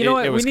was. You know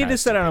what? It We was need kinda to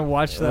sit down stupid. and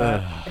watch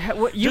that.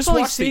 You've Just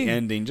only watch seen the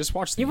ending. Just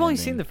watch the You've ending. only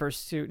seen the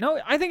first two. No,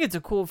 I think it's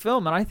a cool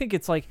film, and I think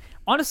it's like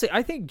honestly,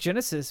 I think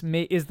Genesis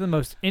is the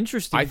most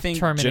interesting. I think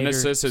Terminator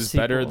Genesis is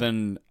better sequel.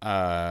 than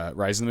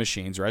Rise of the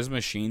Machines. Rise of the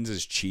Machines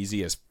is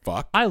cheesy as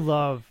fuck. I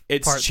love.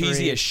 It's part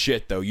cheesy 3. as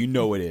shit, though. You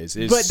know it is.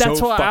 It's But that's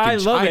so why fucking I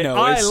love it. I know.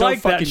 I It's like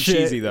so that fucking shit.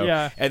 cheesy, though.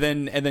 Yeah. And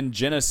then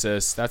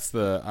Genesis, that's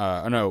the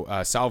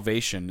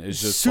Salvation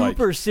is just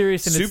super like,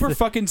 serious and super it's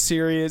fucking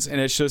serious,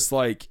 and it's just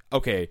like,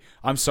 okay,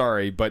 I'm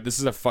sorry, but this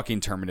is a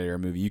fucking Terminator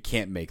movie. You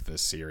can't make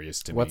this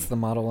serious to What's me. the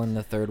model in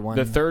the third one?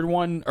 The third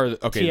one, or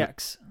okay,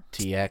 TX.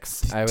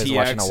 TX. I was TX,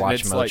 watching a and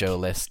Watch it's Mojo like-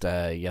 list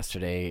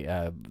yesterday.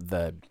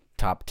 The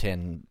top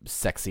 10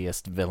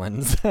 sexiest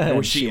villains. Was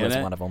and she she in was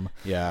it? one of them.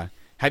 yeah.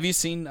 Have you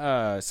seen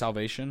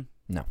Salvation?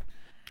 No,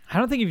 I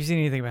don't think you've seen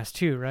anything past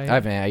 2, right?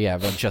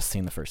 I've just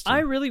seen the first two. I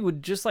really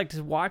would just like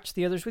to watch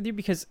the others with you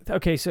because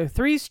okay, so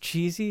 3's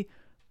cheesy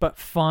but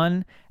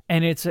fun,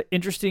 and it's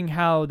interesting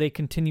how they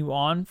continue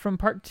on from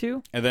part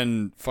 2. And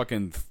then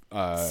fucking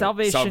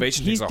Salvation,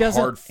 he takes a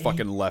doesn't- hard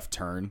fucking left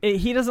turn.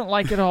 He doesn't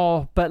like it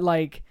all, but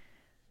like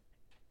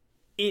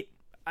it.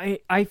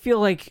 I feel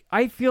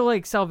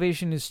like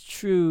Salvation is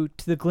true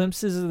to the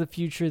glimpses of the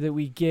future that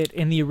we get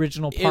in the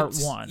original part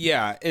 1.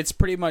 Yeah, it's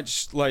pretty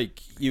much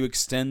like you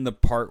extend the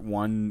part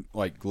 1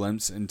 like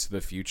glimpse into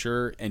the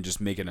future and just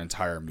make an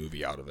entire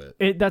movie out of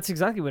it. That's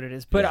exactly what it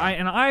is. But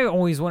Yeah. I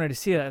always wanted to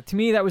see that. To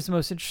me, that was the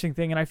most interesting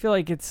thing, and I feel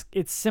like it's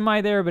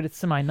semi there, but it's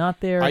semi not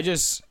there. I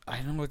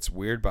know it's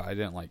weird, but I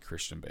didn't like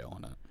Christian Bale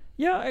in it.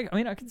 Yeah, I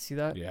mean, I can see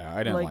that. Yeah,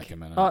 I didn't like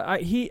him in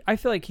it. I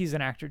feel like he's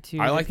an actor too.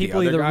 I that like the people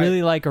other either guy.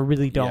 really like or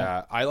really don't.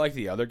 Yeah, I like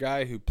the other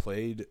guy who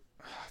played.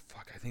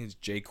 I think it's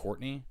Jay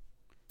Courtney.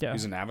 Yeah.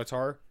 He's an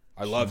Avatar.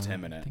 I loved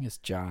him in I it. think it's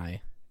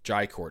Jai.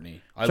 Jai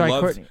Courtney. Jai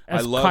Courtney.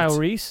 As Kyle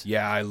Reese?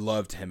 Yeah, I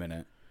loved him in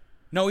it.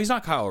 No, he's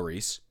not Kyle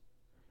Reese.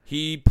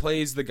 He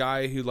plays the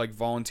guy who like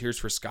volunteers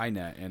for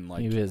Skynet and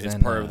like He was is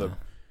in, part of the.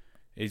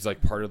 He's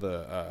like part of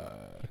the.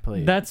 He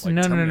played That's like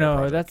no. Terminator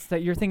Project. That's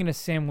that you're thinking of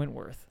Sam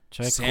Wentworth.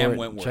 Sam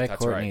Wentworth, Jai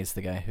that's Courtney's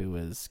the guy who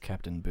was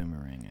Captain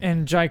Boomerang.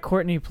 And Jai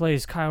Courtney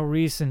plays Kyle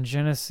Reese in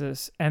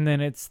Genesis, and then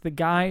it's the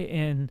guy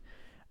in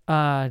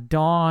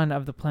Dawn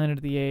of the Planet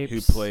of the Apes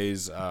who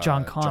plays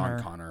John Connor.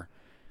 John Connor.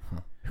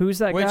 Who's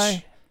that Which-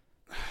 guy?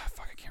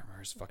 Fuck, I can't remember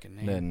his fucking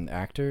name. Then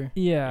actor.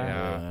 Yeah.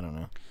 Yeah. I don't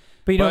know.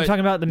 But you know what I'm But-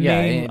 talking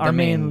about? Our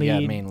main lead. Yeah,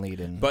 main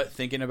lead. And But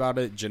thinking about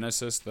it,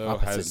 Genesis though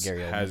Opposite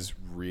Gary Oldman. has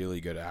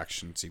really good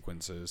action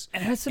sequences,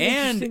 It has some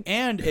and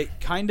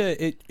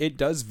interesting- it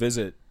does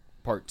visit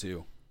part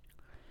 2.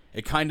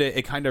 It kind of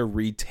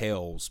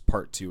retells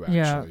part 2 actually.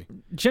 Yeah.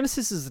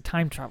 Genesis is a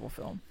time travel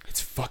film.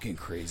 It's fucking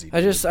crazy.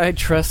 I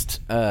trust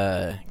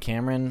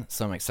Cameron,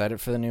 so I'm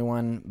excited for the new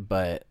one.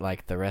 But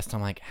like the rest,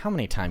 I'm like, how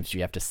many times do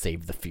you have to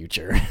save the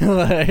future?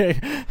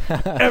 Like,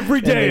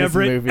 Every day, in these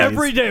movies.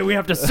 every day we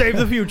have to save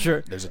the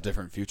future. There's a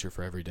different future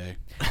for every day.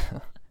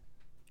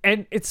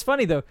 And it's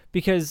funny though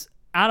because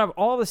out of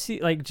all the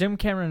like Jim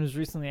Cameron was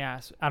recently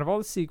asked, out of all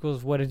the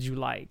sequels, what did you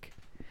like?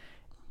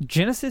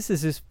 Genesis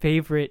is his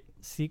favorite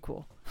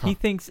sequel. He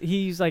thinks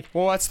he's like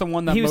Well, that's the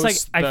one that He was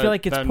most, like, I feel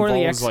like it's that poorly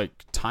involves like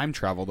time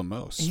travel the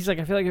most. he's like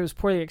I feel like it was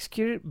poorly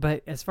executed,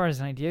 but as far as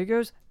an idea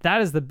goes, that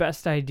is the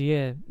best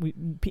idea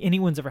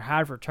anyone's ever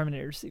had for a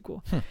Terminator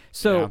sequel.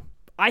 So Yeah.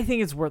 I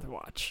think it's worth a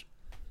watch.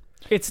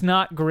 It's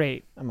not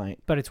great, I might.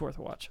 but it's worth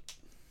a watch.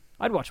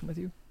 I'd watch them with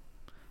you.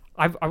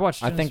 I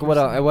watched. I think Genesis what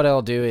recently.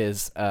 I'll do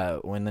is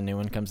when the new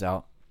one comes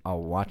out,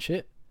 I'll watch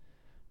it.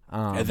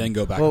 And then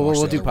go back Well, and watch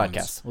we'll the do other podcasts.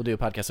 ones. We'll do a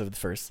podcast over the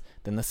first,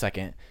 then the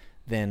second,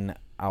 then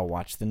I'll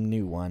watch the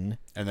new one,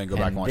 and then go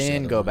back and watch the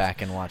then other go ones.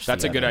 back and watch.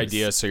 That's the a good others.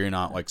 idea, so you're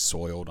not like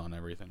soiled on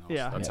everything else.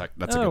 Yeah. That's Yeah.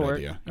 that's a That'll good work.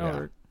 idea. That'll Yeah.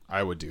 work.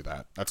 I would do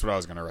that. That's what I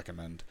was going to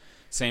recommend.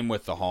 Same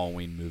with the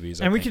Halloween movies.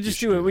 And I we think could you just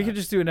should do it. We that. could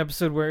just do an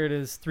episode where it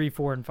is 3,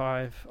 4, and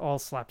 5 all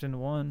slapped into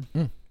one.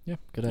 Yeah,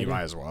 good You idea.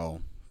 might as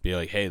well be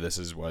like, hey, this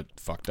is what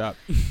fucked up.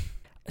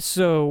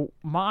 So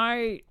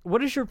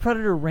what is your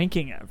Predator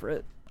ranking,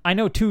 Everett? I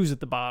know 2's at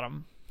the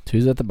bottom.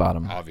 2's at the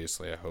bottom.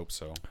 Obviously, I hope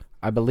so.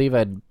 I believe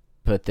I'd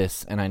put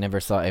this, and I never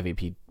saw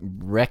AVP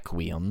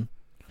Requiem,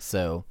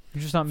 so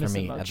You're just not for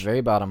missing me, at much. the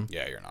very bottom,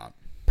 Yeah, you're not.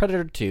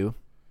 Predator 2,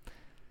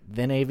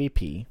 then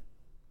AVP,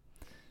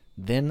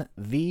 then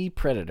The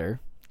Predator,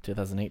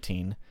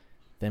 2018,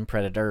 then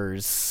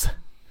Predators,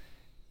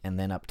 and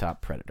then up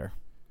top Predator,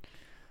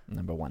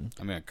 number 1.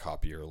 I'm going to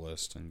copy your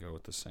list and go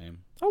with the same.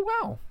 Oh,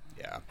 wow.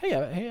 Yeah.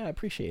 Hey, I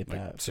appreciate Like,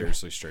 that.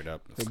 seriously, straight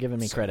up. for giving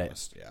me Same credit.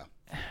 list, Yeah.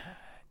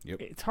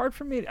 It's hard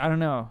for me. I don't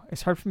know.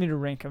 It's hard for me to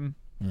rank them.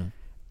 Mm.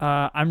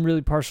 I'm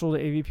really partial to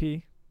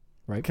AVP,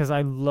 Right. Because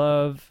I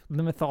love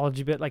the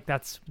mythology bit. Like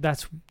that's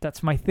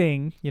my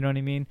thing. You know what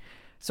I mean?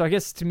 So I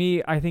guess to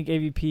me, I think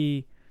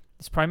AVP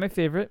It's probably my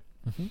favorite.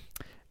 Mhm.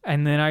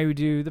 And then I would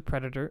do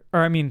Predator,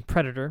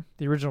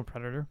 the original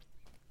Predator.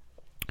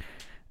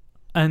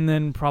 And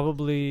then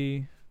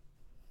probably,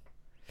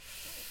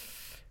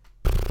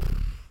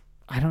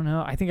 I don't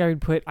know. I think I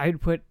would put.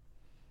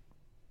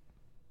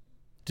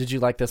 Did you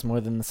like this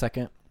more than the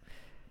second?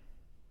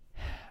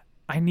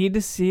 I need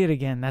to see it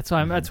again. That's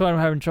why I'm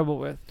having trouble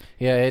with.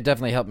 Yeah, it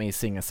definitely helped me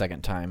seeing a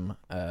second time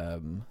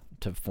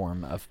to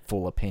form a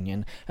full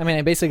opinion. I mean,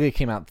 I basically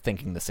came out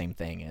thinking the same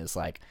thing. Is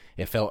like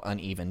it felt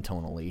uneven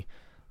tonally,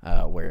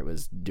 where it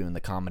was doing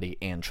the comedy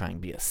and trying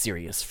to be a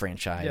serious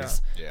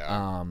franchise.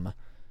 Yeah.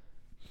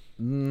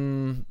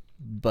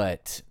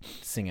 But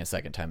seeing it a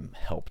second time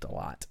helped a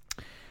lot.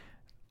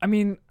 I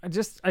mean, I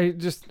just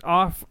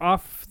off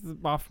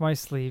my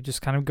sleeve,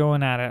 just kind of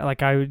going at it.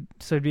 Like it'd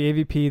be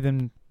AVP,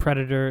 then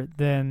Predator,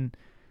 then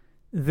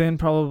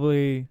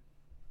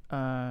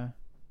probably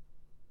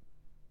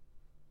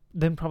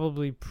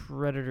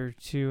Predator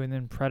 2, and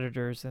then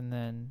Predators, and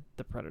then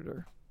the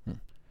Predator.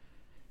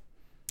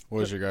 What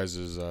was your guys'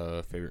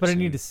 favorite? But scene?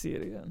 I need to see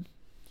it again.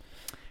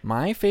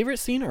 My favorite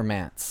scene or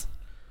Matt's?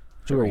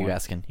 Who Whichever are you one.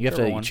 asking? You have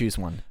Whichever to one. choose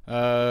one.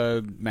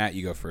 Matt,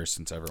 you go first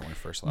since everyone went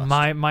first last.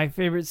 My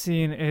favorite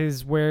scene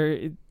is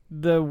where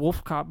the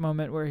wolf cop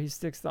moment where he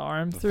sticks the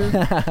arm through.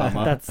 Thumb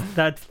up.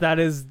 that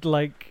is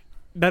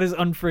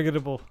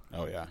unforgettable.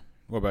 Oh yeah.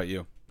 What about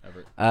you,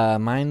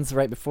 Everett? Mine's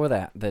right before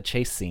that, the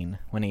chase scene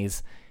when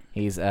he's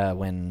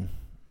when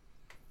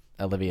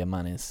Olivia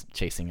Munn is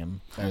chasing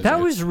him. That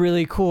was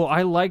really cool.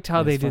 I liked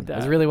how they did that. It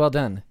was really well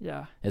done.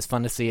 Yeah. It's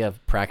fun to see a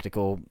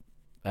practical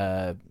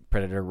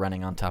predator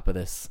running on top of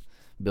this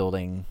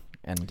building,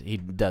 and he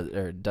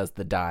does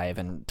the dive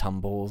and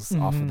tumbles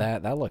off of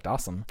that. That looked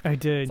awesome. I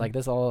did. It's like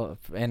this all,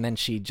 and then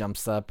she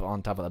jumps up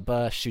on top of the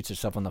bus, shoots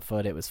herself on the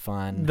foot. It was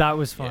fun. That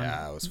was fun.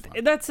 Yeah, it was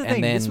fun. That's the And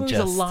thing. This then movie's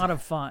a just- lot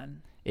of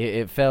fun.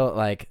 It felt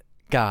like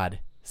God,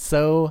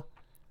 so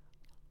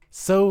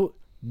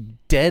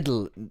dead,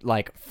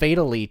 like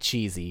fatally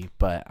cheesy,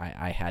 but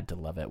I had to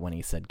love it when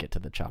he said, "Get to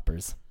the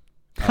choppers."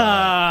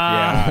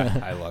 Yeah,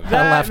 I love it.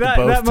 I laughed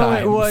both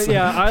times. Well,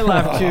 yeah, I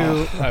laughed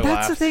too. I That's the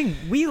laughed. thing.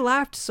 We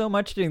laughed so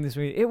much during this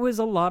movie. It was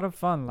a lot of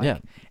fun. Like, Yeah.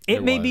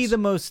 it may be was. the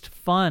most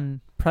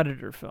fun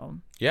Predator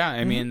film. Yeah,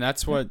 I mean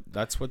that's what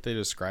they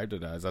described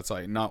it as. That's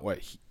like not what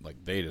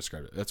they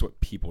described it. That's what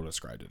people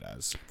described it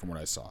as, from what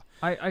I saw.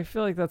 I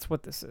feel like that's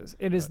what this is.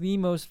 It is the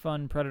most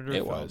fun Predator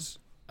It film. was.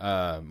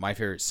 My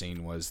favorite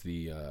scene was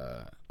the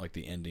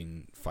the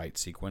ending fight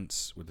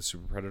sequence with the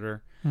Super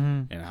Predator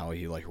and how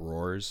he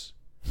roars.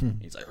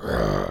 He's like,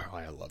 "Roar."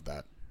 I love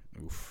that.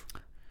 Oof.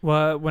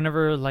 Well,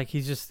 whenever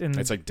he's just in the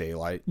It's like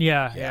daylight.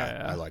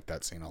 yeah. I like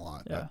that scene a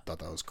lot. Yeah. I thought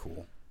that was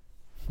cool.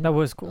 That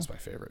was cool. That's my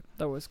favorite.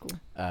 That was cool.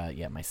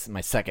 Yeah, my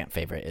second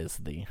favorite is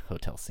the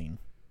hotel scene.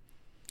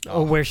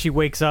 Oh, where she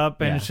wakes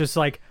up and Yeah. it's just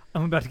like,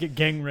 I'm about to get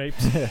gang raped.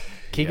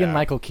 Keegan Yeah.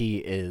 Michael Key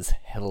is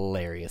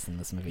hilarious in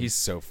this movie. He's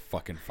so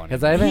fucking funny.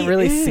 Because I haven't He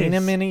really is. seen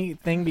him in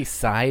anything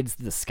besides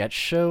the sketch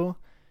show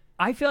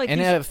I feel like and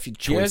he's-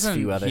 a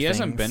few other he things.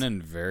 hasn't been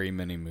in very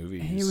many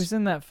movies. he was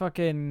in that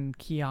fucking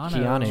Keanu.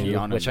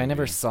 Keanu which I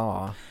never movie.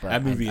 saw, but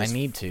that movie I is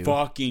need to.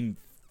 fucking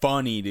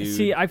funny, dude.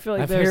 See, I feel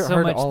like I've there's so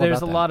heard much. all There's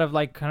about a that. lot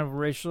of kind of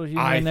racial humor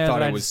I in there thought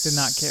that it I was just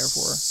did not care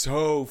for.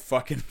 so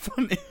fucking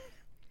funny.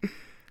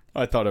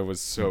 I thought it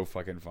was so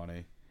fucking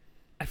funny.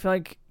 I feel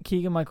like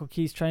Keegan Michael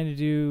Key's trying to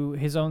do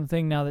his own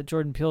thing now that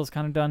Jordan Peele's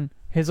kind of done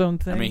his own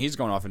thing. I mean, he's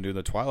going off and doing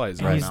the Twilight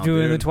Zone. And he's now,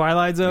 doing dude. the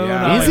Twilight Zone.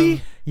 Yeah. Is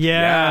he?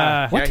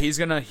 Yeah. Yeah, he's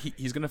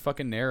gonna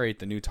fucking narrate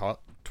the new Twilight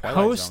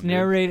Host, Zone, dude.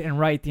 narrate, and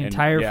write the And-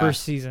 entire yeah.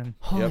 first season.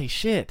 Holy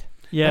shit!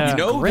 Yeah.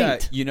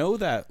 You know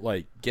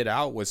that Get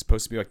Out was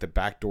supposed to be the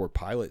backdoor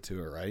pilot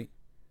to it, right?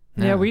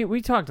 Yeah, No.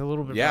 we talked a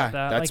little bit Yeah,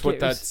 about that. that's what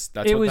that's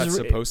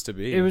supposed to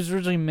be. It was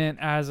originally meant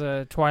as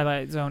a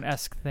Twilight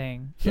Zone-esque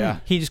thing. Yeah.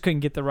 He just couldn't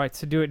get the rights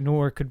to do it,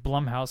 nor could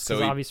Blumhouse So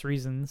because he- obvious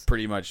reasons.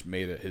 pretty much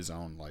made it his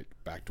own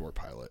backdoor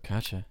pilot.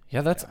 Gotcha.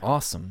 Yeah, that's Yeah.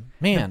 awesome,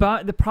 man.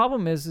 The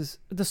problem is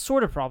the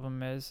sort of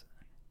problem is,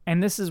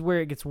 and this is where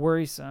it gets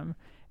worrisome,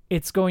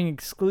 it's going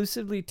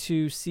exclusively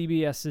to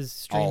CBS's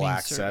streaming All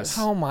access. service.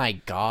 Oh my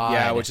god!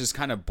 Yeah, which is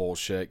kind of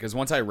bullshit. Because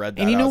once I read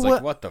that, And you I know was what?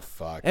 like, "What the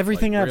fuck?"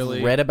 Everything I've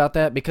really? read about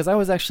that, because I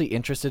was actually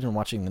interested in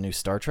watching the new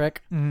Star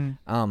Trek, Mhm.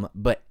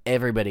 but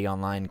everybody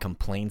online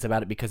complains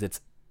about it because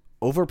it's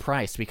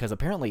overpriced. Because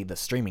apparently the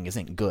streaming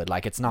isn't good.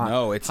 It's not.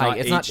 No, it's like, not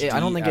It's not. HD I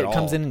don't think at it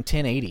comes all. in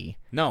 1080.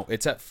 No,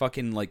 it's at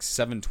fucking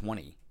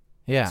 720.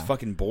 Yeah. It's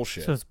fucking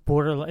bullshit. So it's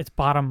it's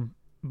bottom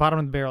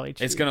of the barrel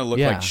HD. It's gonna look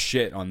Yeah. like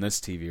shit on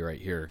this TV right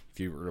here if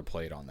you were to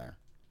play it on there.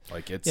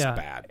 It's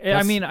bad.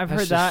 I mean, I've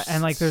heard that's that,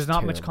 and there's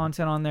not much terrible.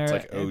 content on there. It's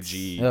like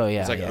OG. Oh, yeah,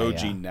 It's like yeah,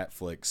 OG yeah.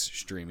 Netflix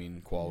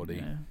streaming quality.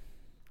 Yeah.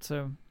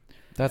 So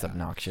That's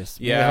obnoxious.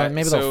 Yeah,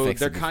 maybe so they'll fix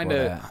they're it before kind of.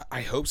 that.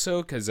 I hope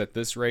so, because at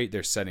this rate,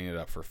 they're setting it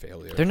up for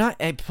failure. They're not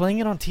playing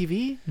it on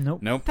TV. nope.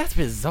 Nope. That's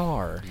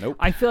bizarre. Nope.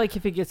 I feel like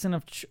if it gets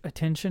enough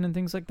attention and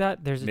things like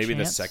that, there's a Maybe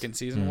the chance. second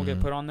season will get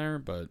Mhm. put on there,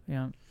 but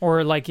Yeah.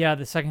 Or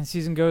the second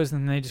season goes,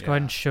 and they just go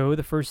ahead Yeah. and show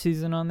the first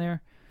season on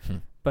there.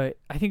 But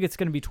I think it's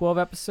going to be 12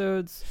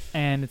 episodes,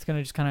 and it's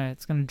going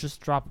to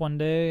just drop one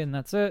day, and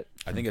that's it.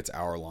 I think it's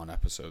hour-long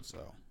episodes,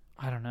 though.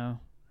 I don't know.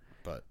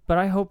 But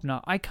I hope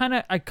not. I kind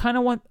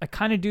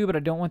of do, but I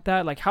don't want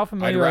that. Like, how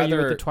familiar are you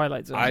with the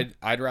Twilight Zone?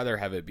 I'd rather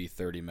have it be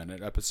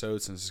 30-minute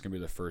episodes since it's gonna be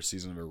the first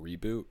season of a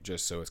reboot,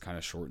 just so it's kind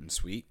of short and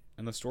sweet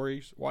in the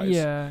stories wise.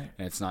 Yeah.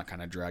 And it's not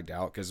kind of dragged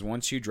out, because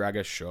once you drag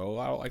a show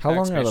out like How that,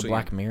 long are the especially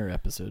Black Mirror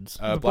episodes?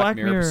 The Black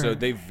Mirror episode,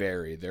 they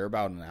vary. They're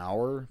about an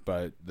hour,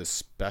 but the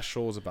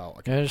special is about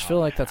like. I just feel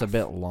like that's a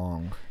bit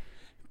long.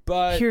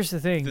 But here's the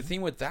thing. The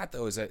thing with that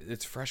though is that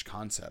it's fresh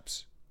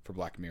concepts for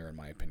Black Mirror, in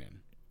my opinion.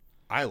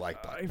 I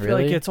like that. I feel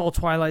like it's all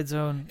Twilight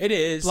Zone. It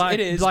is. Black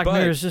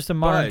Mirror is just a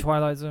modern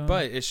Twilight Zone.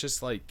 But it's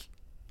just like,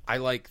 I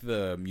like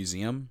the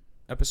museum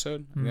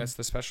episode. I think that's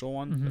the special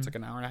one. Mm-hmm. It's like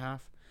an hour and a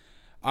half.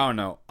 I don't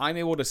know. I'm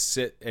able to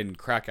sit and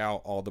crack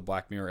out all the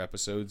Black Mirror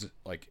episodes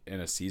like in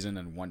a season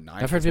in one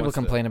night. I've heard people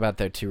complain about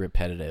they're too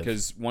repetitive.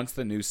 Because once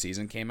the new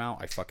season came out,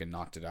 I fucking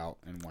knocked it out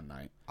in one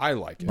night. I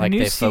like it. Like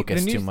they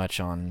focus too much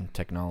on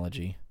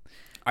technology.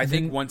 I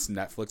think once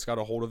Netflix got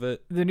a hold of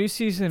it, the new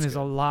season is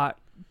a lot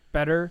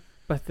better.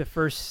 But the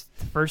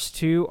first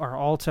two are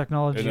all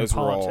technology and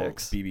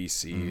politics. Were all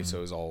BBC, so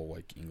it was all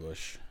like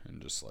English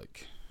and just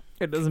like.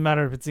 It doesn't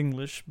matter if it's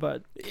English,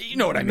 but you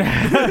know what I mean.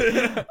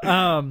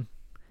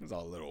 It's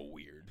all a little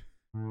weird.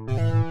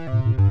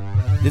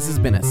 This has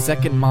been a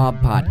Second Mob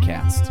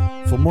podcast.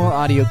 For more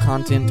audio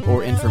content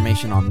or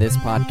information on this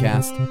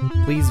podcast,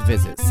 please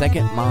visit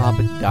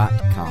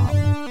secondmob.com.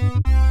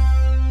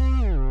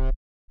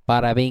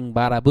 Bada bing,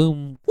 bada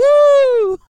boom.